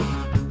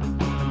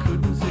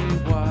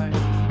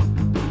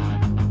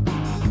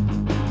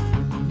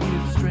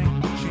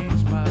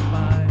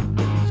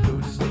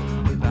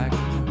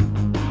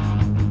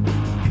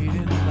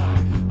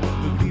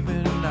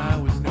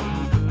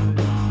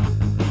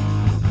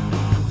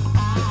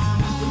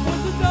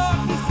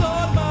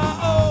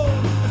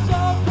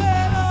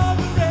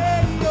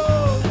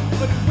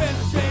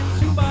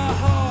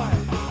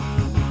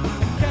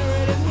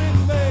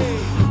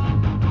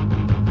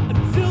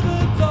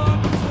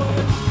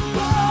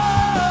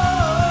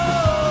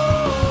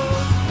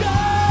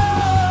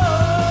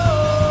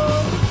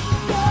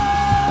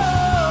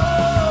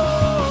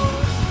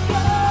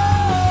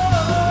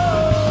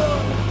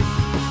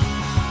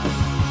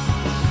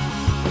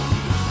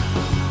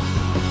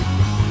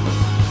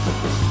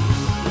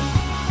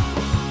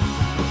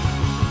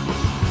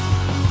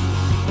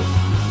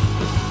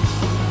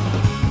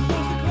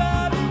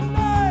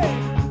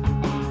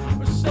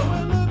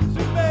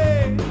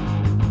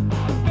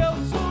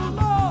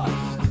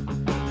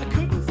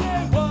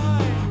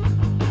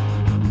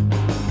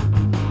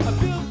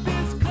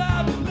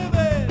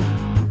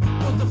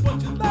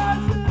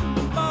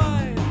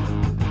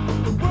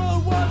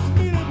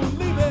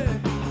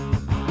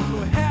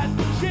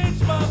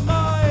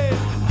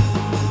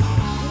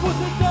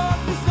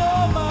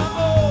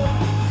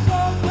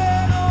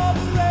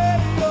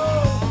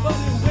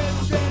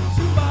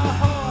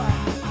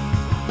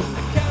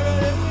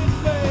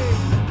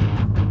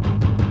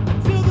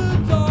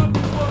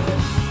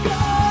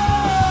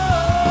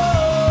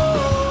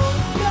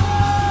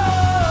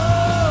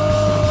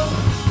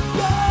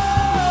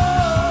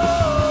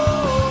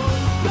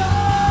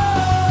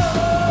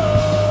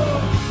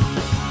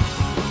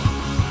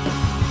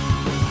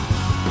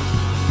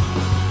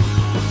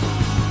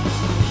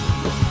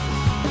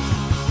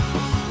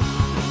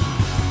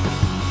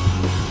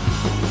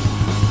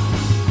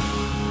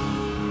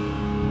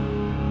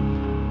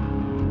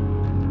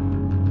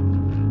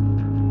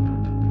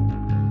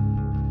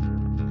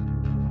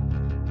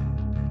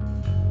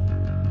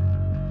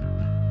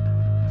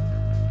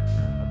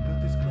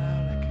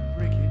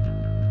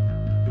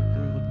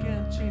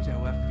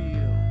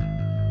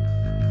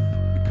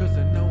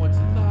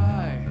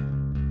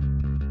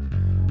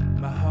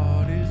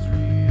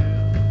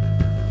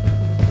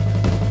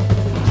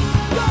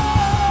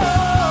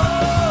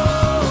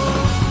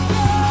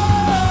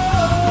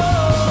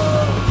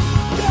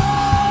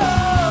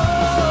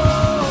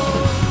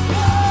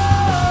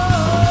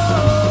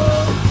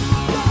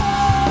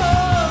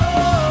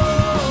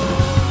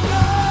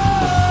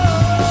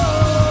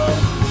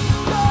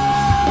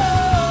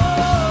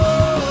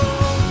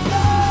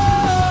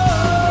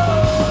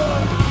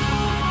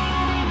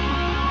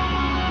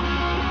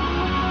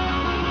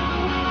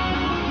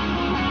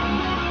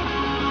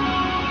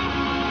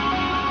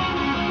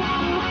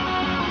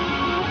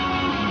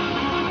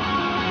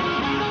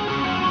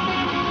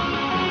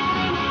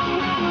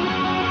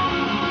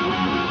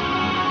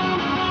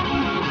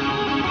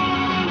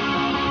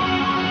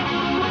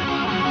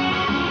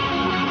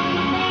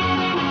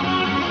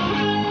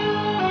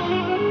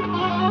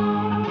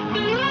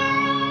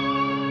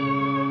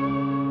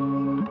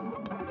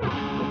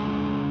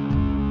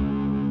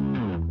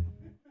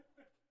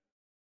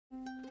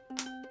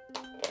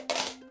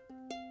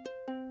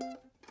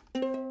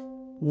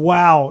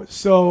Wow.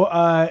 So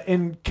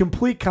in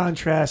complete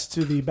contrast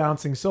to the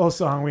Bouncing Soul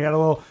song, we had a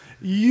little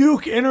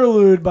uke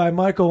interlude by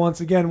Michael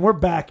once again. We're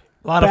back.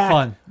 A lot of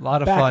fun. A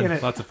lot of fun. In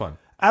it. Lots of fun.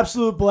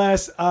 Absolute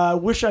blast.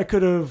 Wish I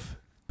could have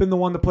been the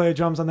one to play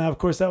drums on that. Of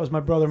course, that was my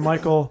brother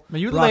Michael. But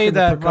you rocking laid the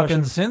that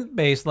percussion. fucking synth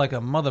bass like a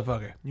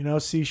motherfucker. You know,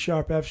 C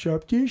sharp, F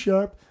sharp, G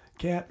sharp.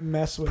 Can't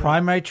mess with it.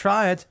 Primary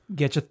triad,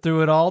 get you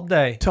through it all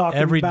day. Talking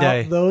every about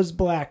day. those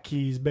black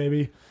keys,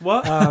 baby.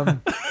 What?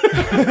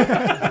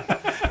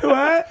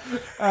 What?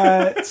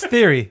 It's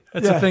theory.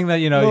 It's Yeah. a thing that,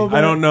 you Little know. bit.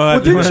 I don't know how Well,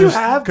 to didn't do you it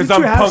have? because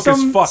Didn't I'm you have punk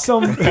some,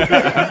 as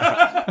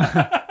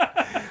fuck.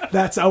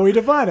 That's how we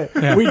define it.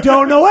 We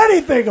don't know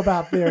anything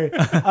about theory.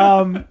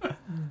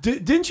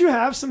 Didn't you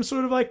have some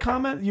sort of like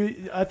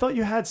comment? I thought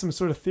you had some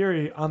sort of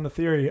theory on the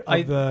theory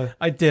of the.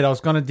 I did. I was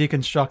going to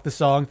deconstruct the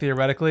song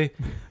theoretically,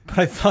 but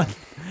I thought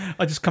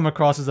I'd just come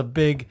across as a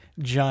big,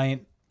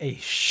 giant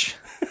ash.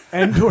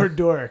 End or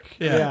dork.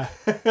 Yeah.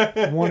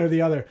 One or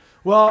the other.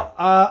 Well,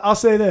 I'll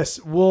say this.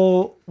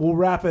 We'll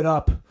wrap it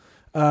up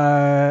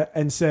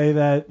and say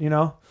that, you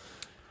know,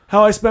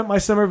 how I spent my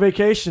summer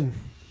vacation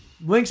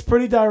links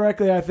pretty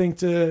directly, I think,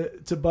 to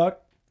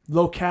Buck.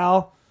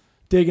 Locale,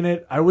 digging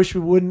it. I wish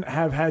we wouldn't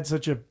have had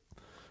such a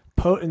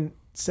potent,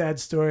 sad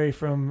story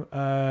from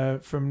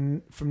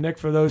Nick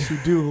for those who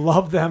do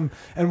love them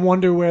and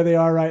wonder where they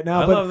are right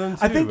now. I but love them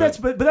too, I think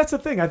but- that's the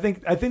thing. I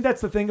think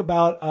that's the thing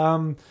about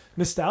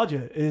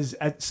nostalgia is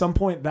at some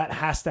point that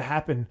has to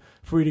happen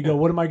for you to go,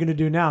 what am I going to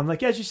do now? And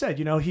like as you said,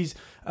 you know, he's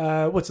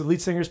what's the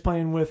lead singer's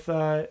playing with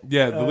The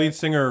lead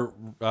singer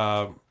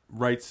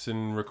writes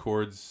and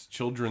records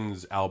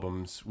children's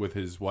albums with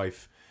his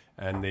wife,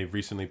 and they've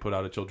recently put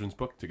out a children's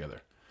book together.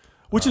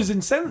 which is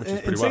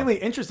pretty insanely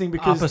interesting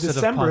because Opposite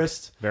of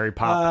Decemberist Very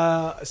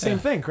pop. same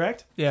thing,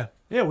 correct? Yeah.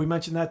 Yeah, we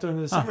mentioned that during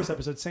the Decemberist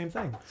episode. Same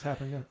thing. It's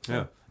happening.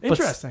 Yeah.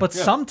 Interesting. But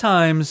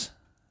sometimes,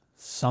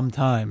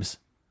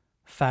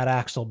 Fat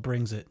Axel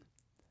brings it,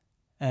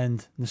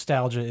 and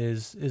nostalgia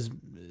is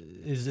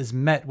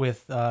met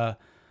with.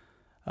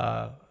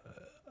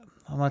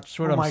 I'm not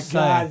sure what oh I'm my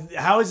saying. God,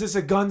 how is this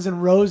a Guns N'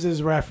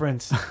 Roses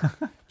reference?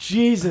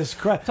 Jesus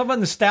Christ! Talk about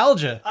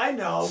nostalgia. I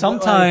know.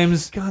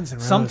 Sometimes, but like, Guns N'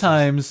 Roses.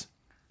 sometimes,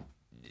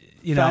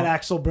 you know, Fat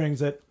Axel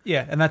brings it.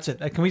 yeah, and that's it.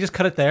 Can we just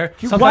cut it there?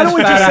 Why Sometimes don't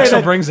we Fat just say Axel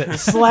that brings it.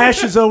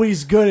 Slash is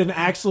always good, and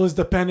Axel is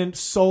dependent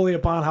solely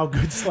upon how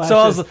good Slash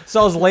is.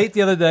 So I was late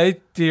the other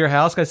day to your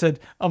house. I said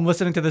I'm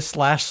listening to the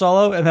Slash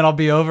solo, and then I'll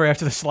be over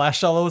after the Slash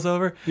solo was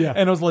over. Yeah.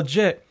 And it was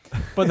legit.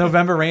 But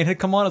November Rain had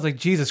come on. I was like,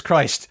 Jesus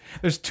Christ,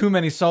 there's too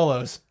many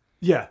solos.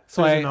 Yeah.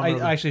 So there's I a number of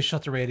them. actually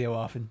shut the radio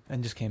off and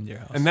just came to your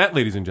house. And that,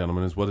 ladies and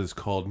gentlemen, is what is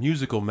called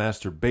musical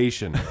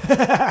masturbation.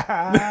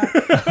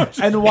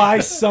 and why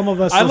some of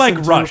us I like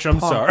listen to Rush. I'm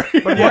punk.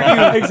 sorry.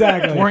 Yeah,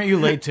 exactly. Weren't you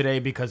late today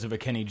because of a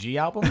Kenny G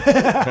album?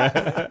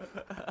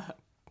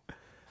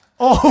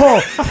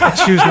 Oh, I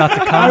choose not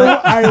to comment.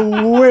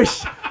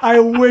 I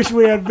wish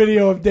we had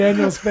video of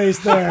Daniel's face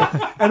there,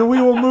 and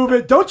we will move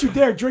it. Don't you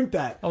dare drink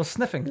that. I was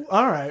sniffing.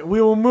 All right,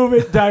 we will move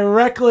it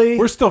directly.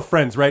 We're still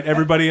friends, right?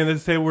 Everybody in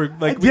this table, we're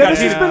like, we yeah, got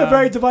this has hit. been a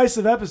very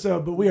divisive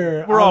episode, but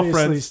we're We're all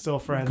obviously friends. still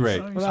friends.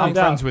 Great. Without I'm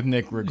doubt. friends with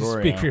Nick Gregorio.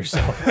 Speak for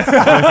yourself.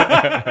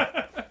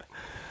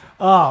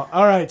 Oh,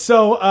 all right.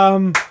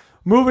 So,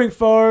 moving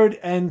forward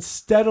and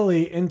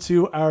steadily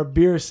into our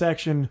beer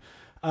section,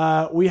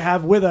 we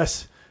have with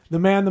us the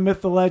man, the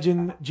myth, the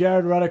legend,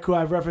 Jared Ruddick, who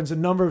I've referenced a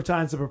number of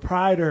times, the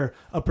proprietor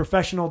of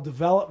Professional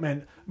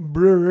Development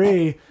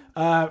Brewery.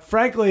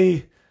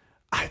 Frankly,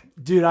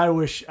 I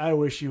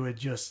wish you would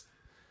just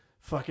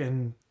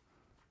fucking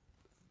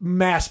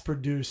mass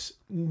produce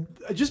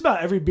just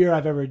about every beer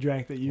I've ever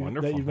drank that you've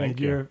Wonderful. made. Thank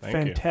you. You're a Thank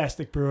you.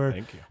 fantastic brewer.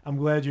 Thank you. I'm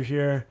glad you're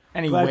here.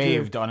 And he Glad you're-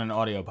 waved on an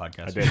audio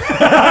podcast. I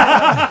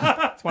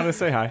did. Just wanted to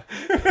say hi.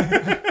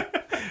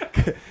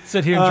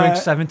 Sit here and drink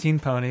 17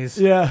 ponies.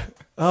 Yeah.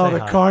 Oh, Say the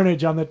hi.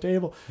 carnage on the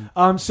table.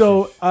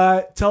 So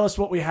tell us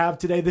what we have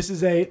today. This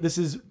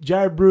is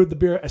Jared brewed the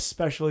beer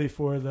especially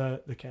for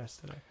the cast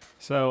today.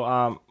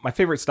 So my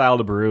favorite style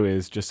to brew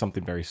is just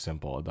something very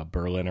simple, the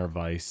Berliner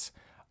Weiss.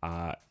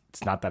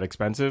 It's not that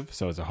expensive,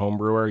 so as a home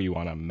brewer, you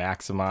want to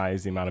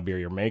maximize the amount of beer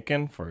you're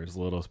making for as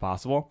little as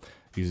possible.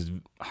 Uses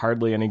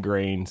hardly any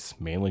grains,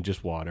 mainly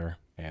just water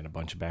and a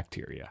bunch of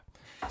bacteria.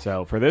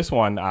 So for this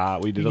one,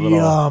 we did a little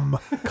Yum.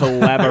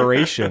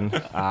 collaboration.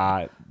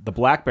 The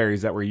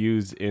blackberries that were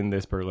used in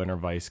this Berliner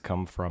Weiss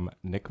come from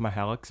Nick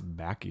Mihalik's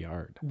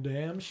backyard.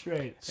 Damn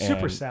straight.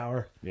 Super And-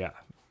 sour. Yeah.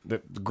 The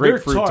great They're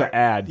fruit tart. to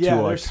add Yeah,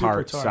 to they're a super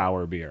tart, tart.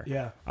 sour beer.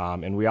 Yeah.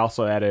 And we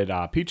also added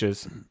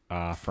peaches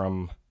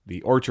from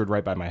the orchard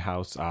right by my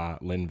house,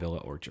 Lynn Villa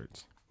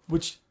Orchards.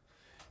 Which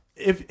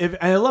if and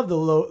I love the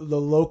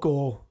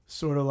local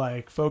sort of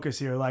like focus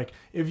here. Like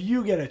if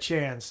you get a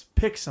chance,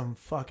 pick some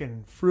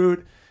fucking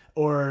fruit,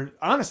 or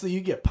honestly,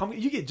 you get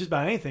pumpkin. You get just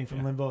about anything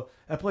from Linville.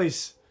 That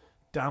place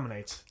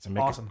dominates. It's So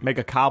make awesome. make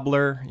a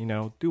cobbler,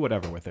 do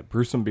whatever with it.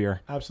 Brew some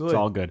beer. Absolutely. It's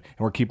all good. And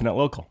we're keeping it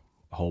local.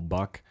 A whole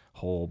buck,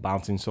 whole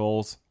bouncing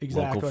souls,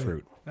 Exactly. local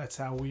fruit. That's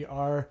how we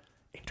are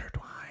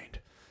intertwined.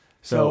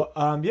 So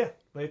yeah,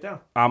 Lay it down.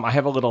 I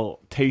have a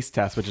little taste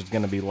test, which is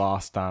going to be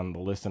lost on the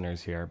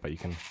listeners here, but you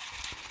can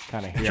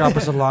kind of hear. Drop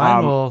us a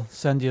line. We'll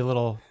send you a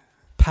little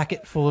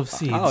packet full of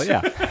seeds. Oh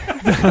yeah,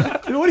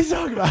 Dude, what are you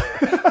talking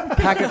about?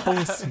 packet full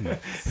of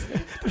seeds.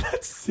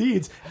 That's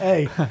seeds.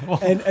 A.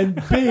 And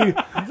B,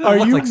 are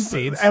look you like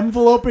seeds.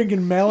 enveloping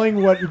and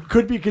mailing what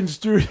could be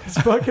construed as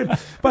fucking...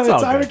 By the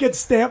all time good. it gets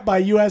stamped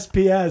by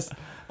USPS,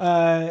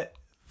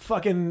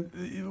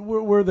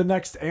 we're the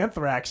next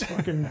anthrax.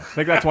 Fucking... I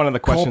think that's one of the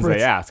questions Culprits.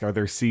 they ask. Are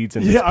there seeds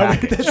in this Yeah, I mean,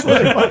 package? that's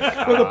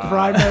like one of the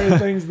primary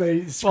things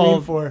they screen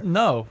Well, for.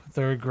 no,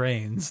 they're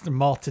grains. They're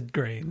malted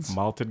grains.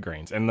 Malted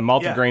grains. And the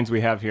malted Yeah. grains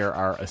we have here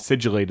are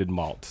acidulated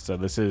malt. So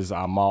this is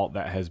a malt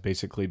that has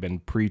basically been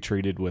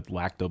pre-treated with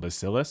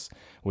lactobacillus,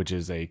 which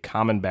is a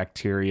common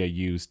bacteria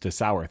used to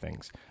sour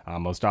things.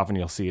 Most often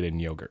you'll see it in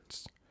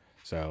yogurts.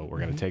 So we're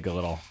going to take a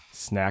little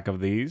snack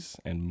of these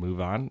and move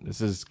on. This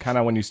is kind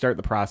of when you start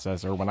the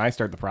process, or when I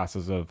start the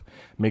process of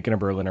making a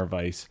Berliner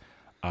Weiss,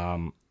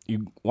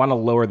 you want to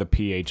lower the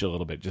pH a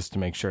little bit just to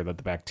make sure that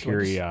the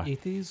bacteria...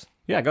 Eat these?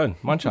 Yeah, go ahead.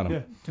 Munch on them. Yeah.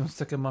 Do you want to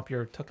stick them up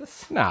your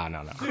tuchus? No.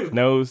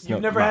 Nose. You've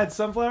never had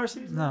sunflower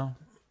seeds? No.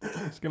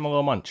 Just give them a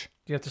little munch.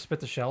 Do you have to spit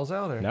the shells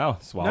out? Or? No,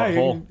 swallow No, it you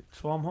whole. can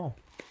swallow them whole.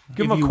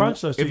 Give them a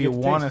crunch, though. So If you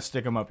get the want to taste.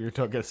 stick them up your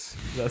tuchus,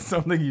 that's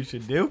something you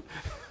should do.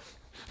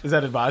 Is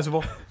that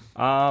advisable?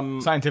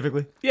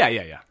 Scientifically? Yeah.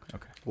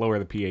 Okay. Lower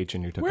the pH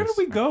in your tuchus. Where did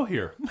we go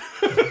here?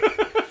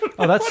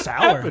 Oh, that's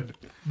sour.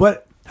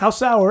 But how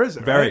sour is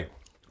it? Very.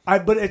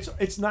 Right? But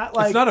it's not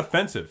like... It's not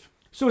offensive.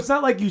 So it's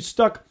not like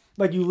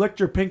you licked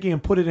your pinky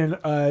and put it in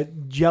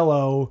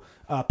Jello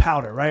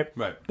powder, right?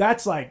 Right.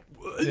 That's like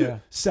Yeah.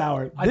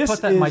 sour. I'd This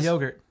put that in my is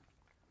yogurt.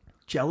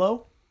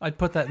 Jello. I'd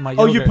put that in my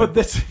Oh, yogurt. you put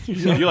this. In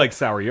your You like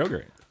sour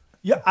yogurt?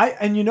 Yeah,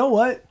 and you know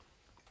what?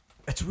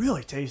 It's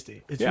really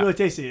tasty. It's Yeah. really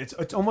tasty.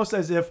 It's almost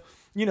as if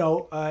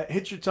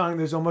hits your tongue.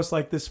 There's almost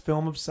like this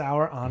film of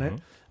sour on it.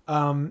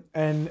 And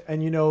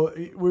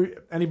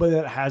anybody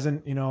that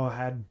hasn't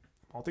had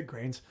malted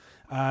grains,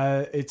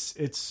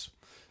 it's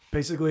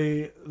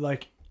basically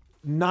like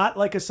not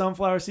like a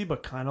sunflower seed,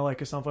 but kind of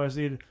like a sunflower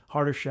seed,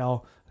 harder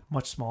shell,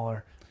 much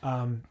smaller.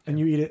 And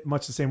you eat it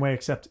much the same way,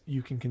 except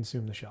you can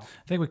consume the shell.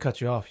 I think we cut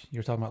you off. You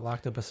were talking about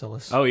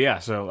lactobacillus. Oh yeah.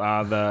 So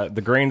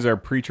the grains are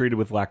pre-treated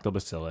with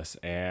lactobacillus,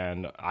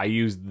 and I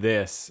use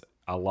this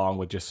along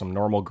with just some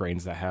normal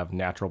grains that have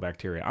natural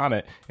bacteria on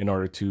it in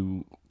order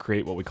to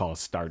create what we call a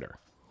starter.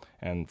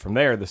 And from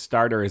there, the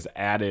starter is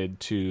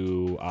added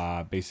to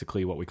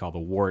basically what we call the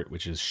wort,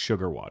 which is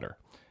sugar water.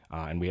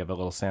 And we have a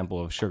little sample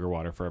of sugar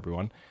water for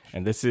everyone.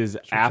 And this is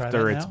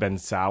after that it's now? been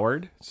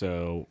soured.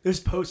 So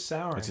This post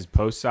sour. this is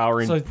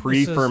post-souring, So this is-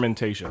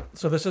 pre-fermentation.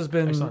 So this has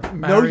been Excellent.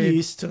 married No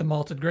yeast. to the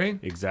malted grain?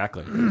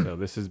 Exactly. So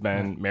this has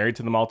been married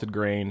to the malted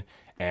grain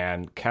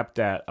and kept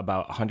at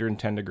about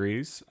 110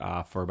 degrees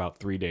for about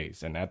 3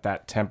 days. And at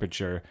that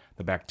temperature,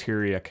 the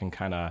bacteria can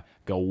kind of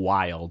go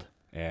wild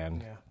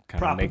and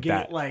kind of make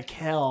propagate that. like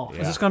hell.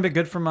 Is this going to be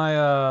good for my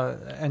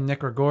and Nick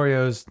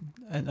Gregorio's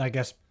and I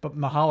guess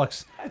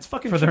Mahalics It's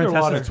fucking for their sugar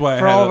water. That's why I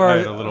For had, all of I our-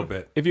 had a little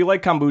bit. If you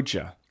like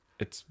kombucha,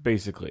 it's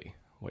basically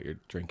what you're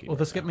drinking. Will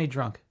this get me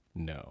drunk?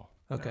 No.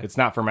 Okay. It's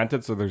not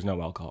fermented, so there's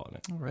no alcohol in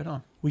it. Oh, right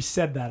on. We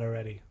said that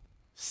already.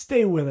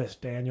 Stay with us,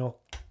 Daniel.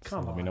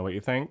 Come Let on. me know what you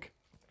think.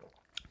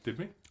 Did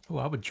we? Oh,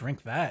 I would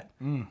drink that.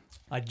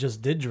 I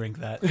just did drink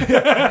that.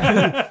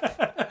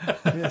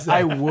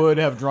 I would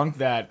have drunk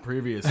that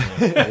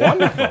previously.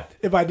 Wonderful.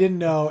 If I didn't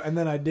know, and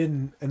then I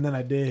didn't, and then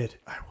I did,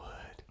 I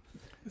would.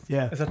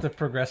 Yeah. Is that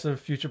the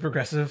future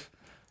progressive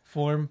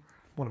form?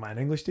 What am I, an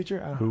English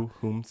teacher? I don't know.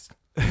 Whom's?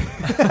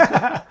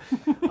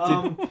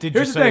 Did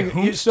Here's the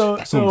thing. So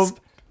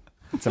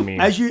It's a meme.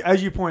 as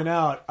you point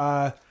out,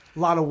 a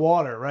lot of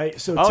water, right?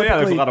 So Oh, yeah,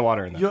 there's a typically, lot of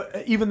water in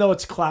there. Even though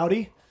it's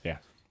cloudy, Yeah.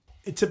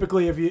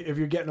 typically if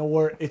you're getting a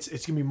wort,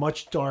 it's gonna be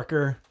much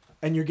darker,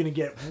 and you're gonna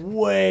get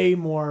way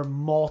more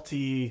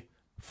malty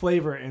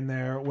flavor in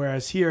there.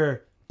 Whereas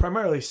here,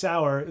 primarily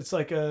sour, it's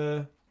like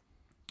a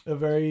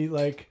very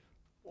like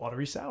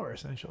watery sour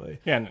essentially.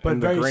 Yeah, and, but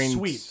and very the grains,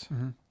 sweet.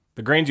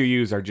 The grains you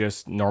use are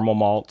just normal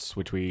malts,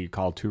 which we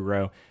call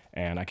two-row,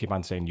 and I keep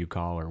on saying you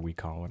call or we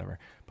call, whatever.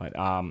 But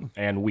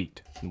and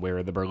wheat,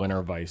 where the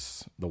Berliner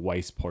Weiss, the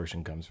Weiss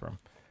portion comes from.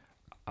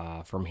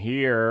 From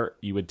here,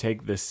 you would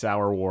take this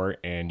sour wort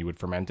and you would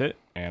ferment it,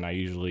 and I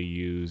usually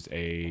use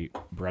a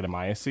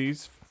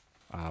Brettanomyces,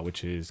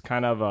 which is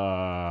kind of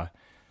a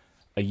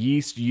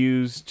yeast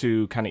used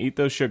to kind of eat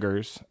those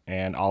sugars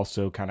and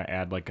also kind of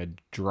add like a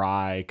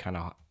dry kind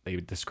of, they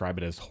would describe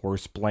it as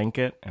horse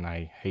blanket, and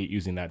I hate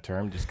using that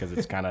term just because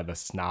it's kind of the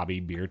snobby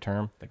beer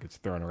term that gets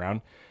thrown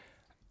around.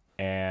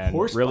 And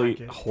Horse really,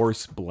 blanket?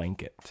 horse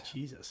blanket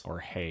Jesus. or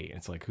hay.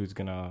 It's like who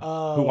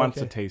Oh, wants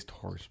okay. to taste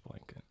horse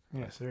blanket?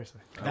 Yeah,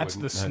 seriously. That's the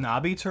wouldn't-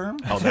 snobby term?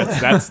 Oh,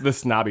 that's the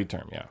snobby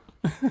term, yeah.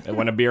 And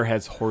when a beer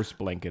has horse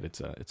blanket, it's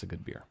a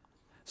good beer.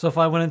 So if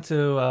I went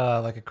into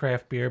like a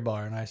craft beer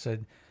bar and I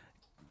said,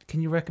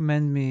 "Can you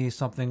recommend me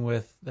something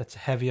that's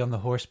heavy on the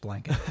horse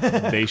blanket?"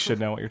 They should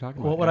know what you're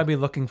talking about. What would I be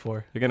looking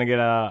for? You're gonna get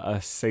a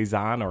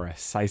saison or a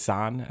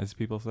saison, as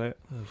people say it.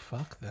 Oh,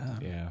 fuck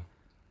that. Yeah.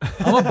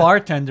 I'm a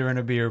bartender in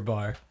a beer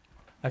bar.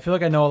 I feel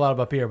like I know a lot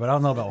about beer, but I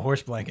don't know about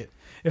horse blanket.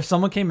 If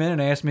someone came in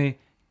and asked me,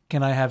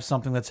 can I have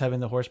something that's heavy in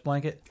the horse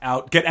blanket?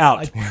 Get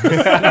out.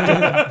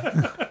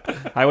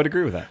 I would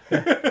agree with that.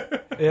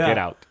 Yeah. Get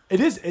out. It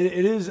is.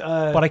 It is.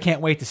 But I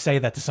can't wait to say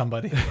that to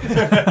somebody.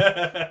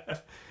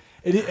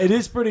 It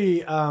is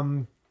pretty.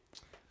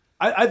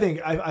 I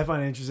think I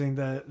find it interesting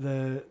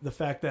the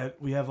fact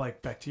that we have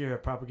like bacteria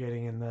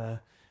propagating in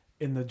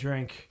the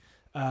drink,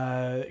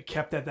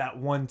 kept at that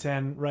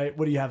 110. Right?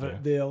 What do you have? Yeah.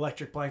 The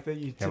electric blanket that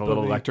you Have a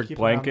little electric keep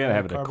around blanket, the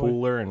have it in a carboy?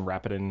 cooler, and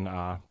wrap it in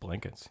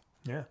blankets.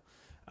 Yeah.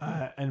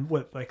 And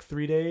what, like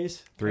 3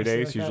 days? 3 Something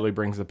days like usually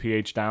brings the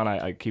pH down.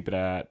 I keep it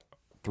at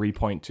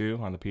 3.2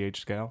 on the pH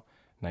scale.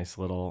 Nice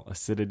little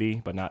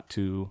acidity, but not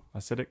too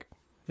acidic.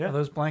 Yeah. Are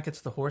those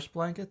blankets the horse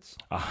blankets?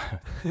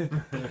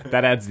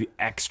 That adds the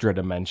extra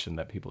dimension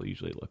that people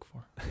usually look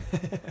for.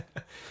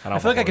 I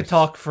feel like I could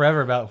talk forever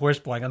about horse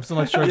blanket. I'm still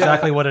not sure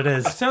exactly what it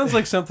is. It sounds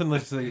like something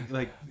like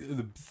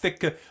the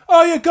thick.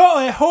 Oh, you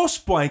got a horse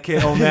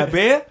blanket on that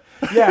beer?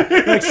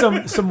 Yeah, like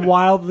some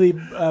wildly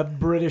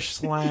British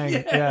slang.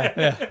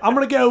 Yeah. I'm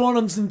gonna go one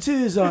on some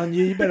tears on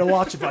you. You better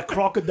watch if I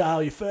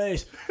crocodile your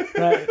face.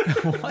 Right?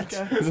 What?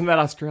 Isn't that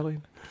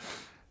Australian?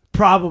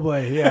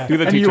 Probably, yeah. Do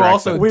the And teacher you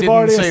also We've didn't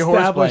already say horse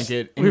established-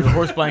 blanket in your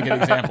horse blanket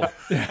example.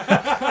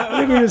 I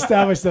think we've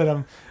established that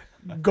I'm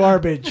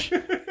garbage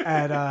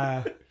at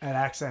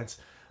accents.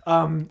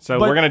 So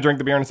but- we're gonna drink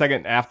the beer in a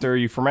second. After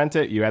you ferment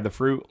it, you add the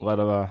fruit, let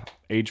it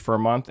age for a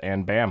month,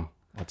 and bam,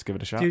 let's give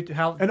it a shot.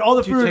 And all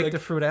the do you fruit- take the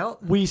fruit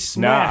out? We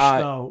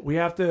smash No, though. We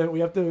have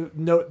to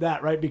note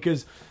that, right?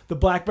 Because the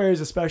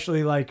blackberries,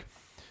 especially like,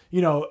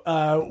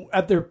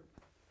 at their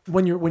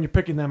when you're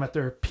picking them at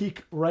their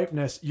peak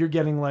ripeness, you're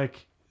getting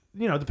like,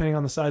 depending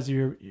on the size of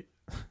your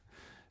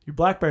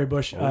blackberry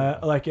bush, I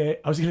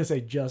was gonna say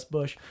just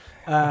bush.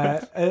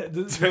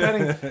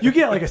 Depending, you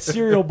get like a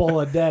cereal bowl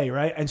a day,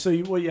 right? And so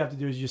what you have to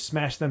do is you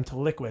smash them to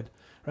liquid,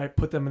 right?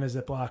 Put them in a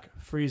Ziploc,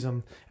 freeze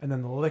them, and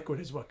then the liquid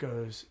is what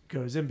goes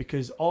in,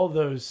 because all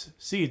those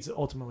seeds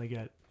ultimately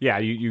get. Yeah,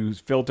 you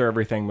filter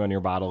everything when you're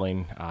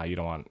bottling. You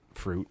don't want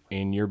fruit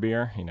in your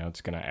beer.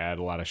 It's going to add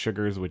a lot of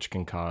sugars, which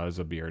can cause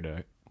a beer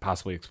to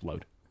possibly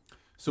explode.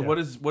 So Yeah.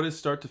 what is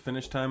start to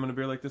finish time on a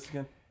beer like this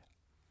again?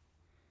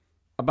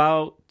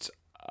 About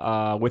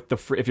with the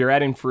if you're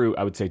adding fruit,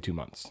 I would say 2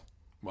 months.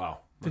 Wow.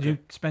 Did you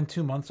spend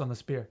 2 months on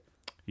this beer?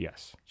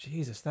 Yes.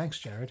 Jesus, thanks,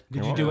 Jared.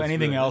 Did you do that's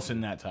anything really else in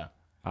that time?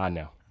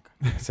 No.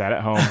 Sat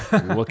at home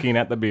looking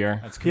at the beer.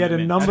 That's He had a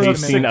commitment. number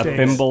He's of seen sick a days.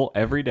 thimble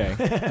every day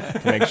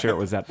to make sure it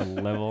was at the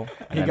level.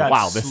 And He then, got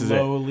wow, this is it.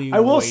 slowly I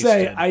will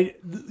wasted. say,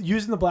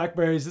 using the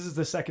blackberries. This is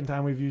the second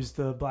time we've used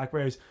the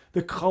blackberries.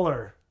 The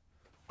color,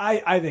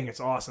 I think it's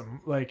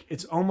awesome. Like,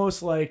 it's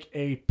almost like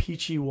a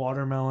peachy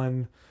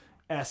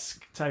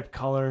watermelon-esque type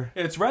color.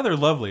 It's rather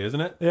lovely,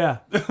 isn't it? Yeah,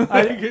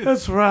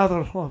 it's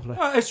rather lovely.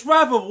 It's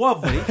rather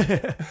lovely.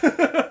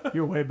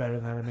 You're way better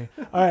than me.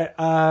 All right,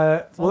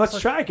 well, let's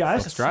try it,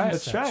 guys. Let's try it.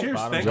 Let's try it. Cheers.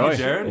 Bottom Thank enjoy. you,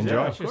 Jared. Enjoy.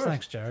 Yeah, of Cheers, course.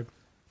 thanks, Jared.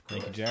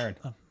 Thank you, Jared.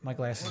 Oh, my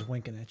glass is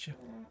winking at you.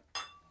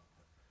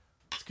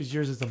 It's because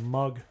yours is a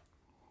mug.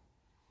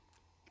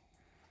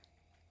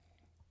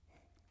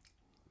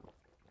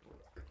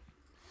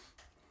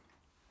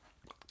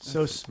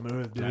 So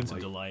smooth, dude. That's a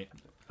delight.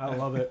 I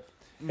love it.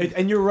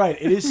 And you're right.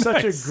 It is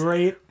such a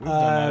great done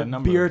that a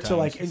number beer of to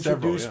like times.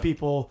 introduce Several, yeah.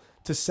 people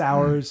to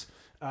sours,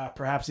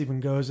 perhaps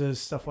even gozas,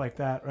 stuff like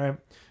that, right?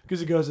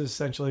 Because gozas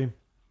essentially,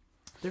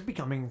 they're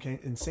becoming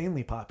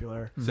insanely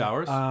popular.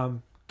 Sours.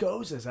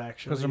 Gozas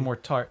actually, Because they're more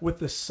tart. with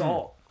the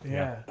salt.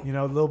 Yeah, a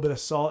little bit of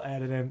salt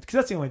added in, because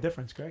that's the only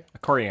difference, Greg.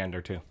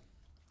 Coriander, too.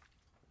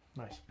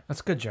 Nice.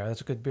 That's good, Jared.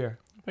 That's a good beer.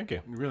 Thank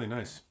you. Really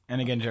nice.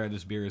 And again, Jared,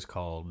 this beer is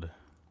called...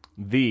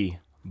 The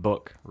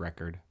Book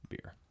Record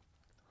Beer.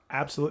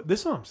 Absolutely.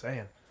 This is what I'm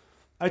saying.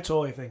 I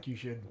totally think you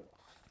should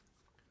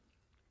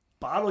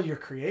bottle your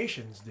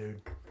creations,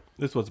 dude.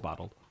 This was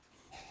bottled.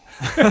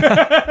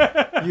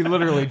 You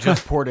literally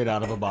just poured it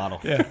out of a bottle.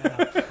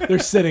 They're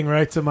sitting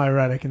right to my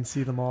right. I can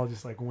see them all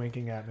just like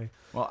winking at me.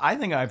 Well, I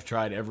think I've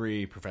tried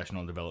every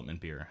professional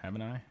development beer,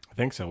 haven't I? I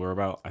think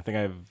so. I think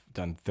I've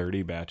done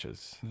 30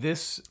 batches.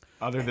 This,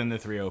 other than the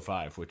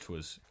 305, which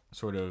was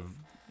sort of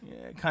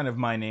kind of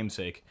my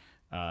namesake,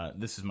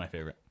 this is my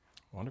favorite.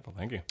 Wonderful.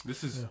 Thank you.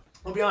 This is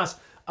I'll be honest.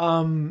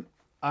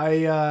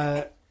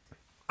 I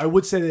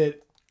would say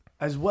that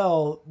as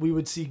well. We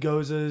would see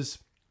gozas,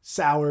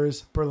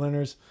 sours,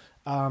 Berliners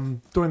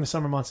during the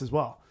summer months as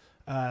well.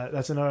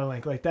 That's another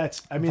link. Like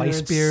that's. I mean,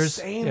 Weiss they're beers.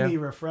 insanely Yeah.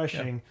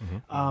 refreshing.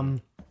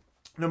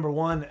 Number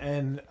one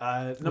and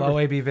Low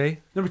ABV.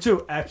 number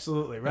two,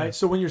 absolutely right.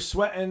 So when you're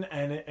sweating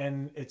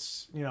and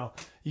it's you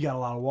got a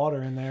lot of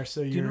water in there,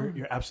 so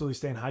you're absolutely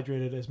staying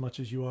hydrated as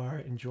much as you are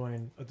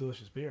enjoying a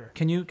delicious beer.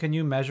 Can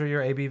you measure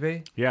your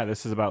ABV? Yeah,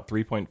 this is about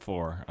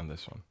 3.4 on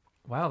this one.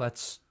 Wow,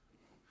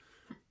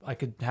 I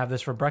could have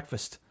this for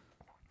breakfast.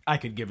 I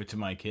could give it to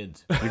my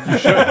kids.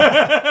 There's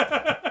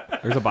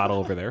a bottle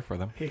over there for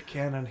them. He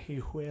can and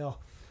he will.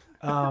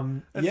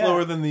 that's yeah.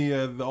 lower than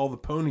the all the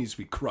ponies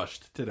we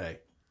crushed today.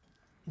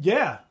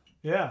 Yeah,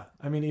 Yeah,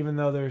 I mean, even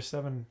though they're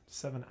 7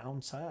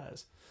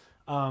 ounces.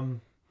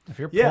 If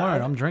you're Yeah,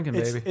 pouring, I'm drinking,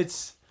 It's baby.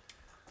 it's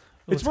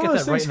Let's one get of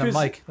those that right things in the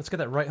 'cause- mic. Let's get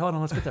that right. Hold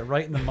on. Let's get that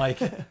right in the mic.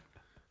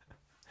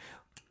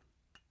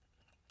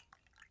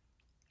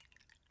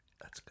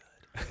 That's good.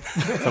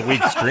 It's a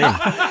weak stream.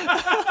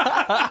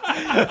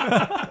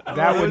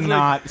 That would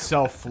not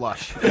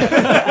self-flush.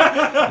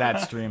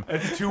 That stream.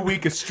 It's too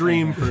weak a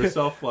stream for a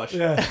self flush.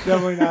 yeah,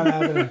 definitely not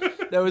happening.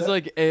 That was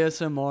like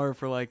ASMR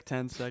for like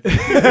 10 seconds.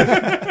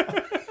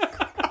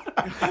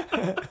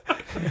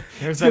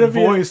 There's gonna that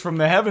be a- voice from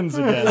the heavens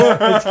again.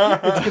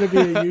 It's going to be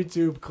a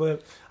YouTube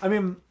clip. I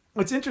mean,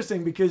 it's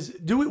interesting because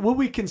would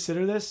we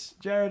consider this,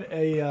 Jared,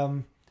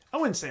 I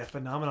wouldn't say a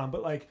phenomenon,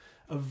 but like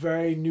a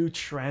very new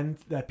trend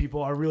that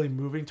people are really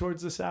moving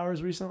towards the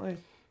sours recently?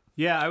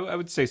 Yeah, I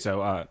would say so.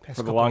 For the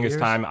couple longest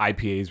years. time,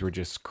 IPAs were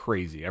just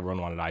crazy.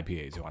 Everyone wanted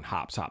IPAs. They want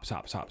hops.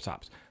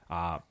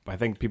 I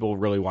think people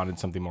really wanted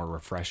something more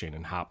refreshing,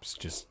 and hops,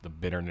 just the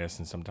bitterness,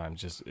 and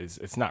sometimes just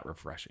it's not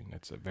refreshing.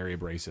 It's very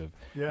abrasive.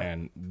 Yeah.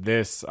 And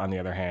this, on the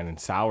other hand, and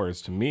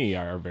sours to me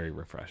are very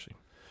refreshing.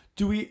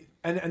 Do we?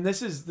 And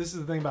this is the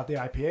thing about the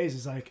IPAs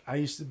is like I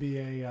used to be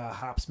a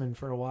hopsman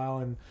for a while,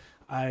 and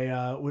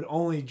I would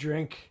only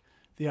drink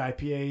the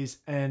IPAs,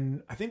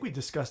 and I think we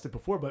discussed it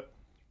before, but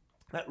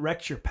that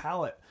wrecks your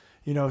palate,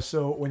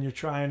 So when you're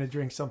trying to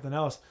drink something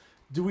else,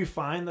 do we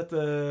find that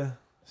the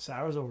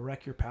sours will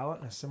wreck your palate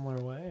in a similar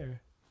way?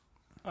 Or?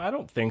 I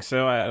don't think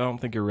so. I don't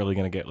think you're really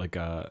going to get like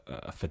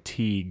a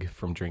fatigue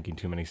from drinking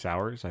too many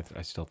sours.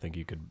 I still think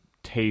you could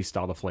taste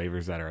all the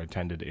flavors that are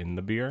intended in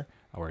the beer,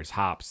 whereas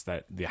hops,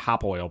 that the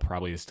hop oil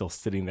probably is still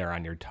sitting there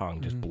on your tongue,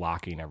 just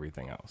blocking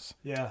everything else.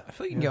 Yeah, I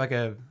feel like you can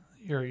get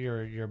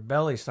your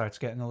belly starts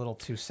getting a little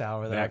too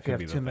sour there That if you could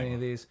be have the too many thing.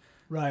 of these.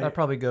 right. That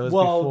probably goes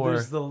well, before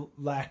there's the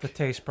the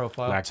taste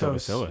profile.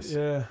 Lactobacillus.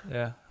 Yeah,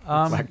 Yeah.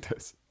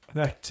 Lactose.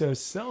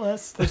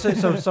 lactobacillus. Let's say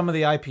so. Some of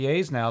the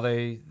IPAs now,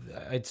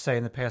 I'd say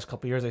in the past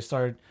couple of years, they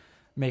started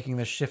making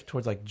the shift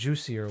towards like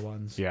juicier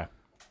ones. Yeah.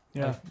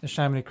 Yeah, Like the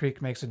Chamonix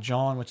Creek makes a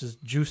John, which is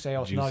juice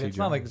ale. Juicy Nugget. It's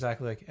not John. like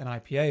exactly like an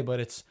IPA, but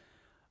it's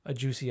a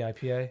juicy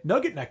IPA.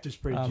 Nugget nectar's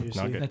pretty juicy.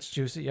 Nugget. It's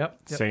juicy.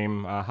 Yep.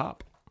 Same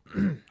hop.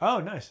 Oh,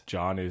 nice.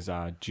 John is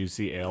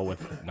juicy ale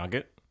with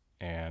nugget,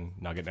 and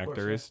nugget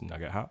nectar is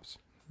nugget hops.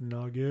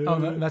 Nugget. Oh,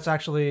 that's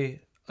actually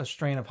a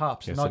strain of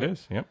hops. Yes, Nugget. it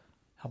is. Yep.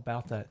 How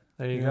about that?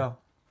 There you Yeah. go.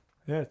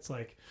 Yeah, it's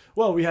like,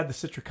 well, we had the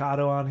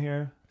Citricato on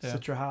here, Yeah.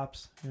 Citra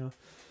hops,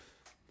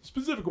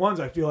 Specific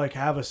ones I feel like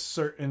have a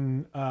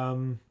certain,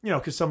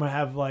 because some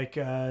have like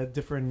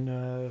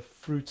different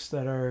fruits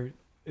that are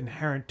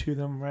inherent to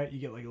them, right? You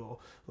get like a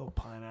little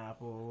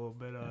pineapple, a little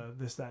bit of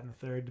this, that, and the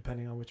third,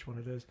 depending on which one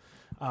it is.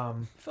 I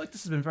feel like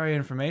this has been very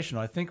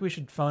informational. I think we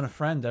should phone a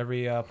friend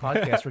every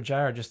podcast for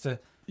Jared just to.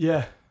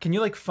 Yeah. Can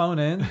you like phone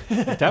in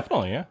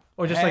Definitely, yeah.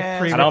 or just like I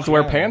pre? I don't have to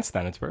wear pants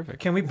then. It's perfect.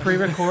 Can we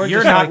pre-record? You're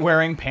just not like,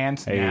 wearing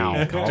pants Hey,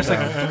 now. calm just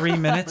down. like 3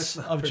 minutes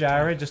of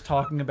Jared just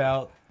talking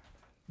about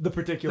The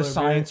particular the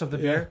science beer. of the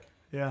beer.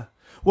 Yeah.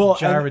 Well,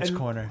 Jared's and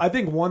corner. I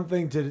think one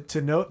thing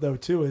to note though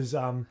too is,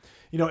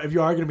 if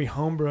you are going to be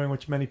home brewing,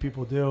 which many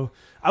people do.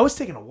 I was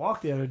taking a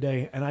walk the other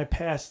day and I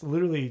passed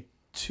literally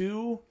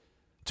two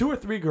or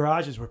three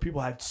garages where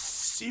people had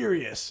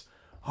serious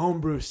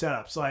homebrew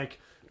setups,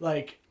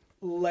 like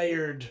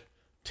layered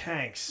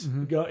tanks.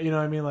 Go, you know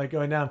what I mean, like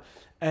going down.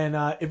 And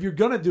if you're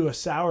gonna do a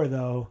sour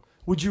though,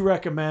 would you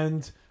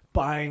recommend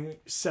buying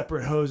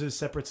separate hoses,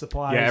 separate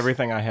supplies? Yeah,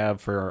 everything I have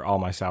for all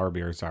my sour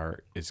beers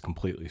is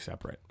completely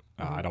separate.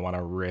 I don't want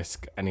to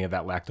risk any of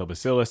that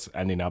lactobacillus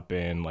ending up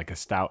in like a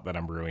stout that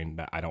I'm brewing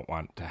that I don't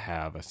want to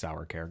have a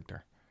sour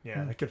character.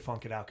 Yeah, that could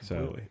funk it out So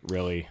completely. it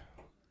really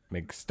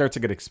starts to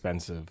get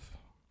expensive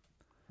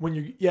When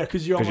because you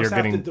because you're almost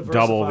have getting to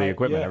double the diversify.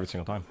 equipment Yeah. every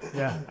single time.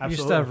 Yeah, absolutely. We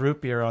used to have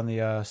root beer on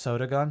the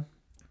soda gun,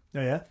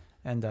 Oh yeah.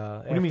 and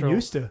What do you mean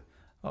used to?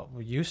 Oh,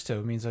 we used to.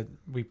 It means that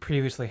we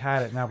previously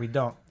had it. Now we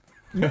don't.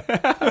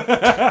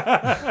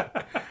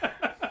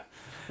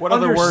 What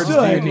other words do you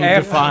Understood. need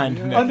to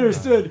find? Nick?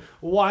 Understood.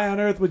 Why on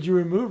earth would you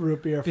remove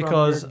root beer from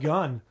Because- your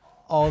gun?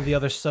 All the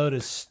other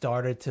sodas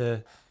started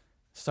to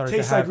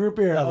Tastes have like root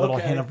beer. a little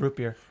Okay. hint of root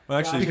beer Well,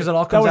 actually, because it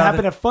all That comes would out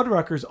happen of at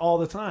Fuddruckers all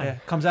the time.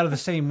 the, comes out of the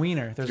same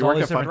wiener. There's You all work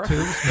these at different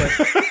tubes,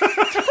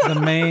 but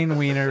the main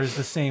wiener is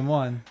the same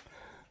one.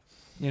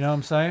 You know what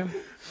I'm saying?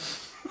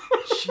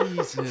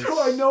 Jesus.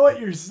 Oh, I know what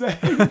you're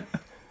saying.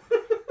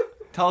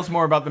 Tell us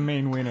more about the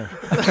main wiener.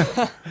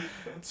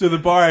 so the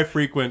bar I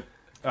frequent,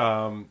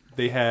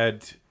 they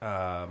had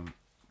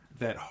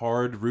that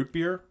hard root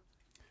beer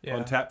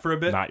on tap for a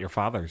bit. Not your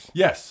father's.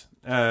 Yes,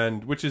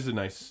 and which is a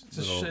nice.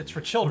 little, It's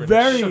for children.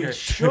 Very Sugar.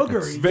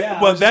 sugary. Ve-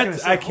 Yeah, well, was just gonna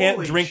that's say, I can't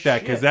holy drink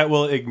that because shit. that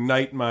will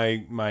ignite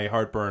my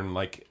heartburn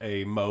like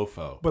a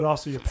mofo. But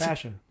also your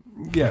passion.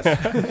 Yes.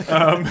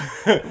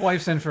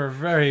 Wife's in for a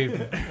very.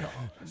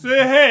 Say,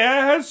 hey,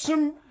 I had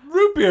some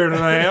root beer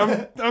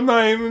tonight. I'm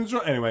not even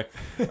drunk. Anyway,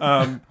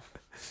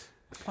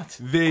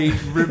 they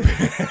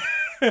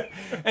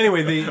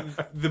anyway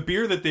the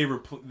beer that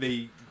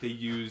they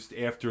used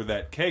after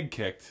that keg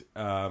kicked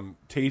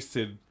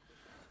tasted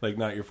like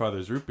not your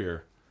father's root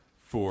beer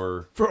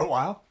for For a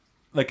while.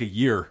 like a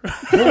year.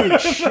 Holy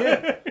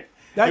shit.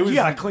 That, It was- you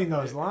gotta clean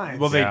those lines.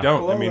 Well, they Yeah.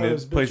 don't. I Blow mean,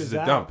 those it's places bitches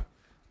a out. dump.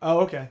 Oh,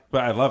 okay.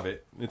 But I love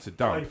it. It's a Oh,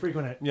 you dump.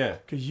 frequent it. Yeah.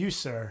 Because you,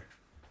 sir,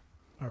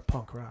 are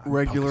punk rock.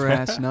 Regular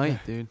ass night,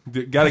 dude.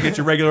 Got to get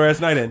your regular ass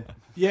night in.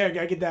 Yeah,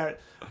 gotta get that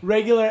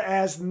regular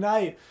ass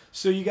night.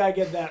 So you gotta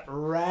get that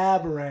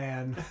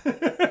Rabran.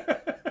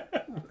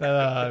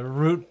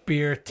 Root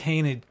beer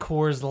tainted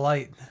Coors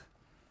Light.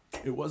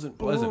 It wasn't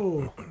pleasant.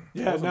 Ooh.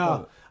 Yeah, Wasn't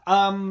no.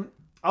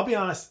 I'll be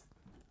honest.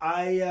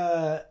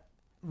 I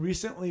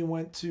recently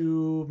went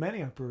to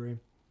Maniac Brewery.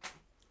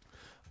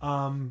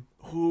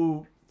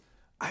 Who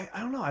I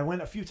don't know. I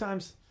went a few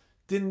times.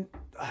 Didn't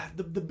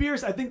the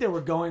beers? I think they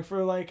were going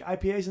for like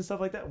IPAs and stuff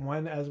like that.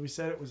 When, as we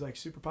said, it was like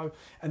super popular,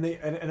 and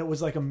it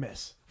was like a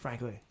miss.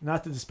 Frankly,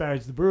 not to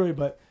disparage the brewery,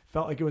 but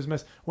felt like it was a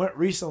miss. Went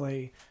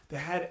recently. They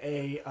had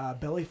a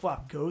belly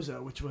flop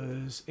goza, which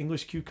was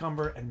English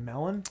cucumber and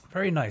melon.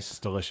 Very nice. It's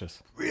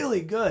delicious.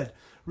 Really good,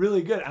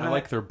 really good. And I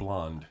like their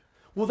blonde.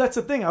 Well, that's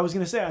the thing. I was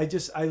gonna say. I looked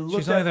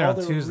She's only at there all on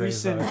the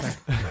Tuesdays, though,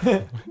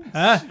 recent.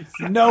 I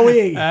No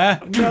e, Huh?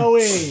 no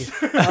e.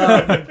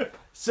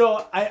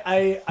 So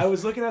I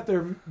was looking at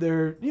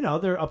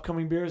their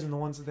upcoming beers and the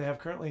ones that they have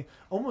currently.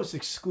 Almost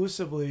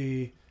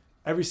exclusively,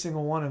 every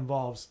single one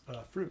involves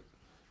fruit.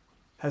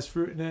 Has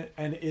fruit in it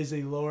and is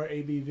a lower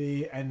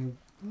ABV, and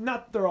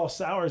not they're all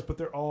sours, but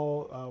they're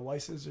all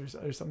Weisses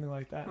or something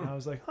like that. And I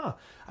was like,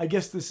 I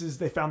guess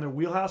they found their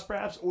wheelhouse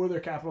perhaps, or they're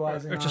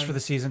capitalizing Or just on, for the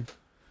season.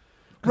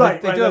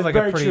 right. They right, do have that's like a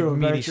very pretty true,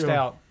 very meaty true.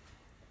 stout.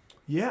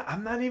 Yeah,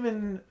 I'm not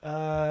even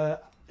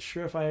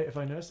sure if I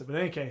noticed it, but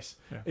in any case,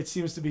 it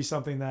seems to be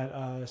something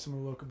that some of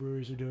the local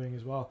breweries are doing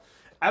as well.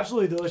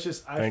 Absolutely delicious.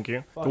 Thank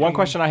you. The one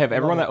question I have: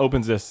 everyone that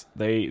opens this,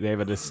 they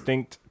have a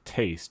distinct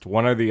taste,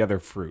 one or the other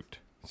fruit.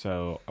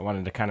 So I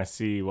wanted to kind of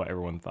see what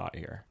everyone thought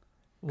here.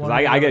 Because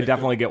I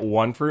definitely get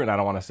one fruit, and I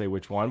don't want to say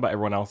which one, but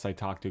everyone else I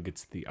talk to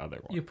gets the other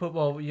one. You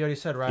already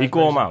said raspberries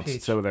Equal and amounts.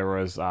 peach. So there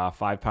was 5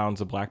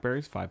 pounds of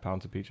blackberries, 5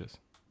 pounds of peaches.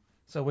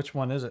 So which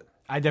one is it?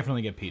 I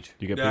definitely get peach.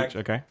 You get Yeah, peach?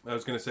 Okay. I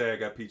was going to say I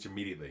got peach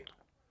immediately.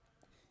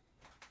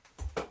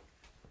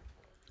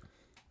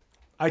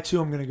 I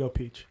too am going to go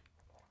peach.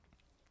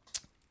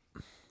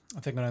 I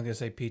think I'm going to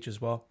say peach as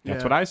well. That's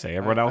Yeah, what I say.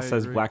 Everyone I else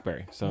says agree.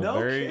 blackberry. So No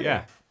kidding.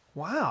 yeah.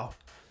 Wow.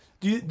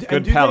 Do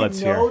palates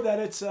they know here. that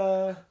it's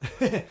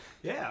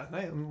yeah,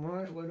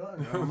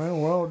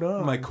 well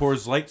done. My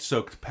Coors Light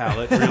soaked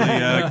palate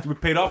really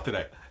paid off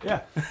today.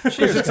 Yeah,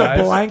 Cheers, it's guys.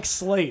 a blank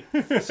slate.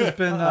 This has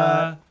been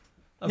a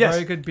yes.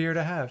 very good beer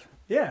to have.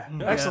 Yeah,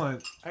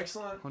 excellent.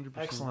 100%.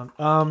 Excellent.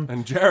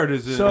 And Jared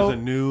is a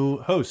new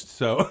host,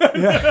 so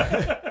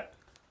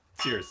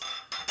cheers.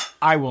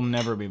 I will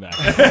never be back.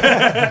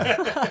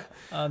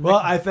 Well,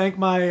 I thank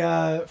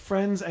my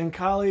friends and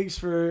colleagues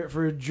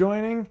for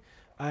joining.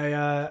 I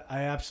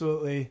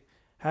absolutely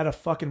had a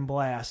fucking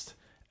blast,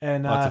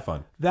 and Lots of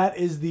fun. That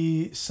is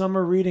the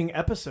summer reading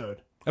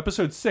episode.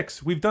 Episode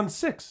 6. We've done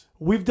 6.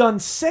 We've done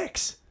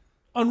 6.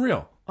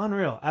 Unreal.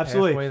 Unreal,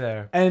 absolutely. Halfway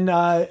there. And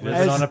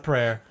Living on a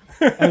prayer.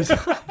 as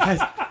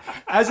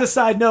a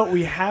side note,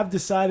 we have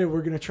decided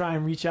we're going to try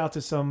and reach out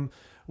to some.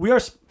 We are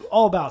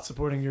all about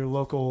supporting your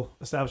local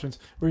establishments.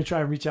 We're going to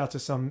try and reach out to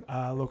some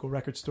local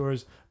record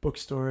stores,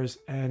 bookstores,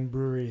 and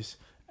breweries.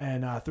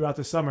 And throughout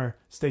the summer,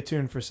 stay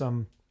tuned for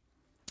some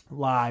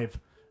live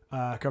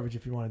coverage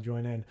if you want to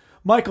join in.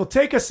 Michael,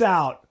 take us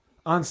out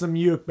on some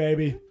uke,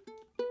 baby.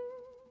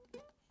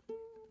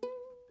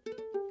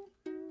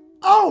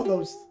 Oh,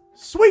 those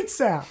sweet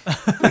sounds.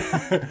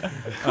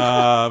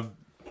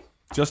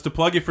 Just to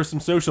plug you for some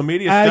social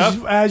media As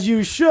stuff.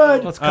 you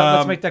should. Let's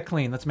make that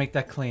clean. Let's make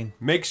that clean.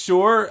 Make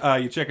sure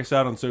you check us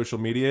out on social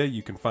media.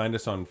 You can find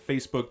us on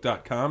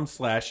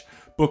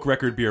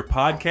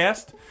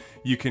Facebook.com/BookRecordBeerPodcast.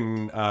 You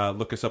can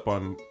look us up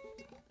on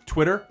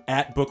Twitter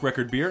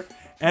 @BookRecordBeer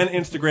and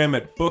Instagram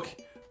at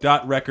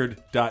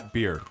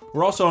book.record.beer.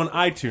 We're also on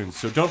iTunes,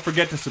 so don't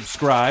forget to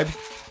subscribe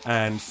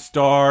and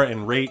star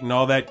and rate and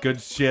all that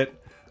good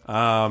shit.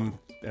 And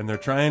they're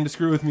trying to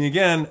screw with me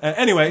again.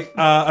 Anyway,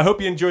 I hope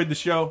you enjoyed the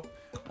show.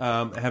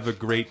 Have a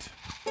great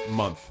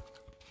month.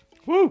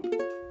 Woo!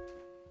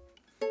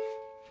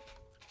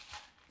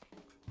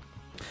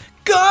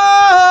 Good.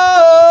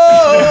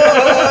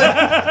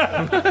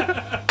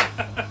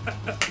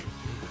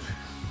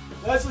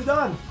 Nicely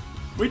done.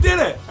 We did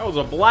it! That was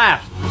a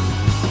blast.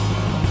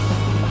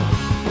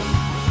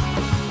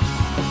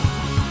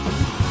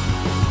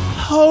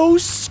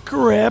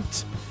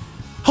 Postscript.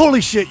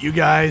 Holy shit, you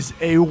guys.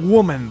 A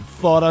woman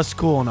thought us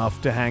cool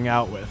enough to hang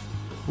out with.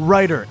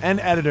 Writer and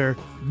editor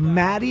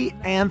Maddie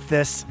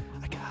Anthis,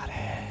 I got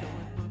it,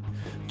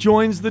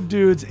 joins the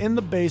dudes in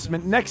the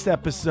basement next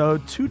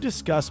episode to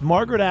discuss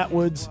Margaret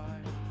Atwood's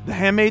The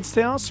Handmaid's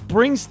Tale,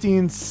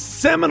 Springsteen's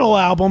seminal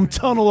album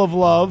Tunnel of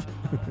Love,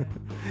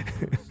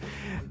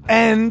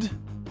 and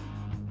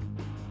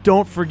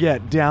don't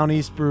forget Down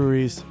East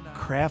Brewery's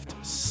craft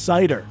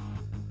cider.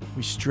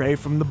 We stray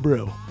from the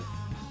brew.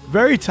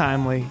 Very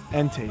timely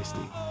and tasty.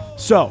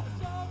 So,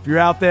 if you're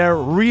out there,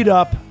 read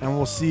up, and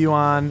we'll see you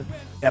on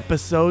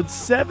episode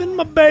 7,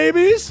 my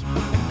babies.